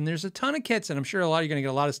inexpensive kits. And there's a ton of kits, and I'm sure you're going to get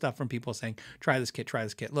a lot of stuff from people saying, try this kit, try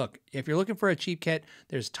this kit. Look, if you're looking for a cheap kit,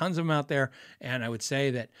 there's tons of them out there. And I would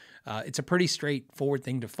say that it's a pretty straightforward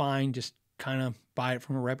thing to find. Just kind of buy it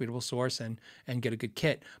from a reputable source and get a good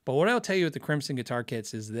kit. But what I'll tell you with the Crimson guitar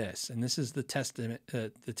kits is this, and this is the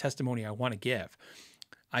testimony I want to give.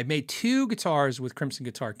 I made 2 guitars with Crimson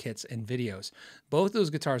guitar kits and videos. Both those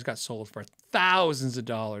guitars got sold for thousands of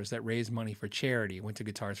dollars that raised money for charity, went to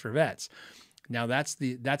Guitars for Vets. Now that's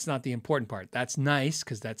not the important part. That's nice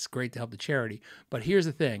because that's great to help the charity. But here's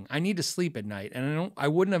the thing: I need to sleep at night, and I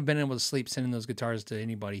wouldn't have been able to sleep sending those guitars to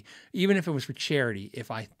anybody, even if it was for charity, if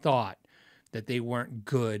I thought that they weren't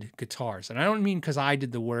good guitars. And I don't mean because I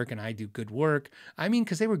did the work and I do good work. I mean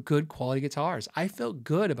because they were good quality guitars. I felt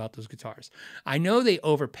good about those guitars. I know they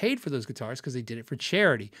overpaid for those guitars because they did it for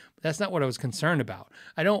charity, but that's not what I was concerned about.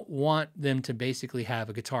 I don't want them to basically have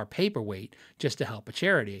a guitar paperweight just to help a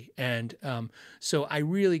charity. And so I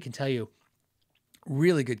really can tell you,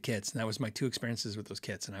 really good kits. And that was my 2 experiences with those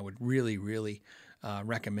kits. And I would really, really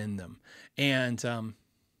recommend them. And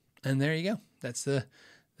there you go. That's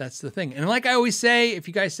the thing. And like I always say, if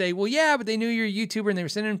you guys say, well, yeah, but they knew you're a YouTuber and they were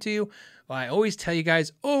sending them to you, well, I always tell you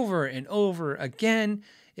guys over and over again,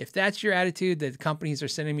 if that's your attitude that companies are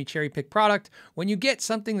sending me cherry-picked product, when you get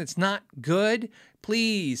something that's not good,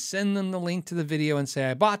 please send them the link to the video and say,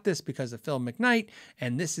 I bought this because of Phillip McKnight,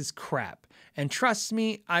 and this is crap. And trust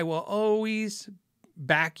me, I will always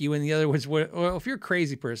back you. In the other words, well, if you're a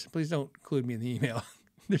crazy person, please don't include me in the email.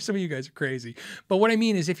 There's some of you guys are crazy. But what I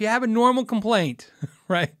mean is if you have a normal complaint,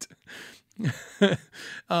 right? If you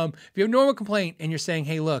have a normal complaint and you're saying,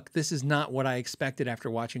 hey, look, this is not what I expected after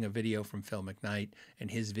watching a video from Phil McKnight and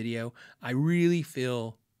his video, I really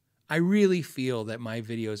feel that my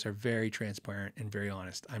videos are very transparent and very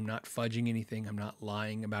honest. I'm not fudging anything. I'm not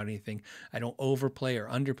lying about anything. I don't overplay or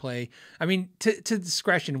underplay. I mean, to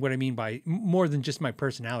discretion, what I mean by more than just my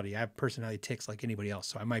personality. I have personality tics like anybody else.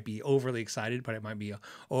 So I might be overly excited, but I might be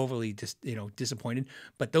overly disappointed.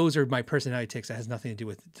 But those are my personality tics. That has nothing to do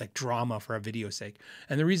with like drama for a video's sake.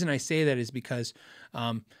 And the reason I say that is because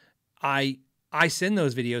I send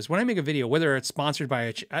those videos when I make a video, whether it's sponsored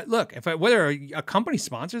by whether a company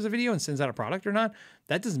sponsors a video and sends out a product or not,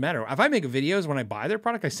 that doesn't matter. If I make videos when I buy their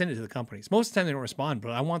product, I send it to the companies. Most of the time they don't respond,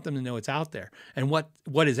 but I want them to know it's out there and what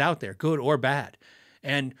is out there, good or bad.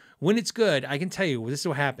 And when it's good, I can tell you, this is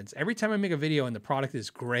what happens. Every time I make a video and the product is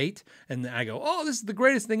great, and I go, oh, this is the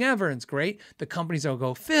greatest thing ever, and it's great, the companies will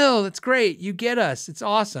go, Phil, that's great. You get us. It's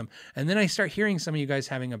awesome. And then I start hearing some of you guys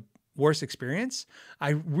having a worse experience.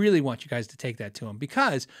 I really want you guys to take that to them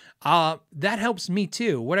because that helps me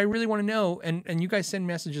too. What I really want to know, and you guys send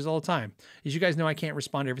messages all the time, is you guys know I can't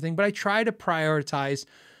respond to everything, but I try to prioritize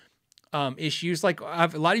issues. Like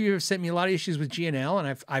a lot of you have sent me a lot of issues with GNL,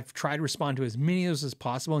 and I've tried to respond to as many of those as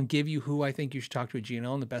possible and give you who I think you should talk to at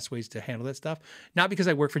GNL and the best ways to handle that stuff. Not because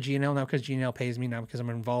I work for GNL, not because GNL pays me, not because I'm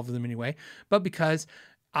involved with them anyway, but because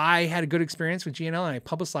I had a good experience with GNL and I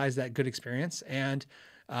publicized that good experience. And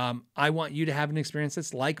I want you to have an experience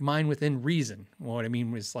that's like mine within reason. What I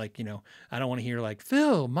mean was like, you know, I don't want to hear like,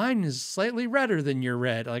 Phil, mine is slightly redder than your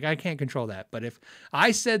red. Like I can't control that. But if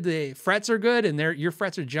I said the frets are good and your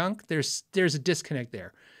frets are junk, there's a disconnect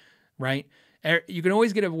there, right? You can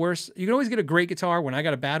always get you can always get a great guitar when I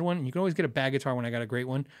got a bad one. And you can always get a bad guitar when I got a great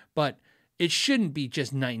one. But it shouldn't be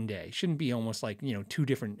just night and day. It shouldn't be almost like, you know, two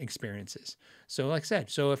different experiences. So like I said,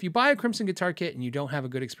 so if you buy a Crimson guitar kit and you don't have a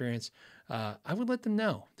good experience, I would let them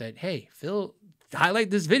know that, hey, Phil, highlight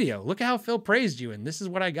this video. Look at how Phil praised you, and this is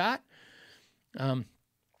what I got.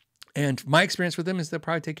 And my experience with them is they'll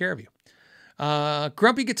probably take care of you.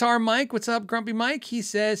 Grumpy Guitar Mike, what's up, Grumpy Mike? He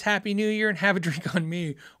says, Happy New Year and have a drink on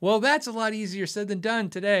me. Well, that's a lot easier said than done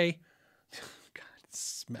today. God,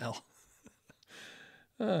 smell.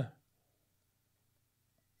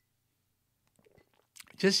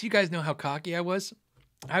 Just so you guys know how cocky I was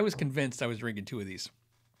convinced I was drinking 2 of these.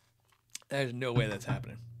 There's no way that's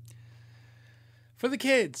happening. For the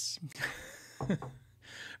kids.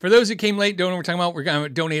 For those who came late, don't know what we're talking about. We're going to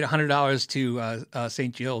donate $100 to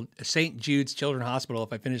St. Jude's Children's Hospital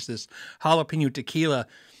if I finish this jalapeno tequila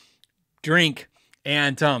drink.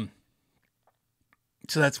 And so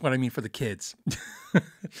that's what I mean for the kids.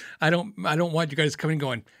 I don't want you guys coming and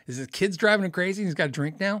going, is the kids driving him crazy? He's got a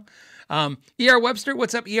drink now. ER Webster,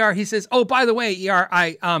 what's up, ER? He says, oh, by the way, ER,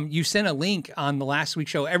 you sent a link on the last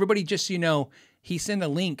week's show. Everybody, just so you know, he sent a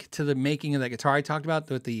link to the making of that guitar I talked about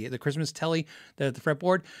with the Christmas telly, the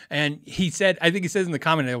fretboard. And he said, I think he says in the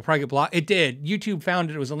comment, it'll probably get blocked. It did. YouTube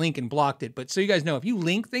found it was a link and blocked it. But so you guys know, if you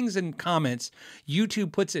link things in comments,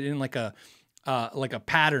 YouTube puts it in like a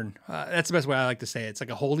pattern. That's the best way I like to say it. It's like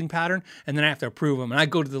a holding pattern. And then I have to approve them. And I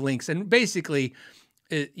go to the links and basically,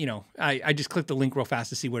 I just click the link real fast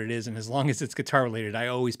to see what it is. And as long as it's guitar related, I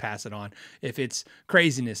always pass it on. If it's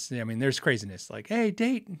craziness, I mean, there's craziness like, hey,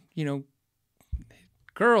 date,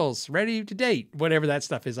 girls ready to date, whatever that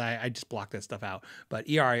stuff is. I just block that stuff out. But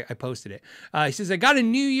ER, I posted it. He says, I got a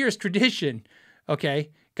New Year's tradition.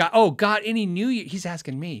 Okay. Got any New Year? He's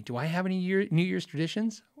asking me, do I have any New Year's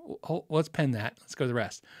traditions? Let's pen that. Let's go to the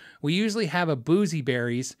rest. We usually have a boozy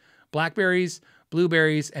berries, blackberries,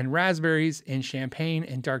 blueberries, and raspberries in champagne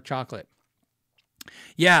and dark chocolate.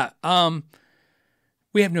 Yeah.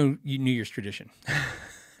 We have no New Year's tradition.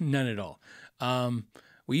 None at all.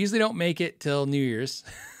 We usually don't make it till New Year's.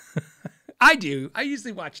 I do. I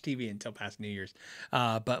usually watch TV until past New Year's.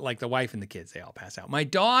 But like the wife and the kids, they all pass out. My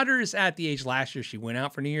daughter's at the age last year. She went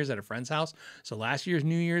out for New Year's at a friend's house. So last year's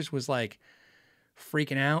New Year's was like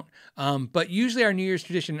freaking out. But usually our New Year's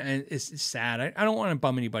tradition is sad. I don't want to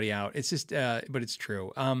bum anybody out. It's just, but it's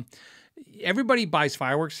true. Everybody buys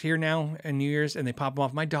fireworks here now at New Year's and they pop them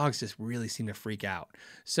off. My dogs just really seem to freak out.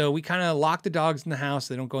 So we kind of lock the dogs in the house.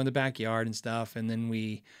 They don't go in the backyard and stuff. And then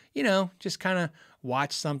we, just kind of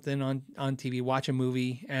watch something on TV, watch a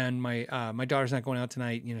movie. And my daughter's not going out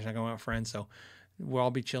tonight. She's not going out with friends. So we'll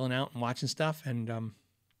all be chilling out and watching stuff. And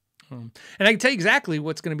I can tell you exactly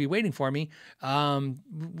what's going to be waiting for me.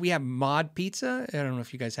 We have Mod Pizza. I don't know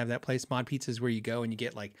if you guys have that place. Mod Pizza is where you go and you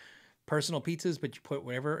get like personal pizzas, but you put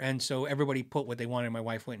whatever. And so everybody put what they wanted. My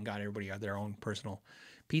wife went and got everybody their own personal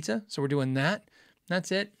pizza. So we're doing that.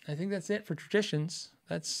 That's it. I think that's it for traditions.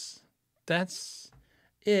 That's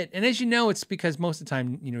it. And as you know, it's because most of the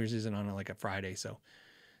time New Year's isn't on like a Friday. So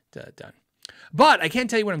done. But I can't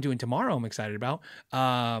tell you what I'm doing tomorrow. I'm excited about.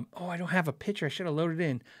 I don't have a picture. I should have loaded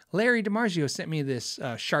in. Larry DiMarzio sent me this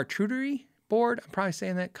charcuterie board. I'm probably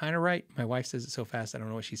saying that kind of right. My wife says it so fast. I don't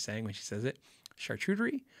know what she's saying when she says it.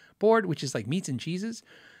 Charcuterie board, which is like meats and cheeses.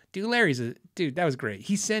 Dude, that was great.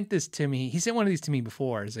 He sent this to me. He sent one of these to me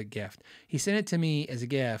before as a gift. He sent it to me as a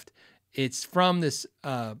gift. It's from this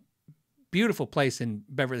beautiful place in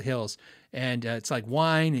Beverly Hills. And it's like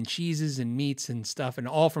wine and cheeses and meats and stuff, and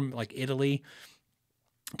all from like Italy.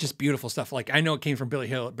 Just beautiful stuff. Like I know it came from Beverly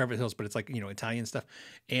Hills, but it's like, Italian stuff.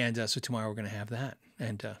 And so tomorrow we're going to have that.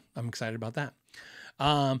 And I'm excited about that.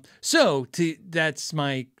 That's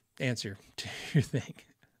my answer to your thing.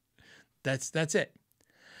 That's it.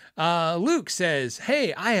 Luke says,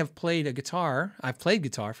 hey, I have played guitar. I've played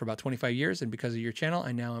guitar for about 25 years. And because of your channel,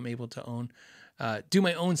 I now am able to do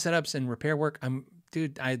my own setups and repair work.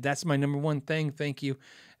 That's my number one thing. Thank you.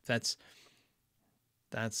 That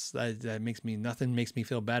makes me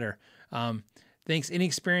feel better. Thanks. Any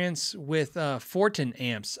experience with Fortin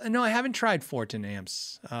amps? No, I haven't tried Fortin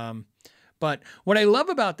amps. But what I love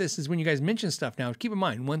about this is when you guys mention stuff now, keep in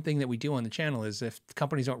mind, one thing that we do on the channel is if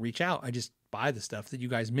companies don't reach out, I just buy the stuff that you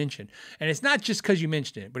guys mention. And it's not just because you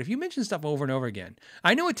mentioned it, but if you mention stuff over and over again,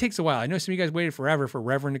 I know it takes a while. I know some of you guys waited forever for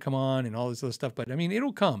Reverend to come on and all this other stuff, but I mean,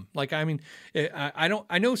 it'll come. Like, I mean, I know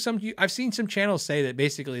I've seen some channels say that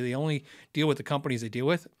basically they only deal with the companies they deal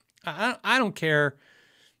with. I don't care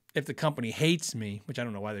if the company hates me, which I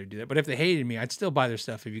don't know why they do that, but if they hated me, I'd still buy their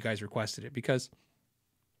stuff if you guys requested it, because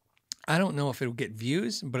I don't know if it'll get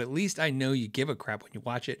views, but at least I know you give a crap when you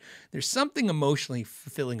watch it. There's something emotionally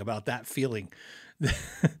fulfilling about that feeling.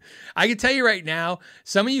 I can tell you right now,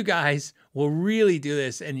 some of you guys will really do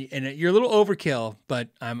this, and you're a little overkill, but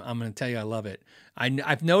I'm going to tell you I love it.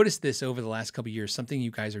 I've noticed this over the last couple of years, something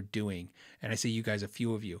you guys are doing, and I say you guys, a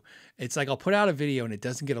few of you. It's like I'll put out a video and it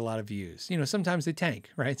doesn't get a lot of views. You know, sometimes they tank,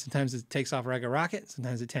 right? Sometimes it takes off like a rocket,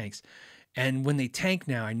 sometimes it tanks. And when they tank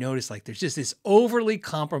now, I notice like there's just this overly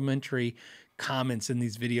complimentary comments in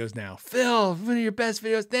these videos now. Phil, one of your best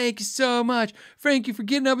videos. Thank you so much. Thank you for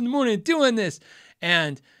getting up in the morning and doing this.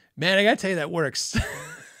 And man, I got to tell you, that works.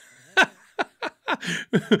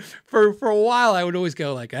 For a while, I would always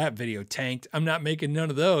go like, that video tanked. I'm not making none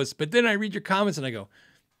of those. But then I read your comments and I go,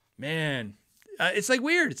 man, it's like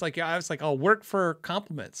weird. It's like, I was like, I'll work for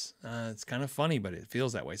compliments. It's kind of funny, but it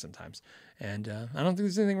feels that way sometimes. And I don't think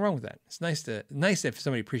there's anything wrong with that. It's nice if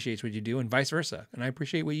somebody appreciates what you do and vice versa. And I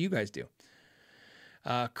appreciate what you guys do.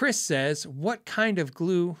 Chris says, what kind of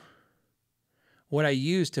glue would I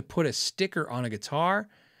use to put a sticker on a guitar,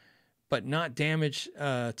 but not damage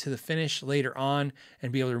to the finish later on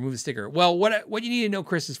and be able to remove the sticker? Well, what you need to know,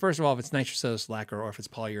 Chris, is first of all, if it's nitrocellulose lacquer or if it's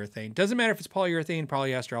polyurethane. Doesn't matter if it's polyurethane,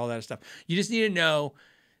 polyester, all that stuff. You just need to know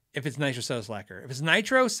if it's nitrocellulose lacquer. If it's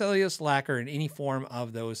nitrocellulose lacquer in any form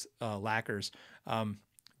of those lacquers,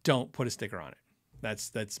 don't put a sticker on it.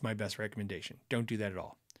 That's my best recommendation. Don't do that at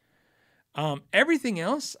all. Everything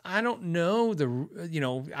else, I don't know.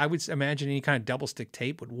 I would imagine any kind of double stick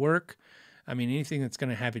tape would work. I mean, anything that's going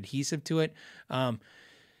to have adhesive to it. I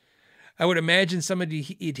would imagine some of the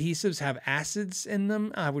adhesives have acids in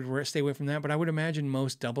them. I would stay away from that, but I would imagine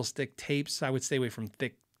most double stick tapes, I would stay away from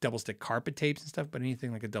thick double stick carpet tapes and stuff, but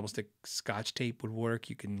anything like a double stick Scotch tape would work.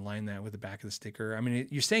 You can line that with the back of the sticker. I mean,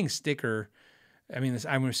 you're saying sticker. I mean,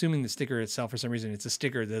 I'm assuming the sticker itself, for some reason, it's a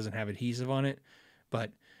sticker that doesn't have adhesive on it,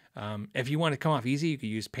 but if you want to come off easy, you could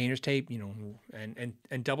use painter's tape,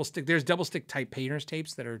 and double stick. There's double stick type painter's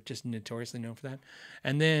tapes that are just notoriously known for that.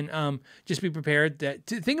 And then just be prepared to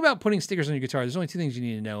think about putting stickers on your guitar. There's only two things you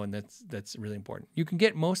need to know, and that's really important. You can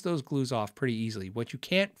get most of those glues off pretty easily. What you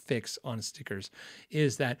can't fix on stickers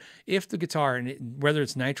is that if the guitar, and whether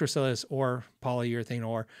it's nitrocellulose or polyurethane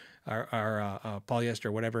or polyester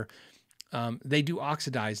or whatever, they do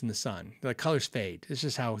oxidize in the sun. The colors fade. It's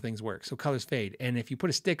just how things work. So colors fade. And if you put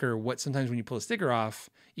a sticker, sometimes when you pull a sticker off,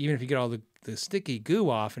 even if you get all the sticky goo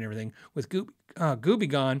off and everything, with goo be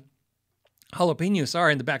gone,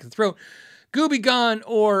 jalapeno, in the back of the throat, goo be gone,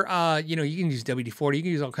 or, you can use WD-40. You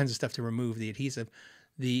can use all kinds of stuff to remove the adhesive.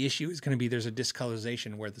 The issue is going to be there's a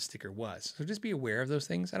discolorization where the sticker was. So just be aware of those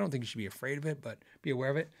things. I don't think you should be afraid of it, but be aware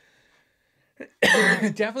of it.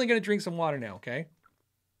 Definitely going to drink some water now, okay?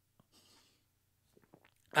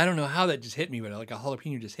 I don't know how that just hit me, but like a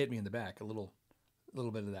jalapeno just hit me in the back. A little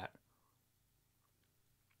bit of that.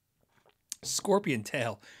 Scorpion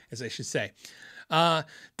tail, as I should say.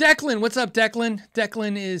 Declan, what's up, Declan?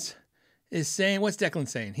 Declan is saying, what's Declan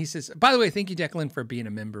saying? He says, by the way, thank you, Declan, for being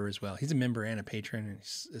a member as well. He's a member and a patron, and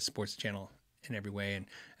he supports the channel in every way.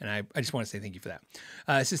 And I just want to say thank you for that.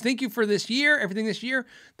 It says, thank you for this year, everything this year.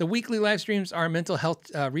 The weekly live streams are a mental health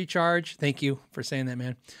recharge. Thank you for saying that,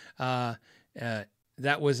 man.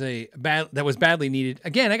 That was badly needed.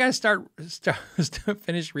 Again, I got to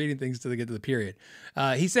finish reading things till they get to the period.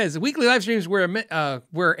 He says the weekly live streams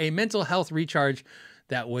were a mental health recharge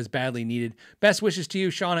that was badly needed. Best wishes to you,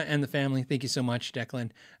 Shauna, and the family. Thank you so much, Declan.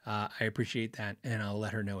 I appreciate that, and I'll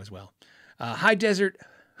let her know as well. High Desert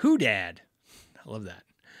Hoodad. I love that.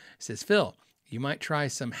 It says, Phil, you might try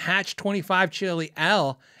some Hatch 25 chili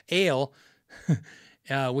ale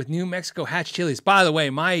with New Mexico Hatch chilies. By the way,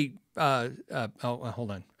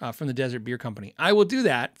 hold on. From the Desert Beer Company. I will do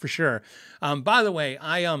that for sure. By the way,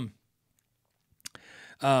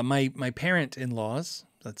 my parent-in-laws,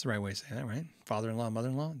 that's the right way to say that, right? Father-in-law,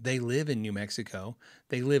 mother-in-law, they live in New Mexico.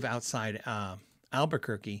 They live outside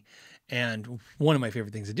Albuquerque, And one of my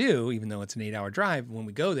favorite things to do, even though it's an 8-hour drive, when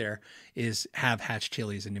we go there, is have hatch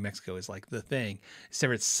chilies in New Mexico is like the thing.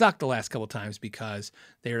 Except it sucked the last couple of times because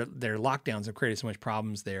their lockdowns have created so much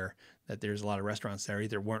problems there that there's a lot of restaurants there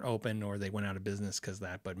either weren't open or they went out of business because of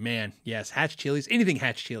that. But man, yes, hatch chilies, anything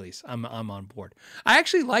hatch chilies, I'm on board. I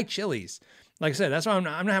actually like chilies. Like I said, that's why I'm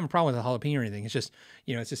not having a problem with the jalapeno or anything. It's just,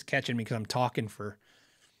 it's just catching me because I'm talking for,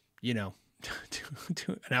 an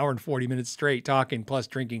hour and 40 minutes straight talking plus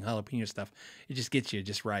drinking jalapeno stuff. It just gets you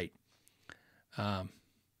just right.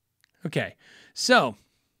 Okay. So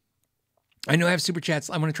I know I have super chats.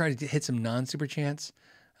 I'm going to try to hit some non-super chats.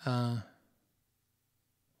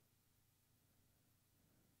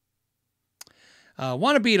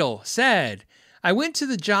 Wanna Beetle said, I went to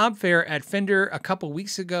the job fair at Fender a couple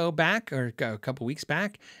weeks back,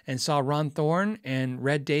 and saw Ron Thorn and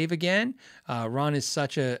Red Dave again. Ron is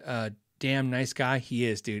such a damn nice guy. He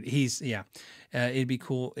is, dude. It'd be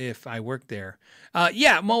cool if I worked there.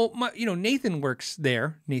 Nathan works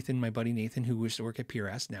there. Nathan, my buddy Nathan, who used to work at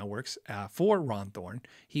PRS, now works for Ron Thorn.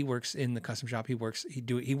 He works in the custom shop. He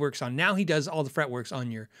works on, now he does all the fretworks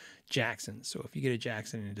on your Jackson. So if you get a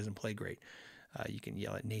Jackson and it doesn't play great, you can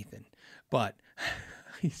yell at Nathan. But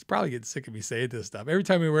he's probably getting sick of me saying this stuff. Every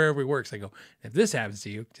time wherever he works, I go, if this happens to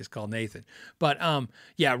you, just call Nathan. But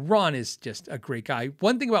Ron is just a great guy.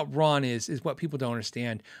 One thing about Ron is what people don't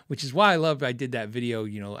understand, which is why I did that video.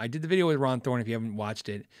 I did the video with Ron Thorn. If you haven't watched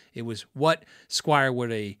it, it was what Squire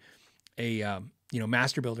would a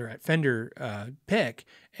master builder at Fender pick.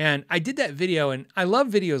 And I did that video, and I love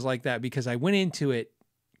videos like that because I went into it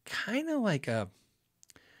kind of like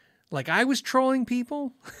I was trolling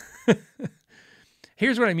people.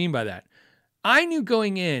 Here's what I mean by that. I knew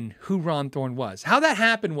going in who Ron Thorn was. How that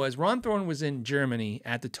happened was Ron Thorn was in Germany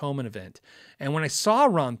at the Thomann event. And when I saw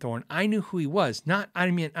Ron Thorn, I knew who he was. I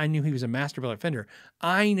knew he was a master builder at Fender.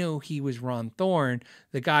 I know he was Ron Thorn,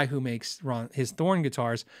 the guy who makes his Thorn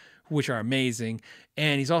guitars, which are amazing.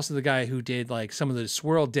 And he's also the guy who did like some of the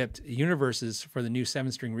swirl dipped universes for the new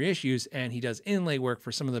 7-string reissues. And he does inlay work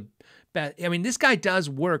for some of the best. I mean, this guy does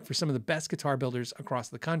work for some of the best guitar builders across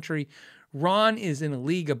the country. Ron is in a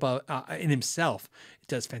league above in himself. He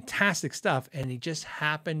does fantastic stuff. And he just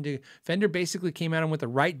happened to, Fender basically came at him with the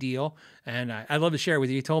right deal. And I'd love to share it with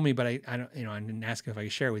you. He told me, but I don't, I didn't ask him if I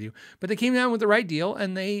could share it with you, but they came down with the right deal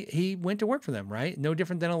and he went to work for them, right? No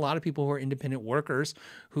different than a lot of people who are independent workers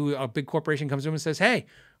who a big corporation comes to them and says, hey,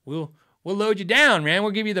 we'll load you down, man.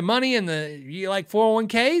 We'll give you the money and you like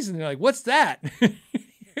 401ks. And they're like, what's that?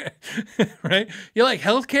 Right? You like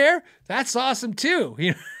healthcare? That's awesome too,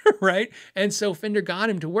 right? And so Fender got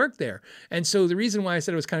him to work there. And so the reason why I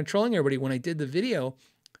said I was kind of trolling everybody when I did the video,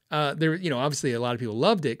 obviously a lot of people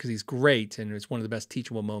loved it because he's great and it's one of the best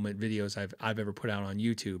teachable moment videos I've ever put out on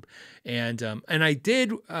YouTube. And I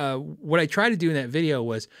did what I tried to do in that video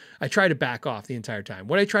was I tried to back off the entire time.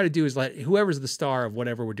 What I try to do is let whoever's the star of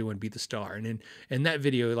whatever we're doing be the star. And in that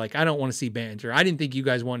video, like I don't want to see banter. I didn't think you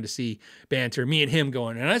guys wanted to see banter. Me and him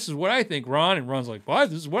going, and this is what I think, Ron. And Ron's like, what?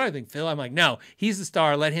 This is what I think, Phil. I'm like, no, he's the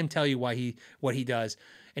star. Let him tell you what he does.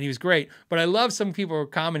 And he was great. But I love some people were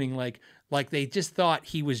commenting like they just thought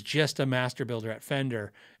he was just a master builder at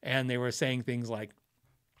Fender. And they were saying things like,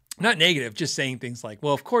 not negative, just saying things like,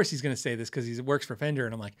 well, of course he's going to say this because he works for Fender.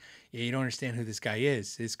 And I'm like, yeah, you don't understand who this guy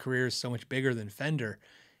is. His career is so much bigger than Fender.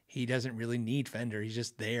 He doesn't really need Fender. He's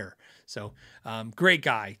just there. So great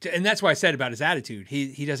guy. And that's why I said about his attitude.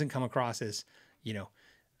 He doesn't come across as,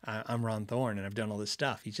 I'm Ron Thorn and I've done all this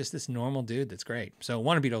stuff. He's just this normal dude that's great. So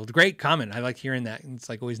Wanna Beetle, great comment. I like hearing that. And it's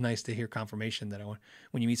like always nice to hear confirmation that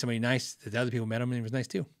when you meet somebody nice, that the other people met him and he was nice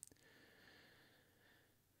too.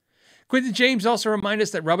 Quentin James also reminded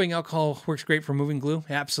us that rubbing alcohol works great for moving glue.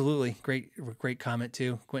 Absolutely. Great comment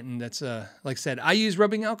too. Quentin, that's like I said, I use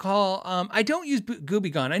rubbing alcohol. I don't use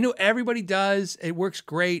Gooby Gone. I know everybody does. It works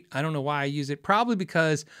great. I don't know why I use it. Probably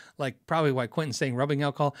because probably why Quentin's saying rubbing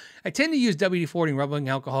alcohol. I tend to use WD-40 and rubbing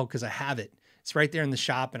alcohol because I have it. It's right there in the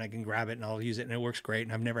shop and I can grab it and I'll use it and it works great.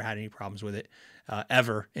 And I've never had any problems with it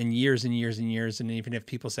ever in years and years and years. And even if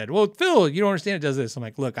people said, well, Phil, you don't understand it does this. I'm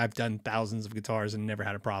like, look, I've done thousands of guitars and never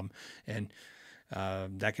had a problem. And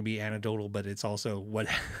that could be anecdotal, but it's also what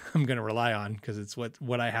I'm going to rely on because it's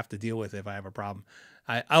what I have to deal with if I have a problem.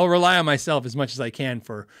 I'll rely on myself as much as I can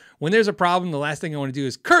for when there's a problem. The last thing I want to do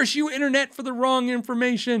is curse you, internet, for the wrong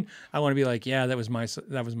information. I want to be like, yeah, that was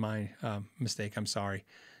my mistake. I'm sorry.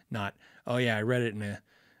 Not, oh yeah, I read it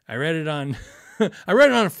on I read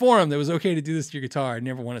it on a forum that was okay to do this to your guitar. I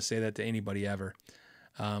never want to say that to anybody ever.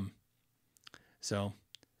 Let's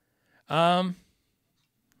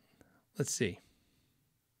see.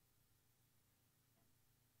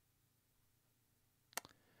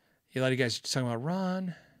 A lot of you guys are talking about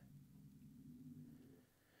Ron.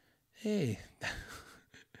 Hey,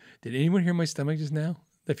 did anyone hear my stomach just now?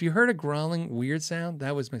 If you heard a growling weird sound,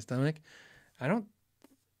 that was my stomach. I don't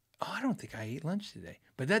think I ate lunch today,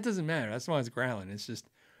 but that doesn't matter. That's why it's growling. It's just,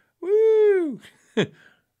 woo. All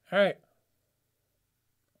right.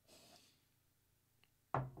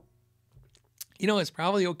 You know, it's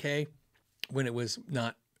probably okay when it was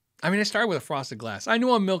not. I mean, I started with a frosted glass. I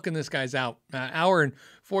know I'm milking this guy's out an hour and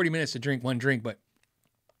 40 minutes to drink one drink, but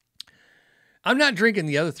I'm not drinking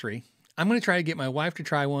the other three. I'm going to try to get my wife to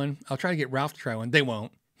try one. I'll try to get Ralph to try one. They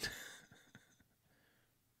won't.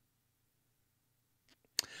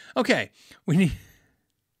 Okay. We need.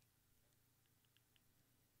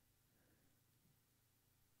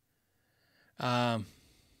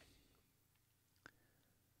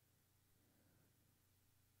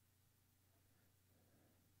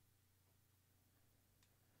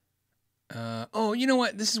 Oh, you know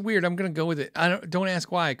what? This is weird. I'm going to go with it. Don't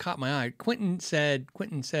ask why. It caught my eye. Quentin said,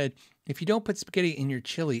 if you don't put spaghetti in your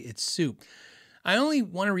chili, it's soup. I only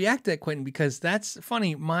want to react to that, Quentin, because that's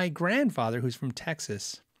funny. My grandfather, who's from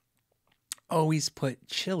Texas, always put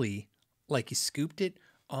chili, like he scooped it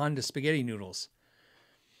onto spaghetti noodles.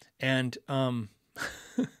 And,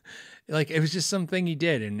 like, it was just something he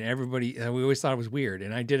did. And everybody, we always thought it was weird.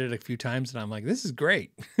 And I did it a few times and I'm like, this is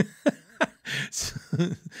great.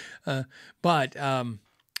 But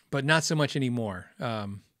not so much anymore.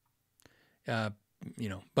 You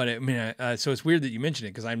know, but I mean, so it's weird that you mentioned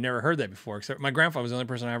it because I've never heard that before. Except my grandfather was the only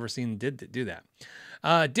person I ever seen did do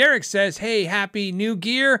that. Derek says, "Hey, happy new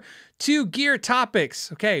gear. 2 gear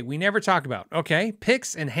topics. Okay, we never talk about. Okay,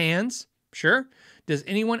 picks and hands. Sure. Does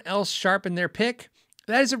anyone else sharpen their pick?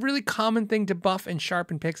 That is a really common thing to buff and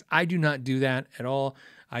sharpen picks. I do not do that at all.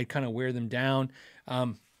 I kind of wear them down.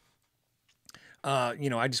 You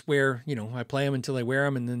know, I just wear, you know, I play them until I wear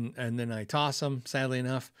them and then I toss them, sadly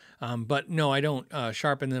enough. But no, I don't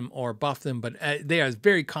sharpen them or buff them, but they are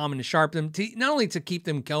very common to sharpen them, not only to keep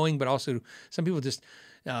them going, but also some people just,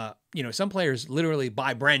 you know, some players literally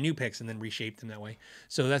buy brand new picks and then reshape them that way.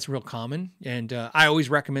 So that's real common. And I always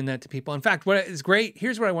recommend that to people. In fact, what is great,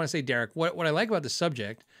 here's what I want to say, Derek. What I like about the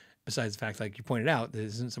subject, besides the fact, like you pointed out,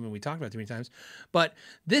 this isn't something we talked about too many times, but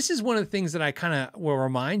this is one of the things that I kind of will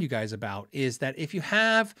remind you guys about is that if you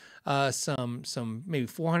have some maybe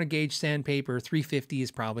 400 gauge sandpaper, 350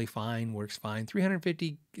 is probably fine, works fine.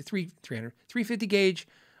 350 gauge.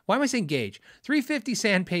 Why am I saying gauge? 350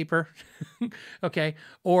 sandpaper, okay,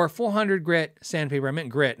 or 400 grit sandpaper. I meant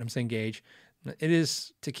grit. I'm saying gauge. It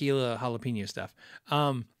is tequila jalapeno stuff,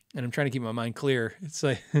 and I'm trying to keep my mind clear. It's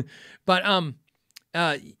like, but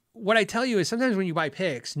what I tell you is sometimes when you buy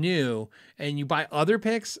picks new and you buy other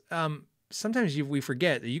picks, sometimes we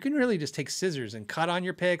forget that you can really just take scissors and cut on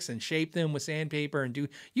your picks and shape them with sandpaper and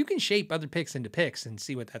you can shape other picks into picks and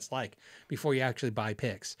see what that's like before you actually buy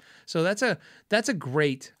picks. So that's a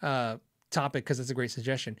great topic because it's a great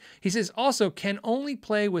suggestion. He says also can only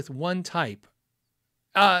play with one type.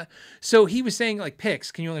 So he was saying like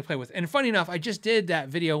picks can you only play with, and funny enough, I just did that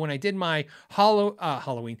video when I did my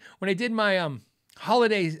Halloween, when I did my,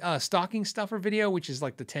 holiday stocking stuffer video, which is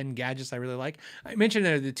like the 10 gadgets I really like. I mentioned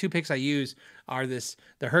that the 2 picks I use are the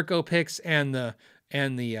Herco picks and the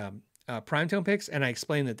Primetone picks, and I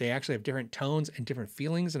explained that they actually have different tones and different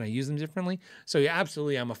feelings, and I use them differently. So yeah,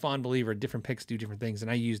 absolutely, I'm a fond believer. Different picks do different things,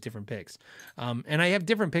 and I use different picks. And I have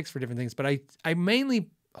different picks for different things, but I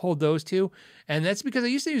mainly hold those 2, and that's because I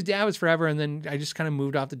used to use Davis forever, and then I just kind of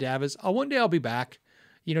moved off the Davis. One day I'll be back.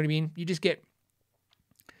 You know what I mean? You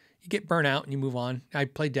get burnt out and you move on. I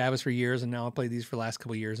played Davis for years and now I'll play these for the last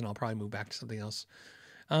couple of years and I'll probably move back to something else.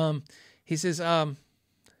 He says,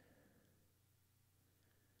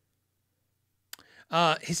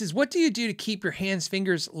 what do you do to keep your hands,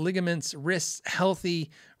 fingers, ligaments, wrists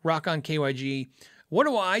healthy? Rock on KYG. What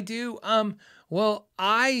do I do? Well,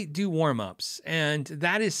 I do warm-ups, and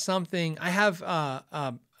that is something I have,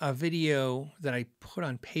 a video that I put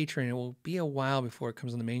on Patreon. It will be a while before it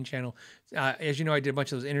comes on the main channel. As you know, I did a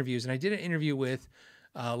bunch of those interviews, and I did an interview with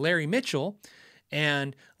Larry Mitchell.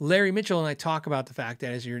 And Larry Mitchell and I talk about the fact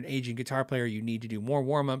that as you're an aging guitar player, you need to do more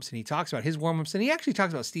warm-ups. And he talks about his warm-ups, and he actually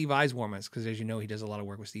talks about Steve Vai's warm-ups, because as you know, he does a lot of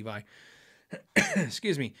work with Steve Vai.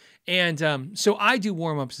 Excuse me. And so I do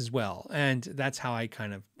warm-ups as well. And that's how I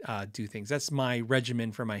kind of do things. That's my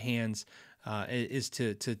regimen for my hands. Is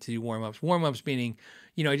to do warm-ups. Warm-ups meaning,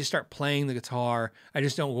 you know, I just start playing the guitar. I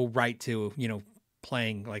just don't go right to, you know,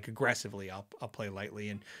 playing like aggressively. I'll play lightly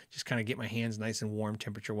and just kind of get my hands nice and warm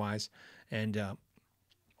temperature-wise and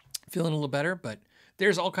feeling a little better. But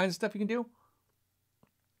there's all kinds of stuff you can do.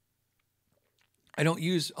 I don't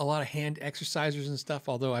use a lot of hand exercisers and stuff,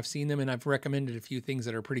 although I've seen them and I've recommended a few things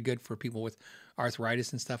that are pretty good for people with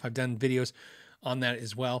arthritis and stuff. I've done videos on that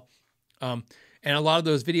as well. And a lot of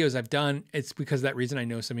those videos I've done, it's because of that reason. I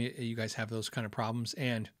know some of you guys have those kind of problems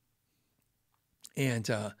but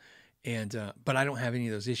I don't have any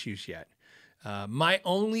of those issues yet. My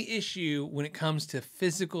only issue when it comes to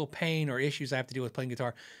physical pain or issues I have to deal with playing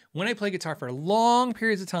guitar, when I play guitar for long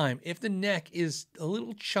periods of time, if the neck is a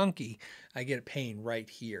little chunky, I get a pain right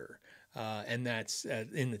here. And that's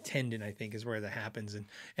in the tendon, I think, is where that happens.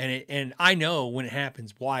 And I know when it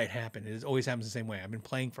happens, why it happened. It always happens the same way. I've been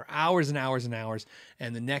playing for hours and hours and hours,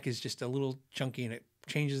 and the neck is just a little chunky, and it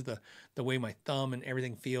changes the way my thumb and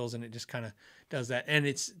everything feels, and it just kind of does that. And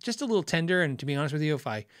it's just a little tender, and to be honest with you, if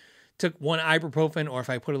I took one ibuprofen or if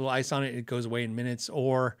I put a little ice on it, it goes away in minutes,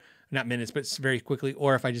 or not minutes, but very quickly.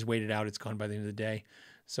 Or if I just wait it out, it's gone by the end of the day.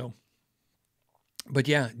 So, but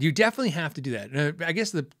yeah, you definitely have to do that. I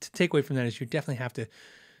guess the takeaway from that is you definitely have to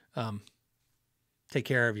take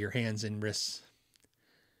care of your hands and wrists.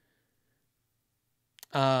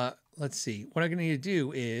 Let's see. What I'm going to need to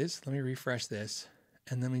do is, let me refresh this.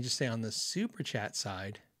 And let me just say on the super chat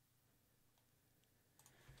side,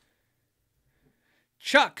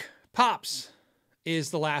 Chuck Pops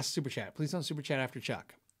is the last super chat. Please don't super chat after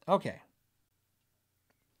Chuck. Okay.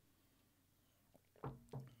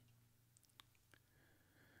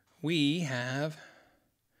 We have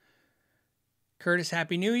Curtis.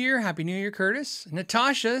 Happy New Year. Happy New Year, Curtis.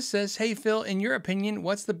 Natasha says, hey, Phil, in your opinion,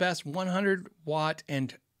 what's the best 100 watt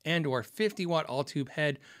and or 50 watt all tube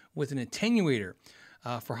head with an attenuator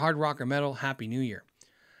for hard rock or metal? Happy New Year.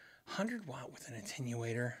 100 watt with an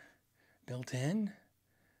attenuator built in?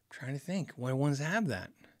 Trying to think what ones have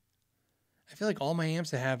that. I feel like all my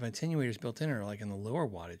amps that have attenuators built in are like in the lower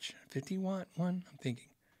wattage. 50 watt one, I'm thinking.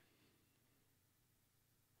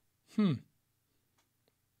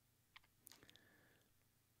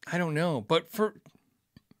 I don't know, but for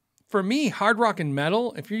me, hard rock and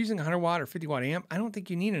metal, if you're using a 100 watt or 50 watt amp, I don't think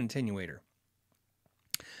you need an attenuator.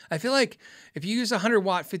 I feel like if you use a 100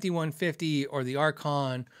 watt 5150 or the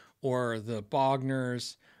Archon or the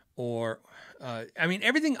Bogners or I mean,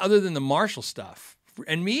 everything other than the Marshall stuff,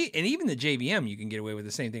 and even the JVM, you can get away with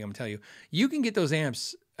the same thing. I'm gonna tell you, you can get those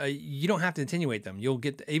amps. You don't have to attenuate them. You'll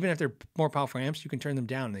get, even if they're more powerful amps, you can turn them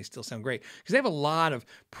down and they still sound great because they have a lot of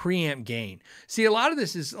preamp gain. See, a lot of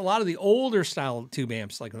this is a lot of the older style tube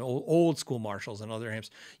amps, like the old school Marshalls and other amps.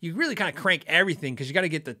 You really kind of crank everything because you got to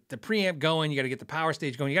get the preamp going. You got to get the power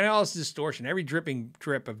stage going. You got all this distortion, every drip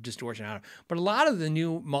of distortion out of it. But a lot of the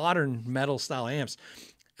new modern metal style amps,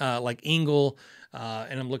 like Ingle,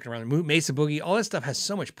 and I'm looking around, Mesa Boogie, all that stuff has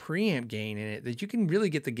so much preamp gain in it that you can really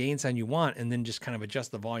get the gain sound you want and then just kind of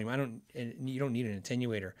adjust the volume. You don't need an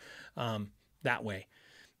attenuator that way.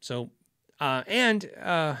 So, I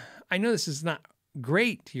know this is not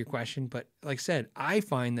great to your question, but like I said, I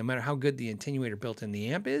find no matter how good the attenuator built in the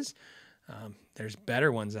amp is, there's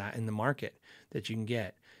better ones in the market that you can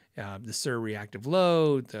get. The Sir Reactive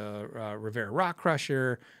Low, the Rivera Rock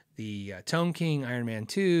Crusher, the Tone King Iron Man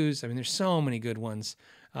 2s. I mean, there's so many good ones.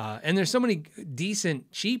 And there's so many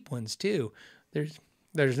decent, cheap ones too.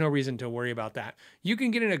 There's no reason to worry about that. You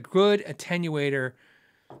can get in a good attenuator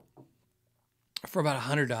for about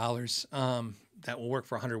 $100 that will work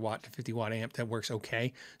for a 100 watt to 50 watt amp that works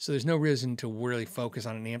okay. So there's no reason to really focus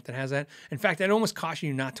on an amp that has that. In fact, I'd almost caution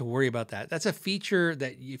you not to worry about that. That's a feature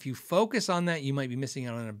that if you focus on that, you might be missing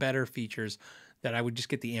out on the better features that I would just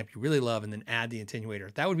get the amp you really love and then add the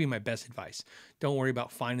attenuator. That would be my best advice. Don't worry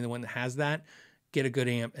about finding the one that has that. Get a good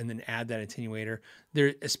amp and then add that attenuator.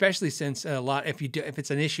 There, especially since a lot, if it's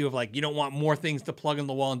an issue of like you don't want more things to plug in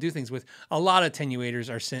the wall and do things with, a lot of attenuators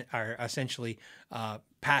are essentially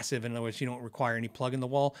passive. In other words, you don't require any plug in the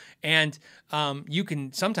wall, and you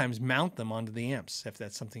can sometimes mount them onto the amps if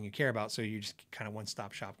that's something you care about. So you just kind of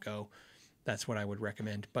one-stop shop go. That's what I would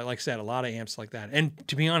recommend. But like I said, a lot of amps like that. And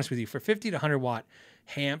to be honest with you, for 50 to 100 watt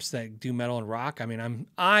amps that do metal and rock, I mean,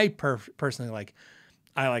 I personally like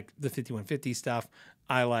the 5150 stuff.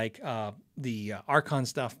 I like the Archon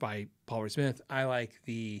stuff by Paul Reed Smith. I like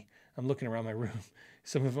I'm looking around my room.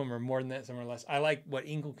 Some of them are more than that, some are less. I like what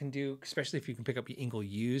Ingle can do, especially if you can pick up Ingle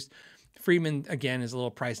used. Friedman, again, is a little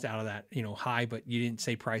priced out of that, high, but you didn't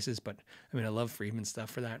say prices. But I mean, I love Friedman stuff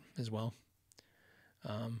for that as well.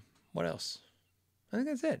 What else? I think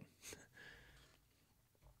that's it.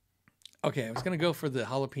 Okay, I was going to go for the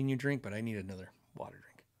jalapeno drink, but I need another water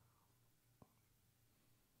drink.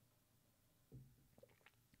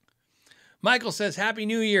 Michael says, Happy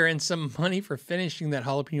New Year and some money for finishing that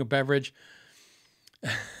jalapeno beverage.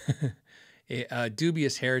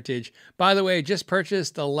 dubious heritage. By the way, just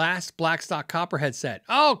purchased the last Blackstock Copperhead set.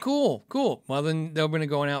 Oh, cool, cool. Well, then they're going to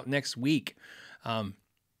go out next week. My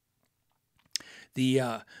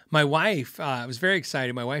wife, I was very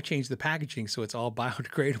excited. My wife changed the packaging so it's all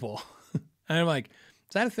biodegradable. And I'm like,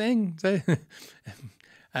 is that a thing?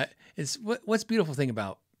 It's what's beautiful thing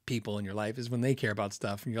about people in your life is when they care about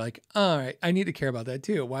stuff and you're like, all right, I need to care about that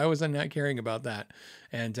too. Why was I not caring about that?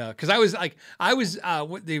 And because I was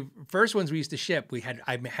the first ones we used to ship,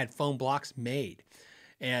 I had foam blocks made.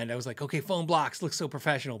 And I was like, okay, foam blocks look so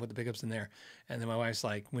professional, put the pickups in there. And then my wife's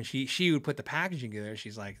like, when she would put the packaging in there,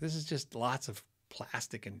 she's like, this is just lots of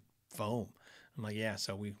plastic and foam. I'm like, yeah,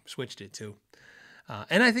 so we switched it too.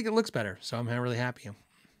 And I think it looks better, so I'm really happy.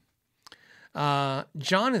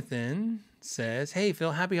 Jonathan says, hey,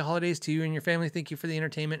 Phil, happy holidays to you and your family. Thank you for the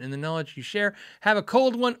entertainment and the knowledge you share. Have a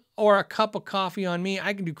cold one or a cup of coffee on me.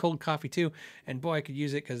 I can do cold coffee too. And boy, I could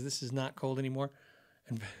use it because this is not cold anymore.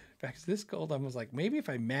 And in fact, it's this cold. I was like, maybe if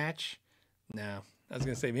I match, no, I was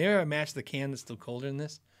going to say, maybe if I match the can that's still colder than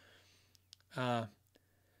this. All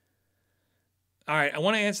right, I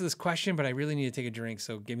want to answer this question, but I really need to take a drink,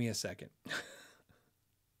 so give me a second.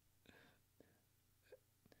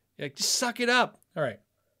 Like, just suck it up. All right.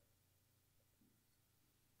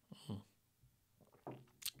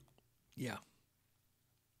 Yeah.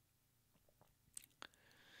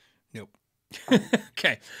 Nope.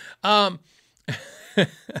 Okay.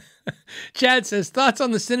 Chad says, thoughts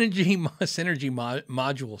on the synergy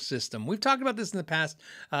module system. We've talked about this in the past,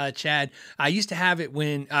 Chad. I used to have it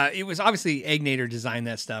when it was obviously Eggnator designed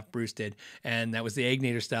that stuff. Bruce did. And that was the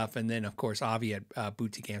Eggnator stuff. And then, of course, Avi at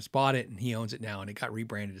Boutique Amps bought it and he owns it now. And it got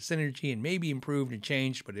rebranded to Synergy and maybe improved and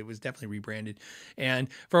changed, but it was definitely rebranded. And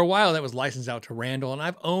for a while, that was licensed out to Randall. And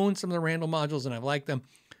I've owned some of the Randall modules and I've liked them.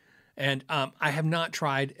 And I have not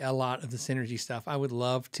tried a lot of the Synergy stuff. I would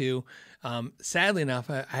love to. Sadly enough,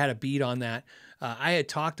 I had a beat on that. I had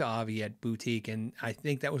talked to Avi at Boutique, and I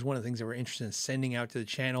think that was one of the things that we're interested in sending out to the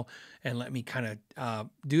channel and let me kind of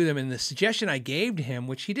do them. And the suggestion I gave to him,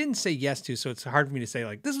 which he didn't say yes to, so it's hard for me to say,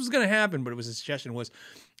 like, this was going to happen, but it was a suggestion, was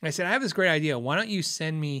I said, I have this great idea. Why don't you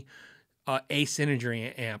send me a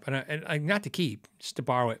Synergy amp? And I not to keep, just to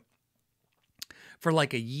borrow it, for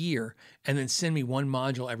like a year, and then send me one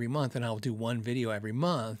module every month, and I'll do one video every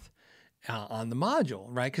month on the module,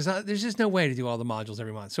 right? Because there's just no way to do all the modules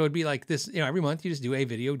every month. So it'd be like this, every month you just do a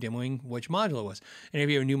video demoing which module it was. And if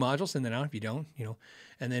you have a new module, send it out. If you don't,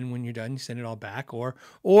 and then when you're done, you send it all back. Or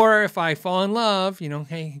if I fall in love,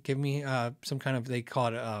 hey, give me some kind of, they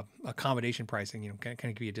call it accommodation pricing, kind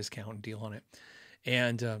of give you a discount deal on it.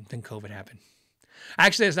 And then COVID happened.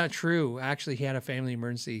 Actually, that's not true. Actually, he had a family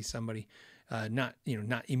emergency. Somebody, not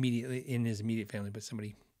immediately in his immediate family, but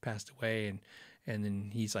somebody passed away, and then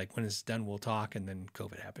he's like, when it's done, we'll talk. And then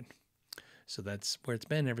COVID happened. So that's where it's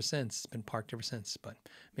been ever since. It's been parked ever since, but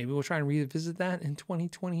maybe we'll try and revisit that in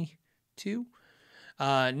 2022.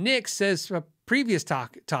 Nick says, a previous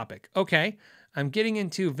topic. Okay. I'm getting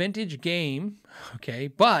into vintage game. Okay.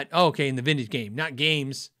 But in the vintage game, not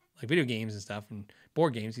games like video games and stuff and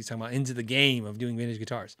board games. He's talking about into the game of doing vintage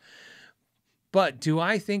guitars. But do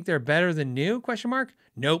I think they're better than new? ?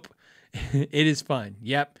 Nope. It is fun.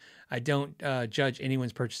 Yep. I don't judge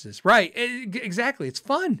anyone's purchases. Right. Exactly. It's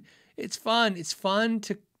fun. It's fun. It's fun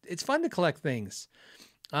to collect things.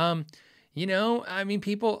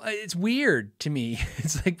 People, it's weird to me.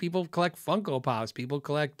 It's like people collect Funko Pops, people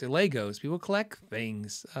collect Legos, people collect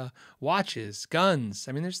things, watches, guns.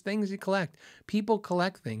 I mean, there's things you collect. People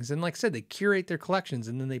collect things. And like I said, they curate their collections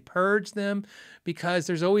and then they purge them because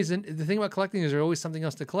there's always, the thing about collecting is there's always something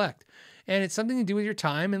else to collect. And it's something to do with your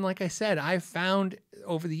time. And like I said, I've found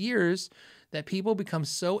over the years that people become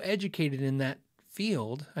so educated in that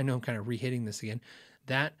field. I know I'm kind of re-hitting this again,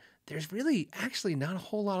 that there's really actually not a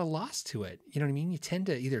whole lot of loss to it. You know what I mean? You tend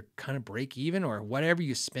to either kind of break even or whatever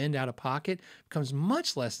you spend out of pocket becomes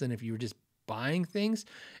much less than if you were just buying things.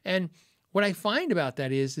 And what I find about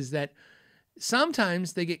that is that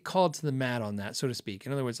sometimes they get called to the mat on that, so to speak.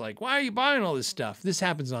 In other words, like, why are you buying all this stuff? This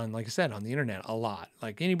happens on, like I said, on the internet a lot.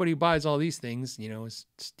 Like anybody who buys all these things, is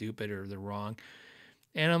stupid or they're wrong.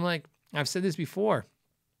 And I'm like, I've said this before.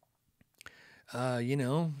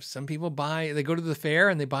 Some people they go to the fair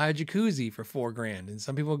and they buy a jacuzzi for $4,000. And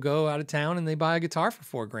some people go out of town and they buy a guitar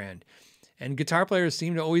for $4,000. And guitar players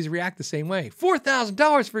seem to always react the same way.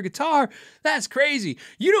 $4,000 for a guitar? That's crazy.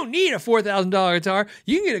 You don't need a $4,000 guitar.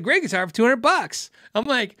 You can get a great guitar for $200. I'm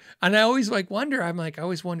like, and I always like wonder, I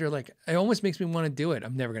always wonder, like, it almost makes me want to do it.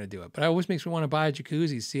 I'm never going to do it, but it always makes me want to buy a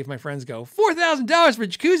jacuzzi, see if my friends go, $4,000 for a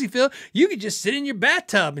jacuzzi, Phil? You could just sit in your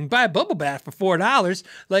bathtub and buy a bubble bath for $4.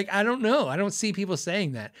 Like, I don't know. I don't see people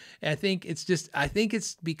saying that. I think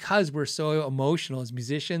it's because we're so emotional as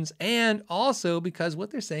musicians, and also because what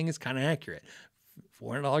they're saying is kind of accurate.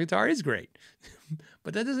 $400 guitar is great,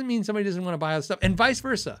 but that doesn't mean somebody doesn't want to buy other stuff, and vice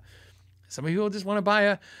versa. Some people just want to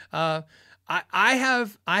buy I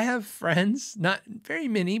have friends, not very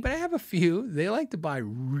many, but I have a few. They like to buy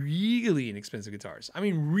really inexpensive guitars. I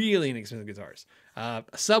mean, really inexpensive guitars,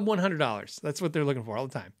 sub $100. That's what they're looking for all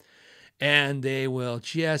the time, and they will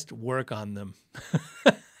just work on them.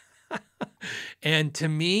 And to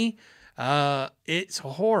me, it's a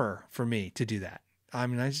horror for me to do that. I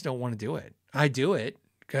mean, I just don't want to do it. I do it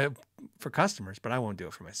for customers, but I won't do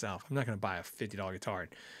it for myself. I'm not going to buy a $50 guitar and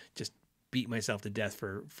just beat myself to death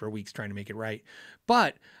for weeks trying to make it right.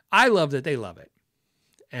 But I love that they love it.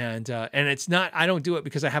 And it's not, I don't do it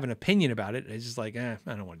because I have an opinion about it. It's just like, I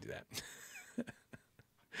don't want to do that.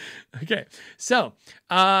 Okay. So,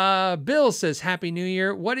 Bill says, Happy New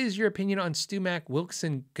Year. What is your opinion on StewMac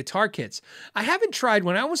Wilkinson guitar kits? I haven't tried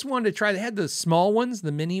one. I always wanted to try. They had the small ones,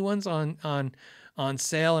 the mini ones on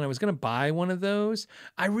sale, and I was going to buy one of those.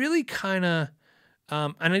 I really kind of,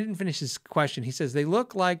 and I didn't finish his question. He says, they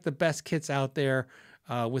look like the best kits out there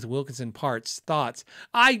with Wilkinson parts. Thoughts?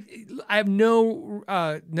 I have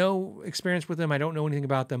no experience with them. I don't know anything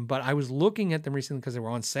about them, but I was looking at them recently because they were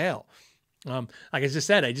on sale. Like I just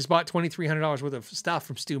said, I just bought $2,300 worth of stuff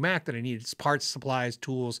from StewMac that I needed: parts, supplies,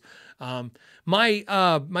 tools. My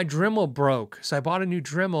Dremel broke, so I bought a new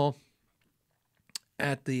Dremel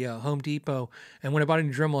at the Home Depot. And when I bought a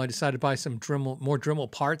new Dremel, I decided to buy some more Dremel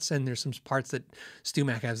parts. And there's some parts that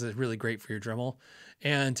StewMac has that's really great for your Dremel.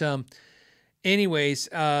 And anyways,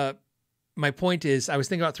 my point is, I was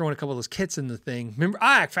thinking about throwing a couple of those kits in the thing. Remember,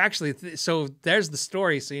 actually, so there's the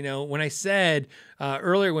story. So, when I said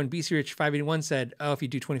earlier, when BC Rich 581 said, oh, if you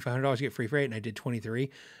do $2,500, you get free freight, and I did 23,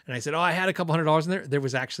 and I said, oh, I had a couple $100 in there. There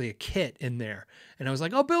was actually a kit in there. And I was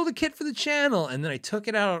like, I'll build a kit for the channel. And then I took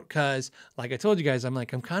it out because, like I told you guys, I'm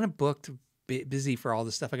kind of booked, busy for all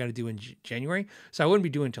the stuff I got to do in January. So I wouldn't be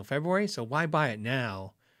doing it until February. So why buy it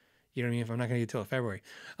now? You know what I mean? If I'm not going to get till February.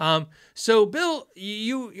 So Bill,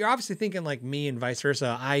 you're obviously thinking like me and vice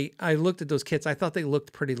versa. I looked at those kits. I thought they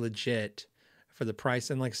looked pretty legit for the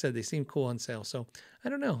price. And like I said, they seem cool on sale. So I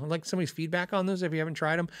don't know. I'd like somebody's feedback on those if you haven't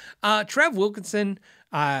tried them. Trev Wilkinson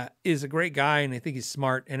is a great guy, and I think he's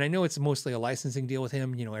smart. And I know it's mostly a licensing deal with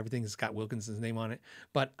him. Everything's got Wilkinson's name on it.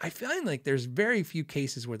 But I find like there's very few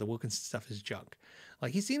cases where the Wilkinson stuff is junk.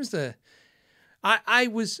 Like he seems to... I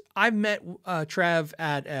met Trev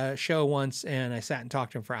at a show once, and I sat and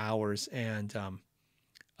talked to him for hours, and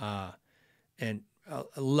a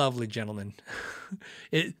lovely gentleman.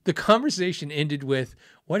 The conversation ended with,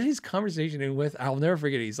 what did his conversation end with? I'll never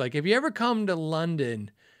forget it. He's like, if you ever come to London,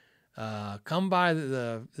 come by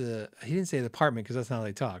the he didn't say the apartment because that's not how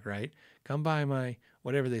they talk, right? Come by my,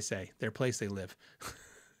 whatever they say, their place they live.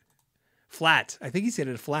 Flat. I think he said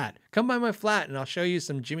it, a flat. Come by my flat and I'll show you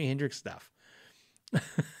some Jimi Hendrix stuff.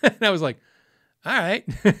 And I was like, all right.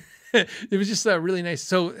 It was just really nice.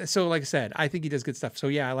 So like I said, I think he does good stuff. So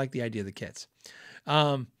yeah, I like the idea of the kits.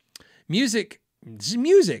 Music.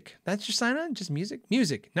 That's your sign on? Just music?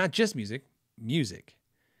 Music. Not just music. Music.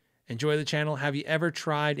 Enjoy the channel. Have you ever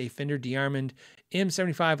tried a Fender DeArmond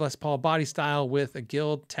M75 Les Paul body style with a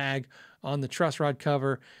Guild tag on the truss rod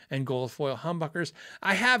cover and gold foil humbuckers?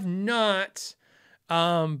 I have not.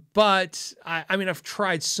 But I mean, I've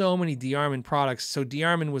tried so many DeArmond products. So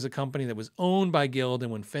DeArmond was a company that was owned by Guild,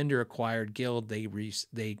 and when Fender acquired Guild,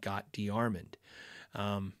 they got DeArmond.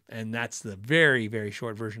 And that's the very, very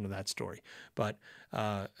short version of that story. But,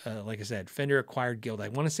 like I said, Fender acquired Guild. I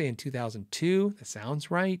want to say in 2002. That sounds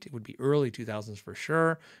right. It would be early 2000s for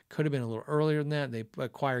sure. Could have been a little earlier than that. They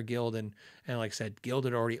acquired Guild, and like I said, Guild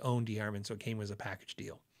had already owned DeArmond, so it came as a package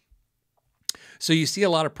deal. So you see a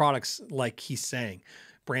lot of products, like he's saying,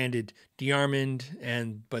 branded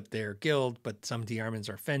DeArmond, but they're Guild, but some DeArmonds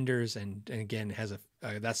are Fenders, and again, it has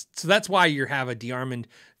that's why you have a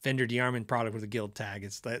Fender DeArmond product with a Guild tag.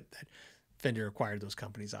 It's that Fender acquired those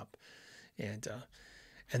companies up, and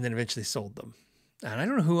then eventually sold them. And I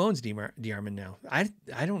don't know who owns DeArmond now.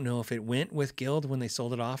 I don't know if it went with Guild when they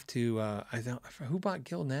sold it off to who bought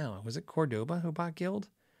Guild now? Was it Cordoba who bought Guild?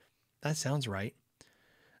 That sounds right.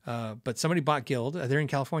 But somebody bought Guild. They're in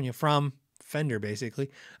California from Fender,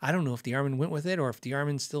 basically. I don't know if the Armin went with it or if the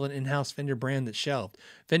Armin's still an in-house Fender brand that's shelved.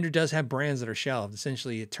 Fender does have brands that are shelved.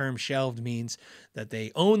 Essentially, a term shelved means that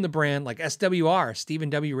they own the brand, like SWR, Stephen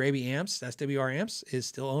W. Raby amps. SWR amps is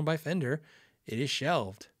still owned by Fender. It is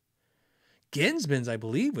shelved. Ginsman's, I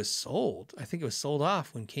believe, was sold. I think it was sold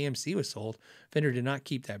off when KMC was sold. Fender did not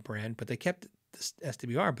keep that brand, but they kept the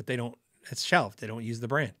SWR, but they don't, it's shelved. They don't use the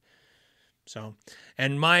brand. So,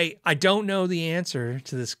 and I don't know the answer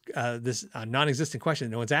to this, non-existent question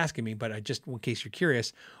that no one's asking me, but in case you're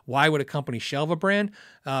curious, why would a company shelve a brand?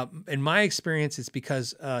 In my experience, it's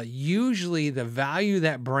because usually the value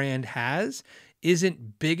that brand has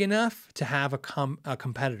isn't big enough to have a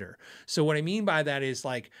competitor. So what I mean by that is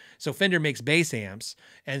so Fender makes bass amps.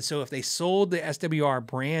 And so if they sold the SWR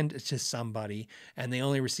brand to somebody and they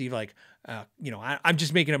only receive I'm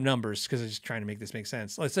just making up numbers because I'm just trying to make this make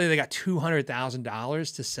sense. Let's say they got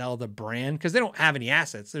 $200,000 to sell the brand because they don't have any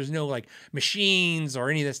assets. There's no machines or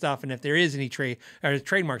any of that stuff. And if there is any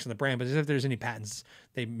trademarks on the brand, but if there's any patents,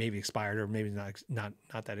 they may be expired or maybe not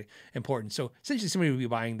that important. So essentially somebody would be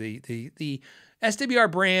buying the SWR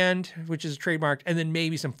brand, which is trademarked, and then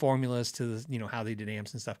maybe some formulas to the, how they did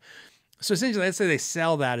amps and stuff. So essentially, let's say they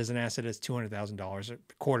sell that as an asset as $200,000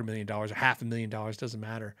 or $250,000 or $500,000, doesn't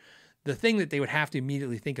matter. The thing that they would have to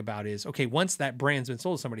immediately think about is, okay, once that brand's been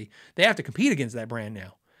sold to somebody, they have to compete against that brand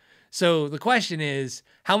now. So the question is,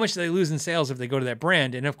 how much do they lose in sales if they go to that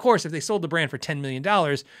brand? And of course, if they sold the brand for $10 million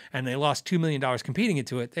and they lost $2 million competing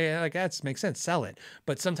into it, that makes sense, sell it.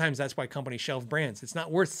 But sometimes that's why companies shelve brands. It's not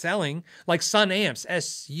worth selling. Like Sun Amps,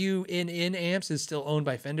 SUNN Amps is still owned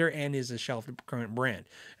by Fender and is a shelved current brand.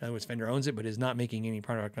 In other words, Fender owns it, but is not making any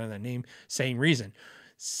product under that name. Same reason.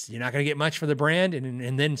 You're not going to get much for the brand,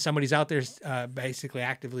 and then somebody's out there basically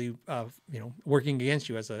actively, working against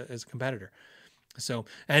you as a competitor. So,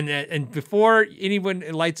 and before anyone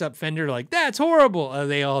lights up Fender that's horrible,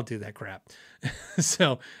 they all do that crap.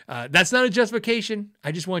 So that's not a justification.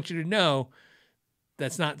 I just want you to know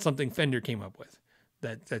that's not something Fender came up with.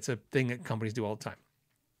 That's a thing that companies do all the time.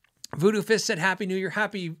 Voodoo Fist said, Happy New Year.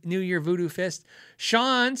 Happy New Year, Voodoo Fist.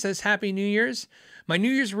 Sean says, Happy New Year's. My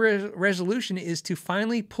New Year's resolution is to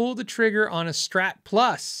finally pull the trigger on a Strat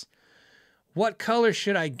Plus. What color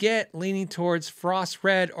should I get? Leaning towards frost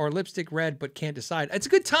red or lipstick red, but can't decide. It's a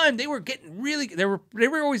good time. They were getting they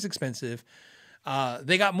were always expensive.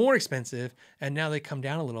 They got more expensive, and now they come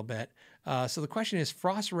down a little bit. So the question is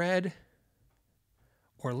frost red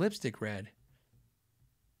or lipstick red?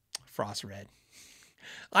 Frost red.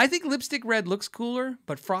 I think lipstick red looks cooler,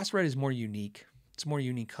 but frost red is more unique. It's a more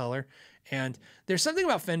unique color. And there's something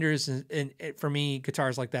about Fenders, and for me,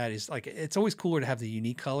 guitars like that is it's always cooler to have the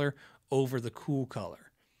unique color over the cool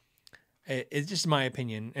color. It's just my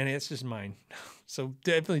opinion, and it's just mine. So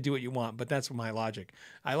definitely do what you want, but that's my logic.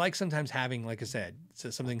 I like sometimes having, like I said,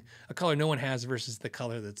 a color no one has versus the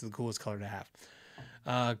color that's the coolest color to have.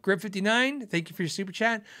 Grip59, thank you for your super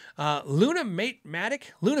chat. Lunamatic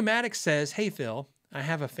says, hey, Phil, I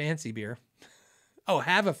have a fancy beer. Oh,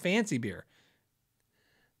 have a fancy beer.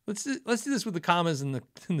 Let's do this with the commas and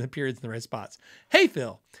the periods in the right spots. Hey,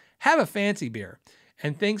 Phil, have a fancy beer.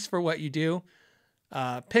 And thanks for what you do.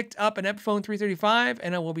 Picked up an Epiphone 335,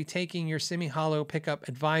 and I will be taking your semi-hollow pickup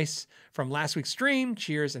advice from last week's stream.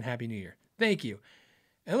 Cheers and Happy New Year. Thank you.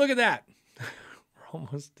 And look at that. We're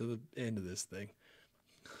almost to the end of this thing.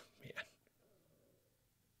 Man.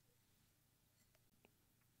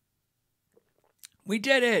 We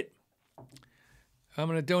did it. I'm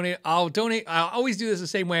going to donate. I'll always do this the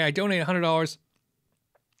same way. I donate $100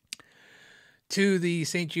 to the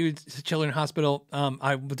St. Jude's Children's Hospital.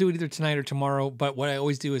 I will do it either tonight or tomorrow, but what I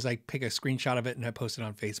always do is I pick a screenshot of it and I post it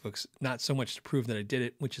on Facebook. Not so much to prove that I did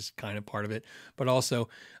it, which is kind of part of it, but also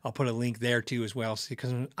I'll put a link there too as well.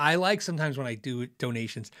 Because I like sometimes when I do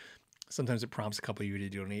donations, sometimes it prompts a couple of you to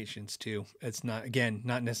do donations too. It's not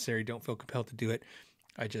necessary. Don't feel compelled to do it.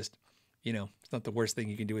 I just, it's not the worst thing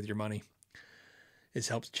you can do with your money. It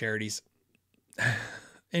helps charities.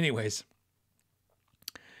 Anyways.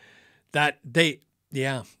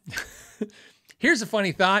 Here's a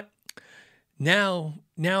funny thought. Now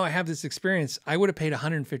I have this experience. I would have paid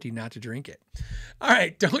 $150 not to drink it. All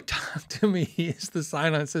right, don't talk to me. Is the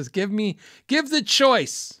sign on. It says, given the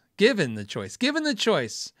choice.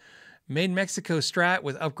 Made in Mexico Strat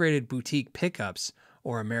with upgraded boutique pickups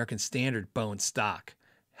or American Standard bone stock.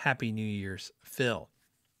 Happy New Year's, Phil.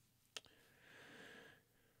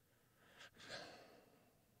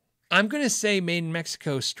 I'm going to say made in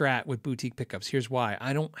Mexico Strat with boutique pickups. Here's why.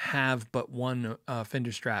 I don't have but one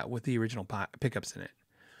Fender Strat with the original pickups in it.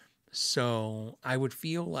 So I would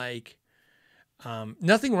feel like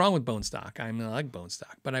Nothing wrong with bone stock. I mean, I like bone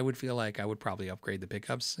stock, but I would feel like I would probably upgrade the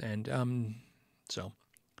pickups. And so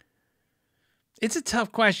it's a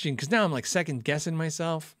tough question because now I'm like second guessing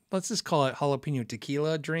myself. Let's just call it jalapeno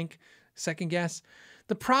tequila drink. Second guess.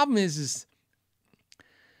 The problem is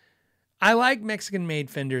I like Mexican made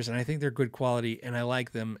fenders and I think they're good quality and I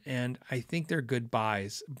like them and I think they're good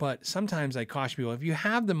buys. But sometimes I caution people, if you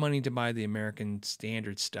have the money to buy the American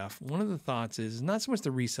standard stuff, one of the thoughts is not so much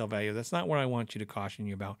the resale value. That's not what I want you to caution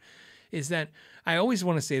you about. Is that I always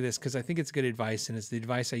want to say this because I think it's good advice and it's the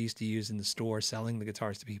advice I used to use in the store selling the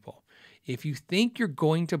guitars to people. If you think you're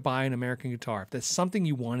going to buy an American guitar, if that's something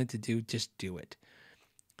you wanted to do, just do it.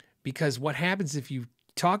 Because what happens if you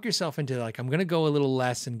talk yourself into like, I'm going to go a little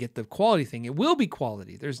less and get the quality thing. It will be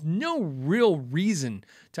quality. There's no real reason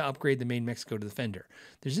to upgrade the Made in Mexico to the Fender.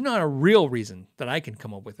 There's not a real reason that I can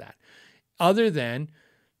come up with that other than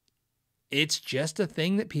it's just a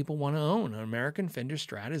thing that people want to own. An American Fender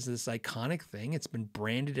Strat is this iconic thing. It's been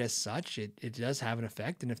branded as such. It does have an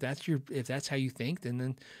effect. And if that's how you think,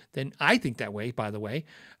 then I think that way, by the way.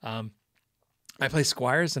 I play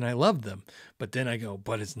Squires and I love them, but then I go,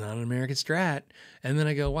 but it's not an American Strat. And then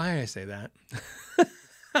I go, why did I say that?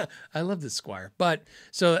 I love this Squire. But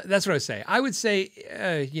so that's what I would say. I would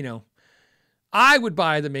say, I would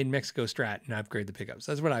buy the Made in Mexico Strat and upgrade the pickups.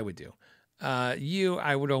 That's what I would do.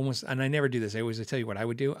 I would almost, and I never do this. I always tell you what I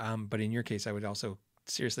would do. But in your case, I would also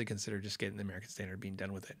seriously consider just getting the American Standard, being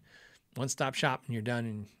done with it. One-stop shop and you're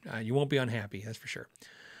done and you won't be unhappy. That's for sure.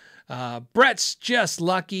 Brett's just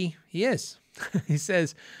lucky. He is. He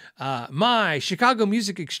says, my Chicago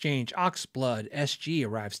Music Exchange Oxblood SG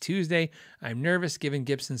arrives Tuesday. I'm nervous given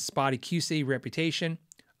Gibson's spotty QC reputation.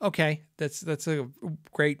 Okay, that's a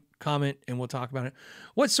great comment, and we'll talk about it.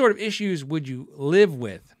 What sort of issues would you live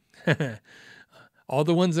with? All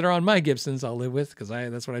the ones that are on my Gibsons I'll live with because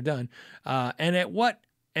that's what I've done. And what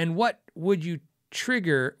would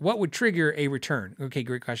trigger a return? Okay,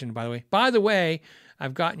 great question, by the way. By the way,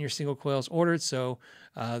 I've gotten your single coils ordered, so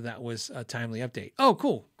that was a timely update. Oh,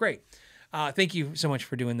 cool. Great. Thank you so much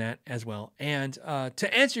for doing that as well. And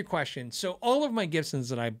to answer your question, so all of my Gibsons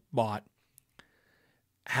that I bought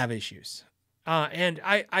have issues. And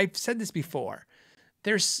I've said this before.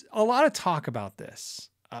 There's a lot of talk about this,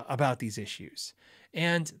 about these issues.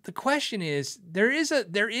 And the question is, there is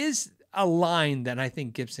a line that I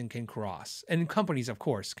think Gibson can cross, and companies, of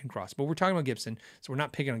course, can cross, but we're talking about Gibson, so we're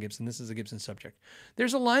not picking on Gibson. This is a Gibson subject.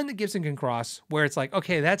 There's a line that Gibson can cross where it's like,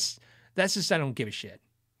 okay, that's just, I don't give a shit,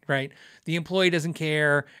 right? The employee doesn't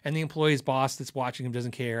care, and the employee's boss that's watching him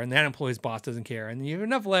doesn't care, and that employee's boss doesn't care, and you have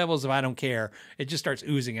enough levels of I don't care, it just starts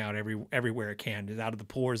oozing out everywhere it can, out of the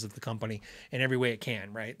pores of the company, and every way it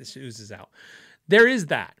can, right? This oozes out. There is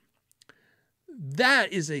that.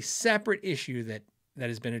 That is a separate issue that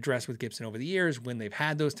has been addressed with Gibson over the years, when they've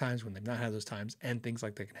had those times, when they've not had those times, and things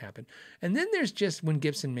like that can happen. And then there's just when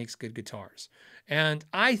Gibson makes good guitars. And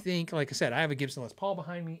I think, like I said, I have a Gibson Les Paul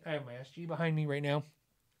behind me. I have my SG behind me right now.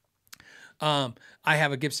 I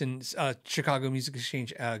have a Gibson Chicago Music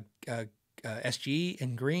Exchange SG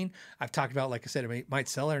in green. I've talked about, like I said, it might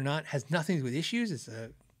sell it or not. Has nothing to do with issues. It's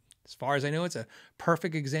as far as I know, it's a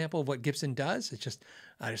perfect example of what Gibson does. It's just,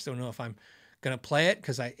 I just don't know if I'm going to play it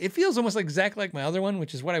because it feels almost like exactly like my other one,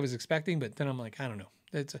 which is what I was expecting. But then I'm like, I don't know.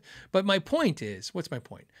 But my point is, what's my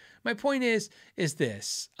point? My point is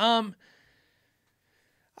this.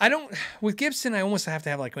 With Gibson, I almost have to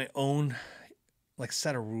have like my own like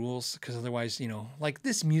set of rules because otherwise, like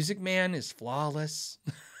this Music Man is flawless,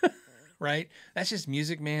 right? That's just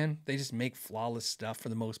Music Man. They just make flawless stuff for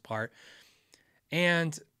the most part.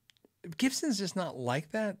 And Gibson's just not like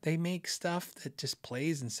that. They make stuff that just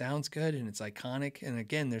plays and sounds good and it's iconic. And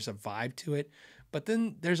again, there's a vibe to it. But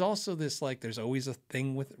then there's also this, like, there's always a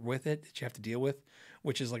thing with it that you have to deal with,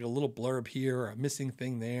 which is like a little blurb here or a missing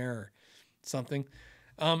thing there or something.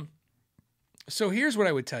 So here's what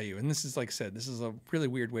I would tell you. And this is, like I said, this is a really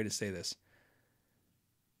weird way to say this.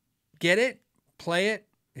 Get it, play it.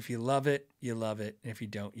 If you love it, you love it. And if you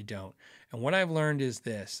don't, you don't. And what I've learned is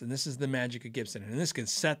this, and this is the magic of Gibson, and this can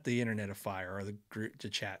set the internet afire or the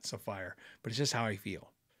chats afire, but it's just how I feel.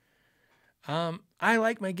 I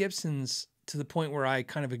like my Gibsons to the point where I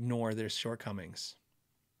kind of ignore their shortcomings.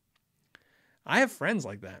 I have friends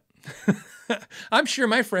like that. I'm sure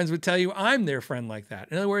my friends would tell you I'm their friend like that.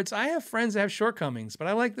 In other words, I have friends that have shortcomings, but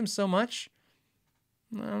I like them so much,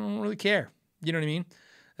 I don't really care. You know what I mean?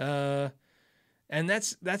 And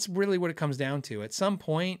that's really what it comes down to. At some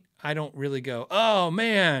point, I don't really go, oh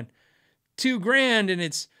man, $2,000 and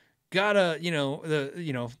it's got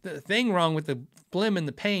the thing wrong with the blim and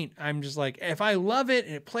the paint. I'm just like, if I love it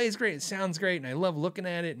and it plays great, it sounds great, and I love looking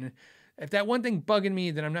at it, and if that one thing bugging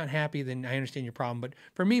me, then I'm not happy, then I understand your problem. But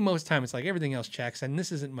for me, most time it's like everything else checks, and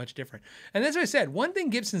this isn't much different. And that's what I said. One thing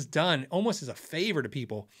Gibson's done almost as a favor to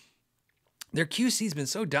people, their QC's been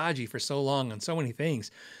so dodgy for so long on so many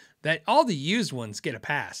things that all the used ones get a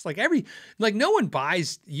pass. Like no one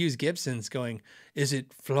buys used Gibsons going, is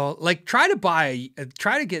it flaw? Like try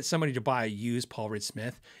to get somebody to buy a used Paul Reed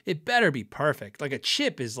Smith. It better be perfect. Like a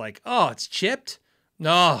chip is like, oh, it's chipped?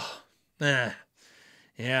 No, nah.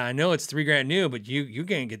 Yeah, I know it's $3,000 new, but you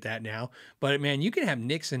can't get that now. But man, you can have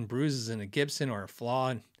nicks and bruises in a Gibson or a flaw.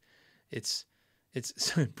 And it's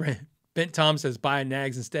Bent Tom says buy a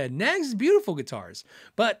Nags instead. Nags is beautiful guitars,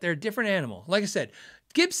 but they're a different animal. Like I said,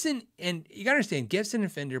 Gibson, and you gotta understand, Gibson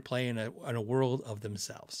and Fender play in a world of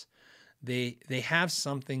themselves. They have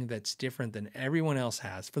something that's different than everyone else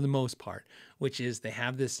has for the most part, which is they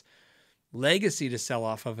have this legacy to sell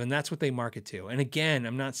off of, and that's what they market to. And again,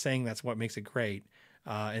 I'm not saying that's what makes it great.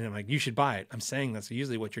 And I'm like, you should buy it. I'm saying that's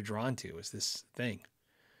usually what you're drawn to is this thing.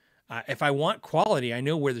 If I want quality, I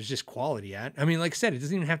know where there's just quality at. I mean, like I said, it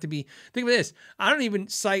doesn't even have to be, think of this. I don't even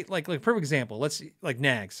cite like perfect example. Let's see, like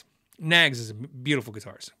Nags. Nags is beautiful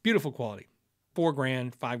guitars, beautiful quality,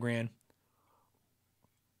 $4,000, $5,000.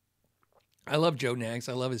 I love Joe Nags.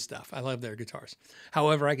 I love his stuff. I love their guitars.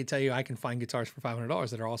 However, I can tell you, I can find guitars for $500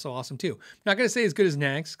 that are also awesome too. I'm not going to say as good as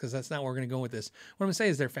Nags because that's not where we're going to go with this. What I'm going to say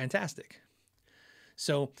is they're fantastic.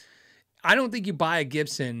 So I don't think you buy a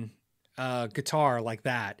Gibson guitar like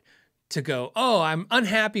that to go, oh, I'm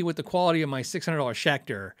unhappy with the quality of my $600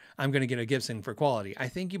 Schecter. I'm going to get a Gibson for quality. I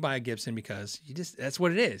think you buy a Gibson because that's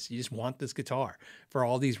what it is. You just want this guitar for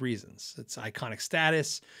all these reasons. It's iconic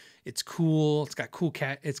status. It's cool. It's got cool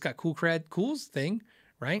cred. Cool's thing,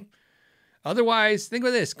 right? Otherwise, think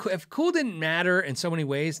about this. If cool didn't matter in so many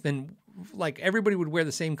ways, then like everybody would wear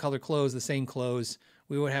the same color clothes, the same clothes.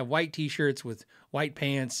 We would have white t-shirts with white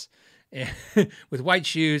pants and with white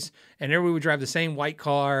shoes, and everybody would drive the same white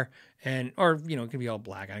car, or it could be all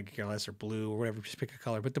black, I could care less, or blue or whatever, just pick a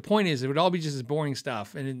color. But the point is, it would all be just as boring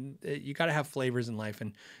stuff, and you got to have flavors in life,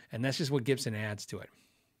 and that's just what Gibson adds to it.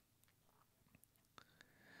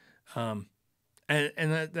 And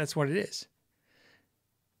that's what it is.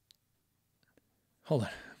 Hold on.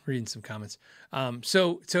 Reading some comments.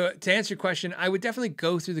 So to answer your question, I would definitely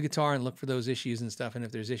go through the guitar and look for those issues and stuff. And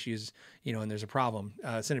if there's issues, and there's a problem,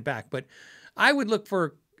 send it back. But I would look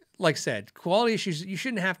for, like I said, quality issues. You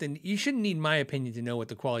shouldn't need my opinion to know what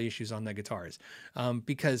the quality issues on that guitar is.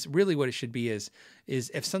 Because really what it should be is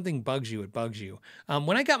if something bugs you, it bugs you.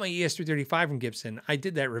 When I got my ES335 from Gibson, I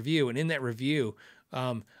did that review. And in that review,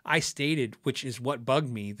 I stated, which is what bugged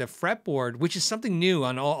me, the fretboard, which is something new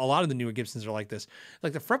on a lot of the newer Gibsons are like this.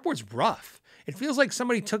 Like the fretboard's rough. It feels like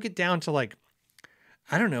somebody took it down to like,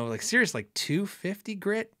 I don't know, like serious, like 250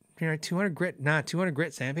 grit, 200 grit, 200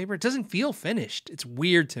 grit sandpaper. It doesn't feel finished. It's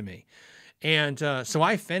weird to me. And so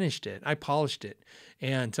I finished it. I polished it.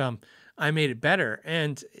 And I made it better.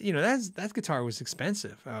 And, that guitar was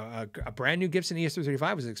expensive. A brand new Gibson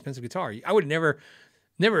ES335 was an expensive guitar. I would never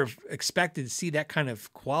expected to see that kind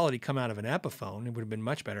of quality come out of an Epiphone. It would have been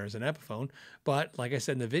much better as an Epiphone. But like I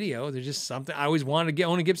said in the video, there's just something. I always wanted to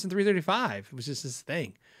own a Gibson 335. It was just this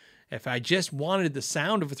thing. If I just wanted the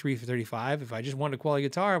sound of a 335, if I just wanted a quality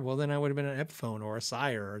guitar, well, then I would have been an Epiphone or a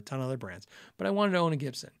Sire or a ton of other brands. But I wanted to own a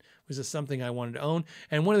Gibson. It was just something I wanted to own.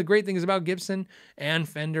 And one of the great things about Gibson and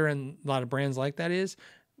Fender and a lot of brands like that is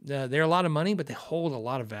they're a lot of money, but they hold a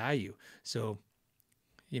lot of value. So,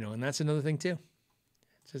 and that's another thing too.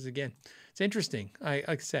 Says again, it's interesting. Like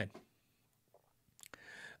I said,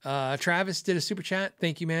 Travis did a super chat.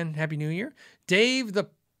 Thank you, man. Happy New Year. Dave the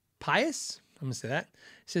Pious, I'm gonna say that,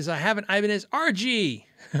 says I have an Ibanez RG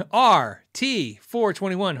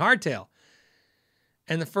RT421 hardtail,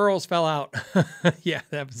 and the furls fell out. Yeah,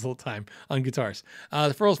 that happens all the time on guitars.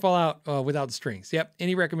 The furls fall out without the strings. Yep.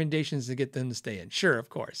 Any recommendations to get them to stay in? Sure, of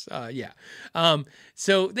course. Yeah.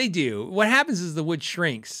 So they do. What happens is the wood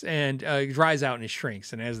shrinks and it dries out and it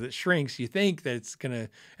shrinks. And as it shrinks, you think that it's going to,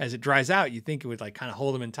 as it dries out, you think it would like kind of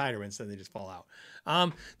hold them in tighter, but instead they just fall out.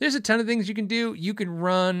 There's a ton of things you can do. You can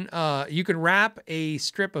you can wrap a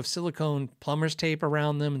strip of silicone plumber's tape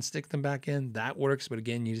around them and stick them back in. That works. But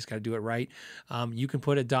again, you just got to do it right. You can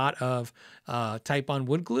put a dot of type on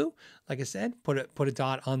wood glue. Like I said, put a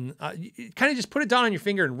dot on, kind of just put a dot on your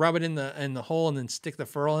finger and rub it in the hole and then stick the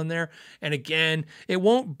ferrule in there. And again, it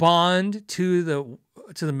won't bond to the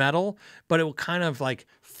metal, but it will kind of like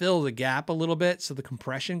fill the gap a little bit so the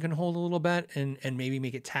compression can hold a little bit and maybe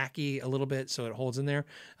make it tacky a little bit so it holds in there.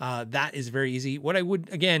 That is very easy. What I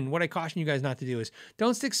caution you guys not to do is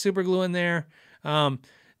don't stick super glue in there.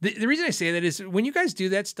 The reason I say that is when you guys do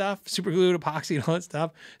that stuff, super glue, epoxy, and all that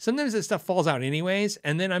stuff, sometimes that stuff falls out anyways.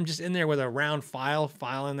 And then I'm just in there with a round file,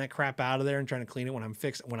 filing that crap out of there and trying to clean it when I'm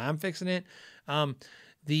fixing it.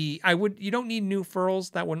 You don't need new furls.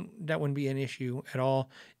 That wouldn't be an issue at all.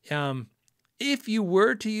 If you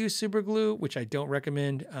were to use super glue, which I don't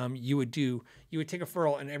recommend, you would take a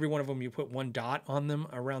furl and every one of them, you put one dot on them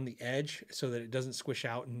around the edge so that it doesn't squish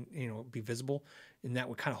out and, be visible. And that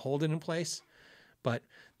would kind of hold it in place. But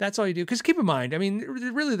that's all you do. Because keep in mind, I mean,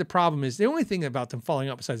 really the problem is the only thing about them falling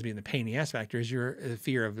out besides being the pain in the ass factor is your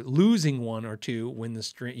fear of losing one or two when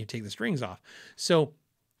you take the strings off. So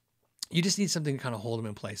you just need something to kind of hold them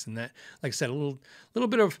in place. And that, like I said, a little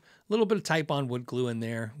bit of Type-On wood glue in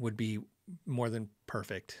there would be more than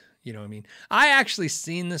perfect. You know what I mean? I actually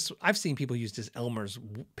seen this. I've seen people use this Elmer's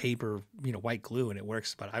paper, white glue, and it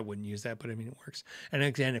works, but I wouldn't use that, but I mean, it works. And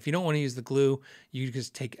again, if you don't want to use the glue, you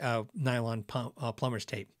just take nylon plumber's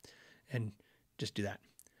tape and just do that.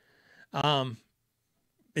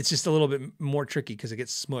 It's just a little bit more tricky because it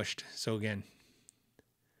gets smushed. So again,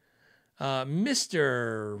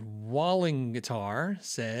 Mr. Walling Guitar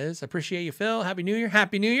says, appreciate you, Phil. Happy New Year.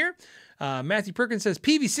 Happy New Year. Matthew Perkins says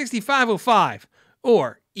PV6505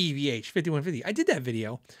 or EVH 5150. I did that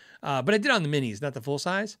video, but I did it on the minis, not the full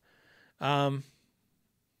size. I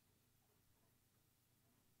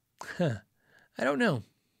don't know.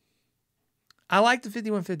 I like the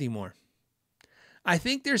 5150 more. I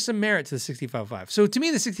think there's some merit to the 6505. So to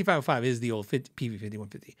me, the 6505 is the old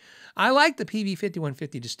PV5150. I like the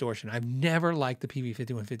PV5150 distortion. I've never liked the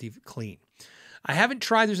PV5150 clean. I haven't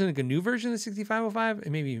tried. There's like a new version of the 6505.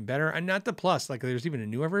 It may be even better. And not the plus. Like there's even a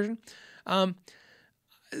newer version. The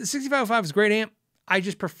 6505 is a great amp. I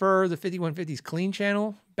just prefer the 5150's clean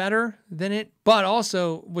channel better than it. But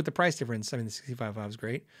also with the price difference, I mean, the 6505 is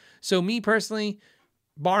great. So me personally,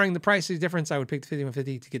 barring the price difference, I would pick the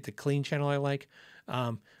 5150 to get the clean channel I like.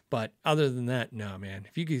 But other than that, no, man.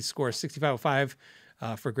 If you could score a 6505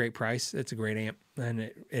 for a great price, it's a great amp. And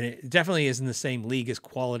it definitely is in the same league as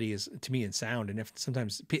quality as to me in sound. And if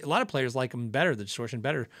sometimes a lot of players like them better, the distortion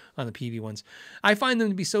better on the PV ones. I find them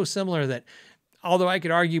to be so similar that although I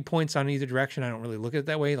could argue points on either direction, I don't really look at it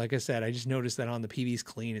that way. Like I said, I just noticed that on the PV's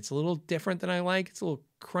clean, it's a little different than I like. It's a little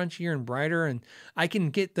crunchier and brighter. And I can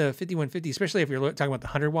get the 5150, especially if you're talking about the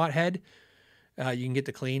 100-watt head, you can get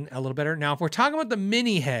the clean a little better. Now, if we're talking about the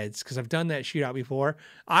mini heads, because I've done that shootout before,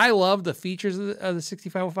 I love the features of the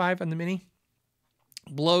 6505 and the mini.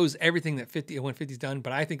 Blows everything that 5150's done,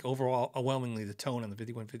 but I think overall, overwhelmingly, the tone on the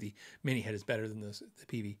 5150 mini head is better than the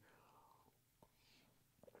PV.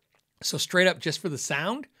 So straight up, just for the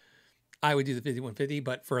sound, I would do the 5150,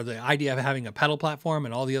 but for the idea of having a pedal platform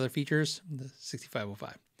and all the other features, the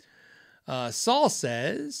 6505. Saul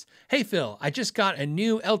says, hey, Phil, I just got a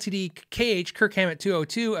new LTD KH Kirk Hammett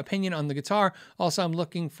 202 opinion on the guitar. Also, I'm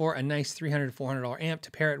looking for a nice $300, $400 amp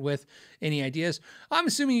to pair it with. Any ideas? I'm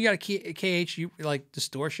assuming you got a KH, you like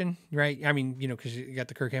distortion, right? I mean, because you got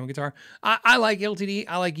the Kirk Hammett guitar. I like LTD.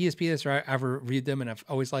 I like ESP. That's right. I've reviewed them and I've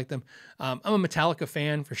always liked them. I'm a Metallica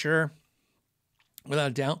fan for sure,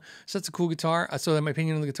 without a doubt. So that's a cool guitar. So my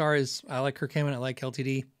opinion on the guitar is I like Kirk Hammett. I like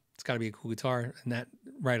LTD. It's got to be a cool guitar, and that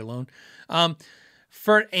right alone.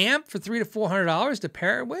 For an amp for $300 to $400 to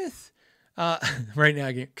pair it with, right now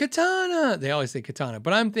again, Katana. They always say Katana,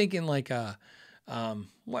 but I'm thinking like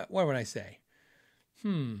what would I say?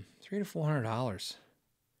 $300 to $400.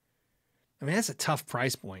 I mean, that's a tough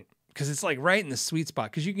price point because it's like right in the sweet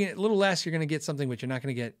spot. Because you can get a little less, you're going to get something, but you're not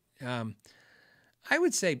going to get. I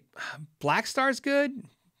would say Blackstar's good.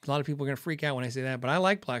 A lot of people are going to freak out when I say that, but I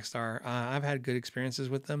like Blackstar. I've had good experiences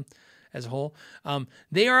with them as a whole.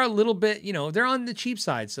 They are a little bit, they're on the cheap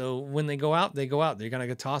side. So when they go out, they go out. They're going to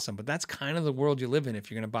go toss them. But that's kind of the world you live in if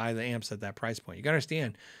you're going to buy the amps at that price point. You got to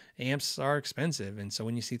understand, amps are expensive. And so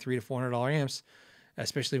when you see $300 to $400 amps,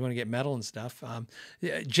 especially when you get metal and stuff.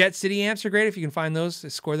 Jet City amps are great if you can find those,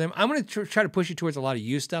 score them. I'm going to try to push you towards a lot of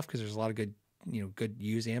used stuff because there's a lot of good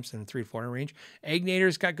used amps in the $300 to $400 range.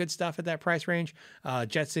 Agnator's got good stuff at that price range.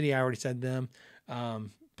 Jet City, I already said them.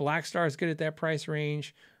 Blackstar is good at that price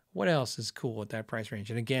range. What else is cool at that price range?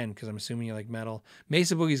 And again, because I'm assuming you like metal,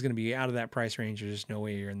 Mesa Boogie is going to be out of that price range. There's just no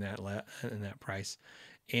way you're in that price.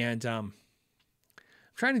 And I'm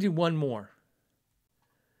trying to do one more.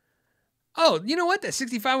 Oh, you know what? That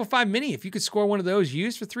 6505 Mini, if you could score one of those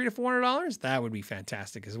used for $300 to $400, that would be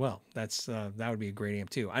fantastic as well. That would be a great amp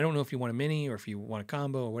too. I don't know if you want a Mini or if you want a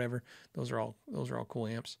combo or whatever. Those are all cool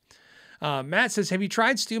amps. Matt says, have you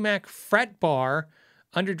tried StewMac Fret Bar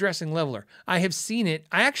Underdressing leveler. I have seen it.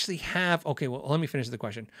 I actually have. Okay, well, let me finish the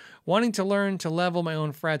question. Wanting to learn to level my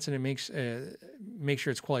own frets, and it makes make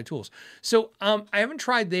sure it's quality tools. So I haven't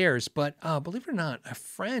tried theirs, but believe it or not, a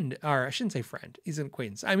friend, or I shouldn't say friend, he's an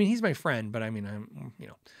acquaintance. I mean, he's my friend, but I mean,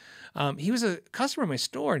 he was a customer in my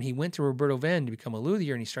store, and he went to Roberto Venn to become a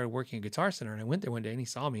luthier, and he started working at Guitar Center. And I went there one day, and he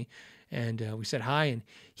saw me, and we said hi, and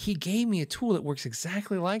he gave me a tool that works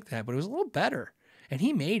exactly like that, but it was a little better, and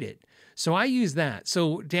he made it. So I use that.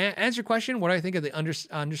 So to answer your question, what do I think of the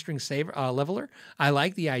understring leveler? I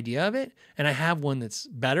like the idea of it, and I have one that's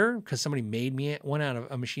better because somebody made me one out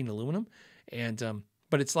of a machined aluminum, and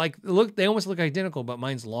but it's like they almost look identical, but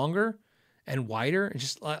mine's longer and wider and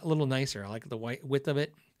just a little nicer. I like the width of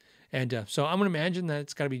it. And so I'm going to imagine that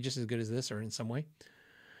it's got to be just as good as this or in some way.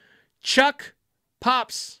 Chuck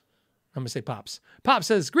Pops. I'm going to say Pops. Pop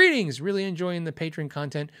says, greetings. Really enjoying the Patreon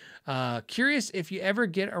content. Curious if you ever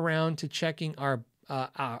get around to checking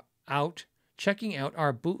checking out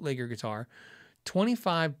our bootlegger guitar.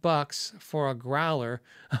 $25 for a growler.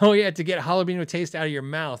 Oh, yeah, to get jalapeno taste out of your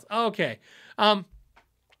mouth. Okay. I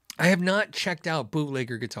have not checked out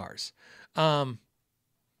bootlegger guitars.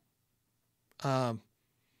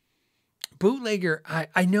 Bootlegger,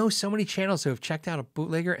 I know so many channels who have checked out a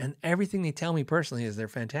bootlegger, and everything they tell me personally is they're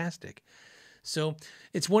fantastic. So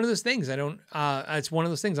it's one of those things. It's one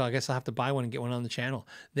of those things. I guess I'll have to buy one and get one on the channel.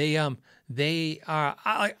 I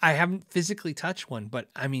haven't physically touched one, but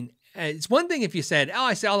I mean, it's one thing if you said, oh,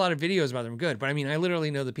 I saw a lot of videos about them, good. But I mean, I literally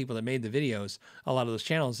know the people that made the videos, a lot of those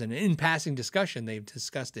channels, and in passing discussion, they've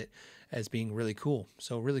discussed it as being really cool.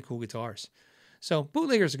 So really cool guitars. So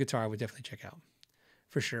bootlegger's a guitar I would definitely check out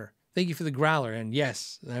for sure. Thank you for the growler. And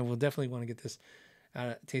yes, I will definitely want to get this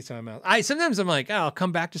taste in my mouth. Sometimes I'm like, I'll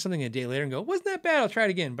come back to something a day later and go, wasn't that bad? I'll try it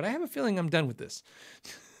again. But I have a feeling I'm done with this.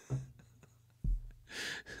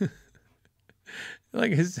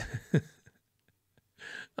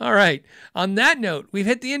 All right. On that note, we've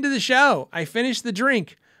hit the end of the show. I finished the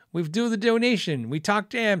drink. We've do the donation. We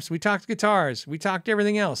talked amps. We talked guitars. We talked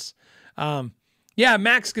everything else. Yeah,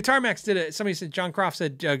 Guitar Max did it. Somebody said, John Croft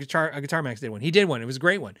said Guitar Max did one. He did one. It was a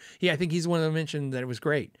great one. I think he's the one that mentioned that it was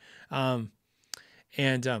great. So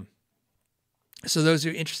those who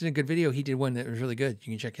are interested in a good video, he did one that was really good.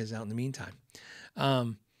 You can check his out in the meantime.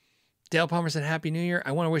 Dale Palmer said, Happy New Year.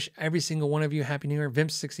 I want to wish every single one of you Happy New Year.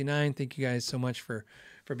 Vimps69, thank you guys so much for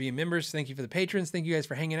being members. Thank you for the patrons. Thank you guys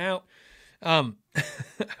for hanging out. I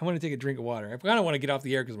want to take a drink of water. I kind of want to get off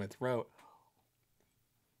the air because of my throat.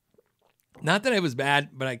 Not that it was bad,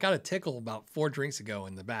 but I got a tickle about 4 drinks ago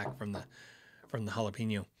in the back from the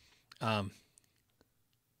jalapeno.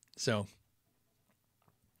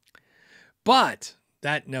 But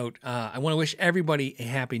that note, I want to wish everybody a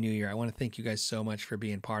Happy New Year. I want to thank you guys so much for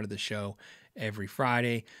being part of the show every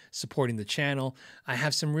Friday, supporting the channel. I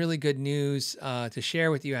have some really good news to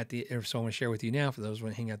share with you so I want to share with you now for those who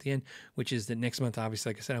want to hang out at the end, which is that next month, obviously,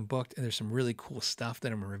 like I said, I'm booked, and there's some really cool stuff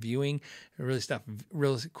that I'm reviewing, really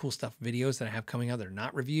cool stuff videos that I have coming out that are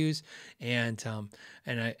not reviews. And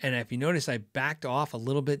if you notice, I backed off a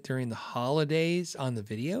little bit during the holidays on the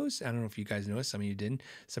videos. I don't know if you guys noticed. Some of you didn't.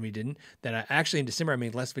 Some of you didn't. Actually in December I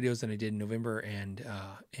made less videos than I did in November and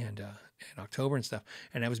October and stuff.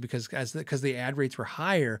 And that was because the ad rates were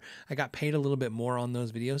higher, I got paid a little bit more on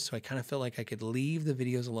those videos. So I kind of felt like I could leave the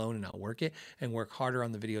videos alone and not work it and work harder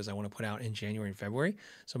on the videos I want to put out in January and February.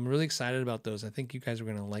 So I'm really excited about those. I think you guys are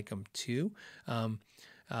going to like them too. Kind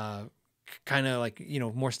of like,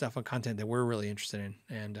 more stuff on content that we're really interested in.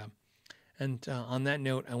 And on that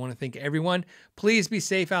note, I want to thank everyone. Please be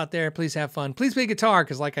safe out there. Please have fun. Please play guitar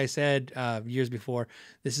because, like I said years before,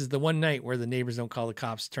 this is the one night where the neighbors don't call the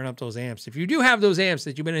cops. Turn up those amps. If you do have those amps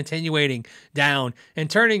that you've been attenuating down and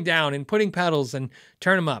turning down and putting pedals, and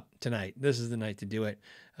turn them up tonight. This is the night to do it.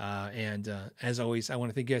 As always, I want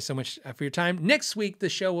to thank you guys so much for your time. Next week, the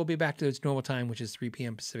show will be back to its normal time, which is 3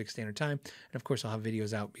 p.m. Pacific Standard Time. And of course, I'll have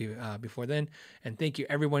videos out before then. And thank you,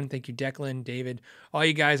 everyone. Thank you, Declan, David, all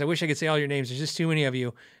you guys. I wish I could say all your names. There's just too many of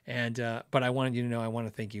you. But I wanted you to know I want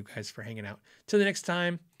to thank you guys for hanging out. Till the next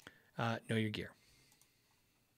time, know your gear.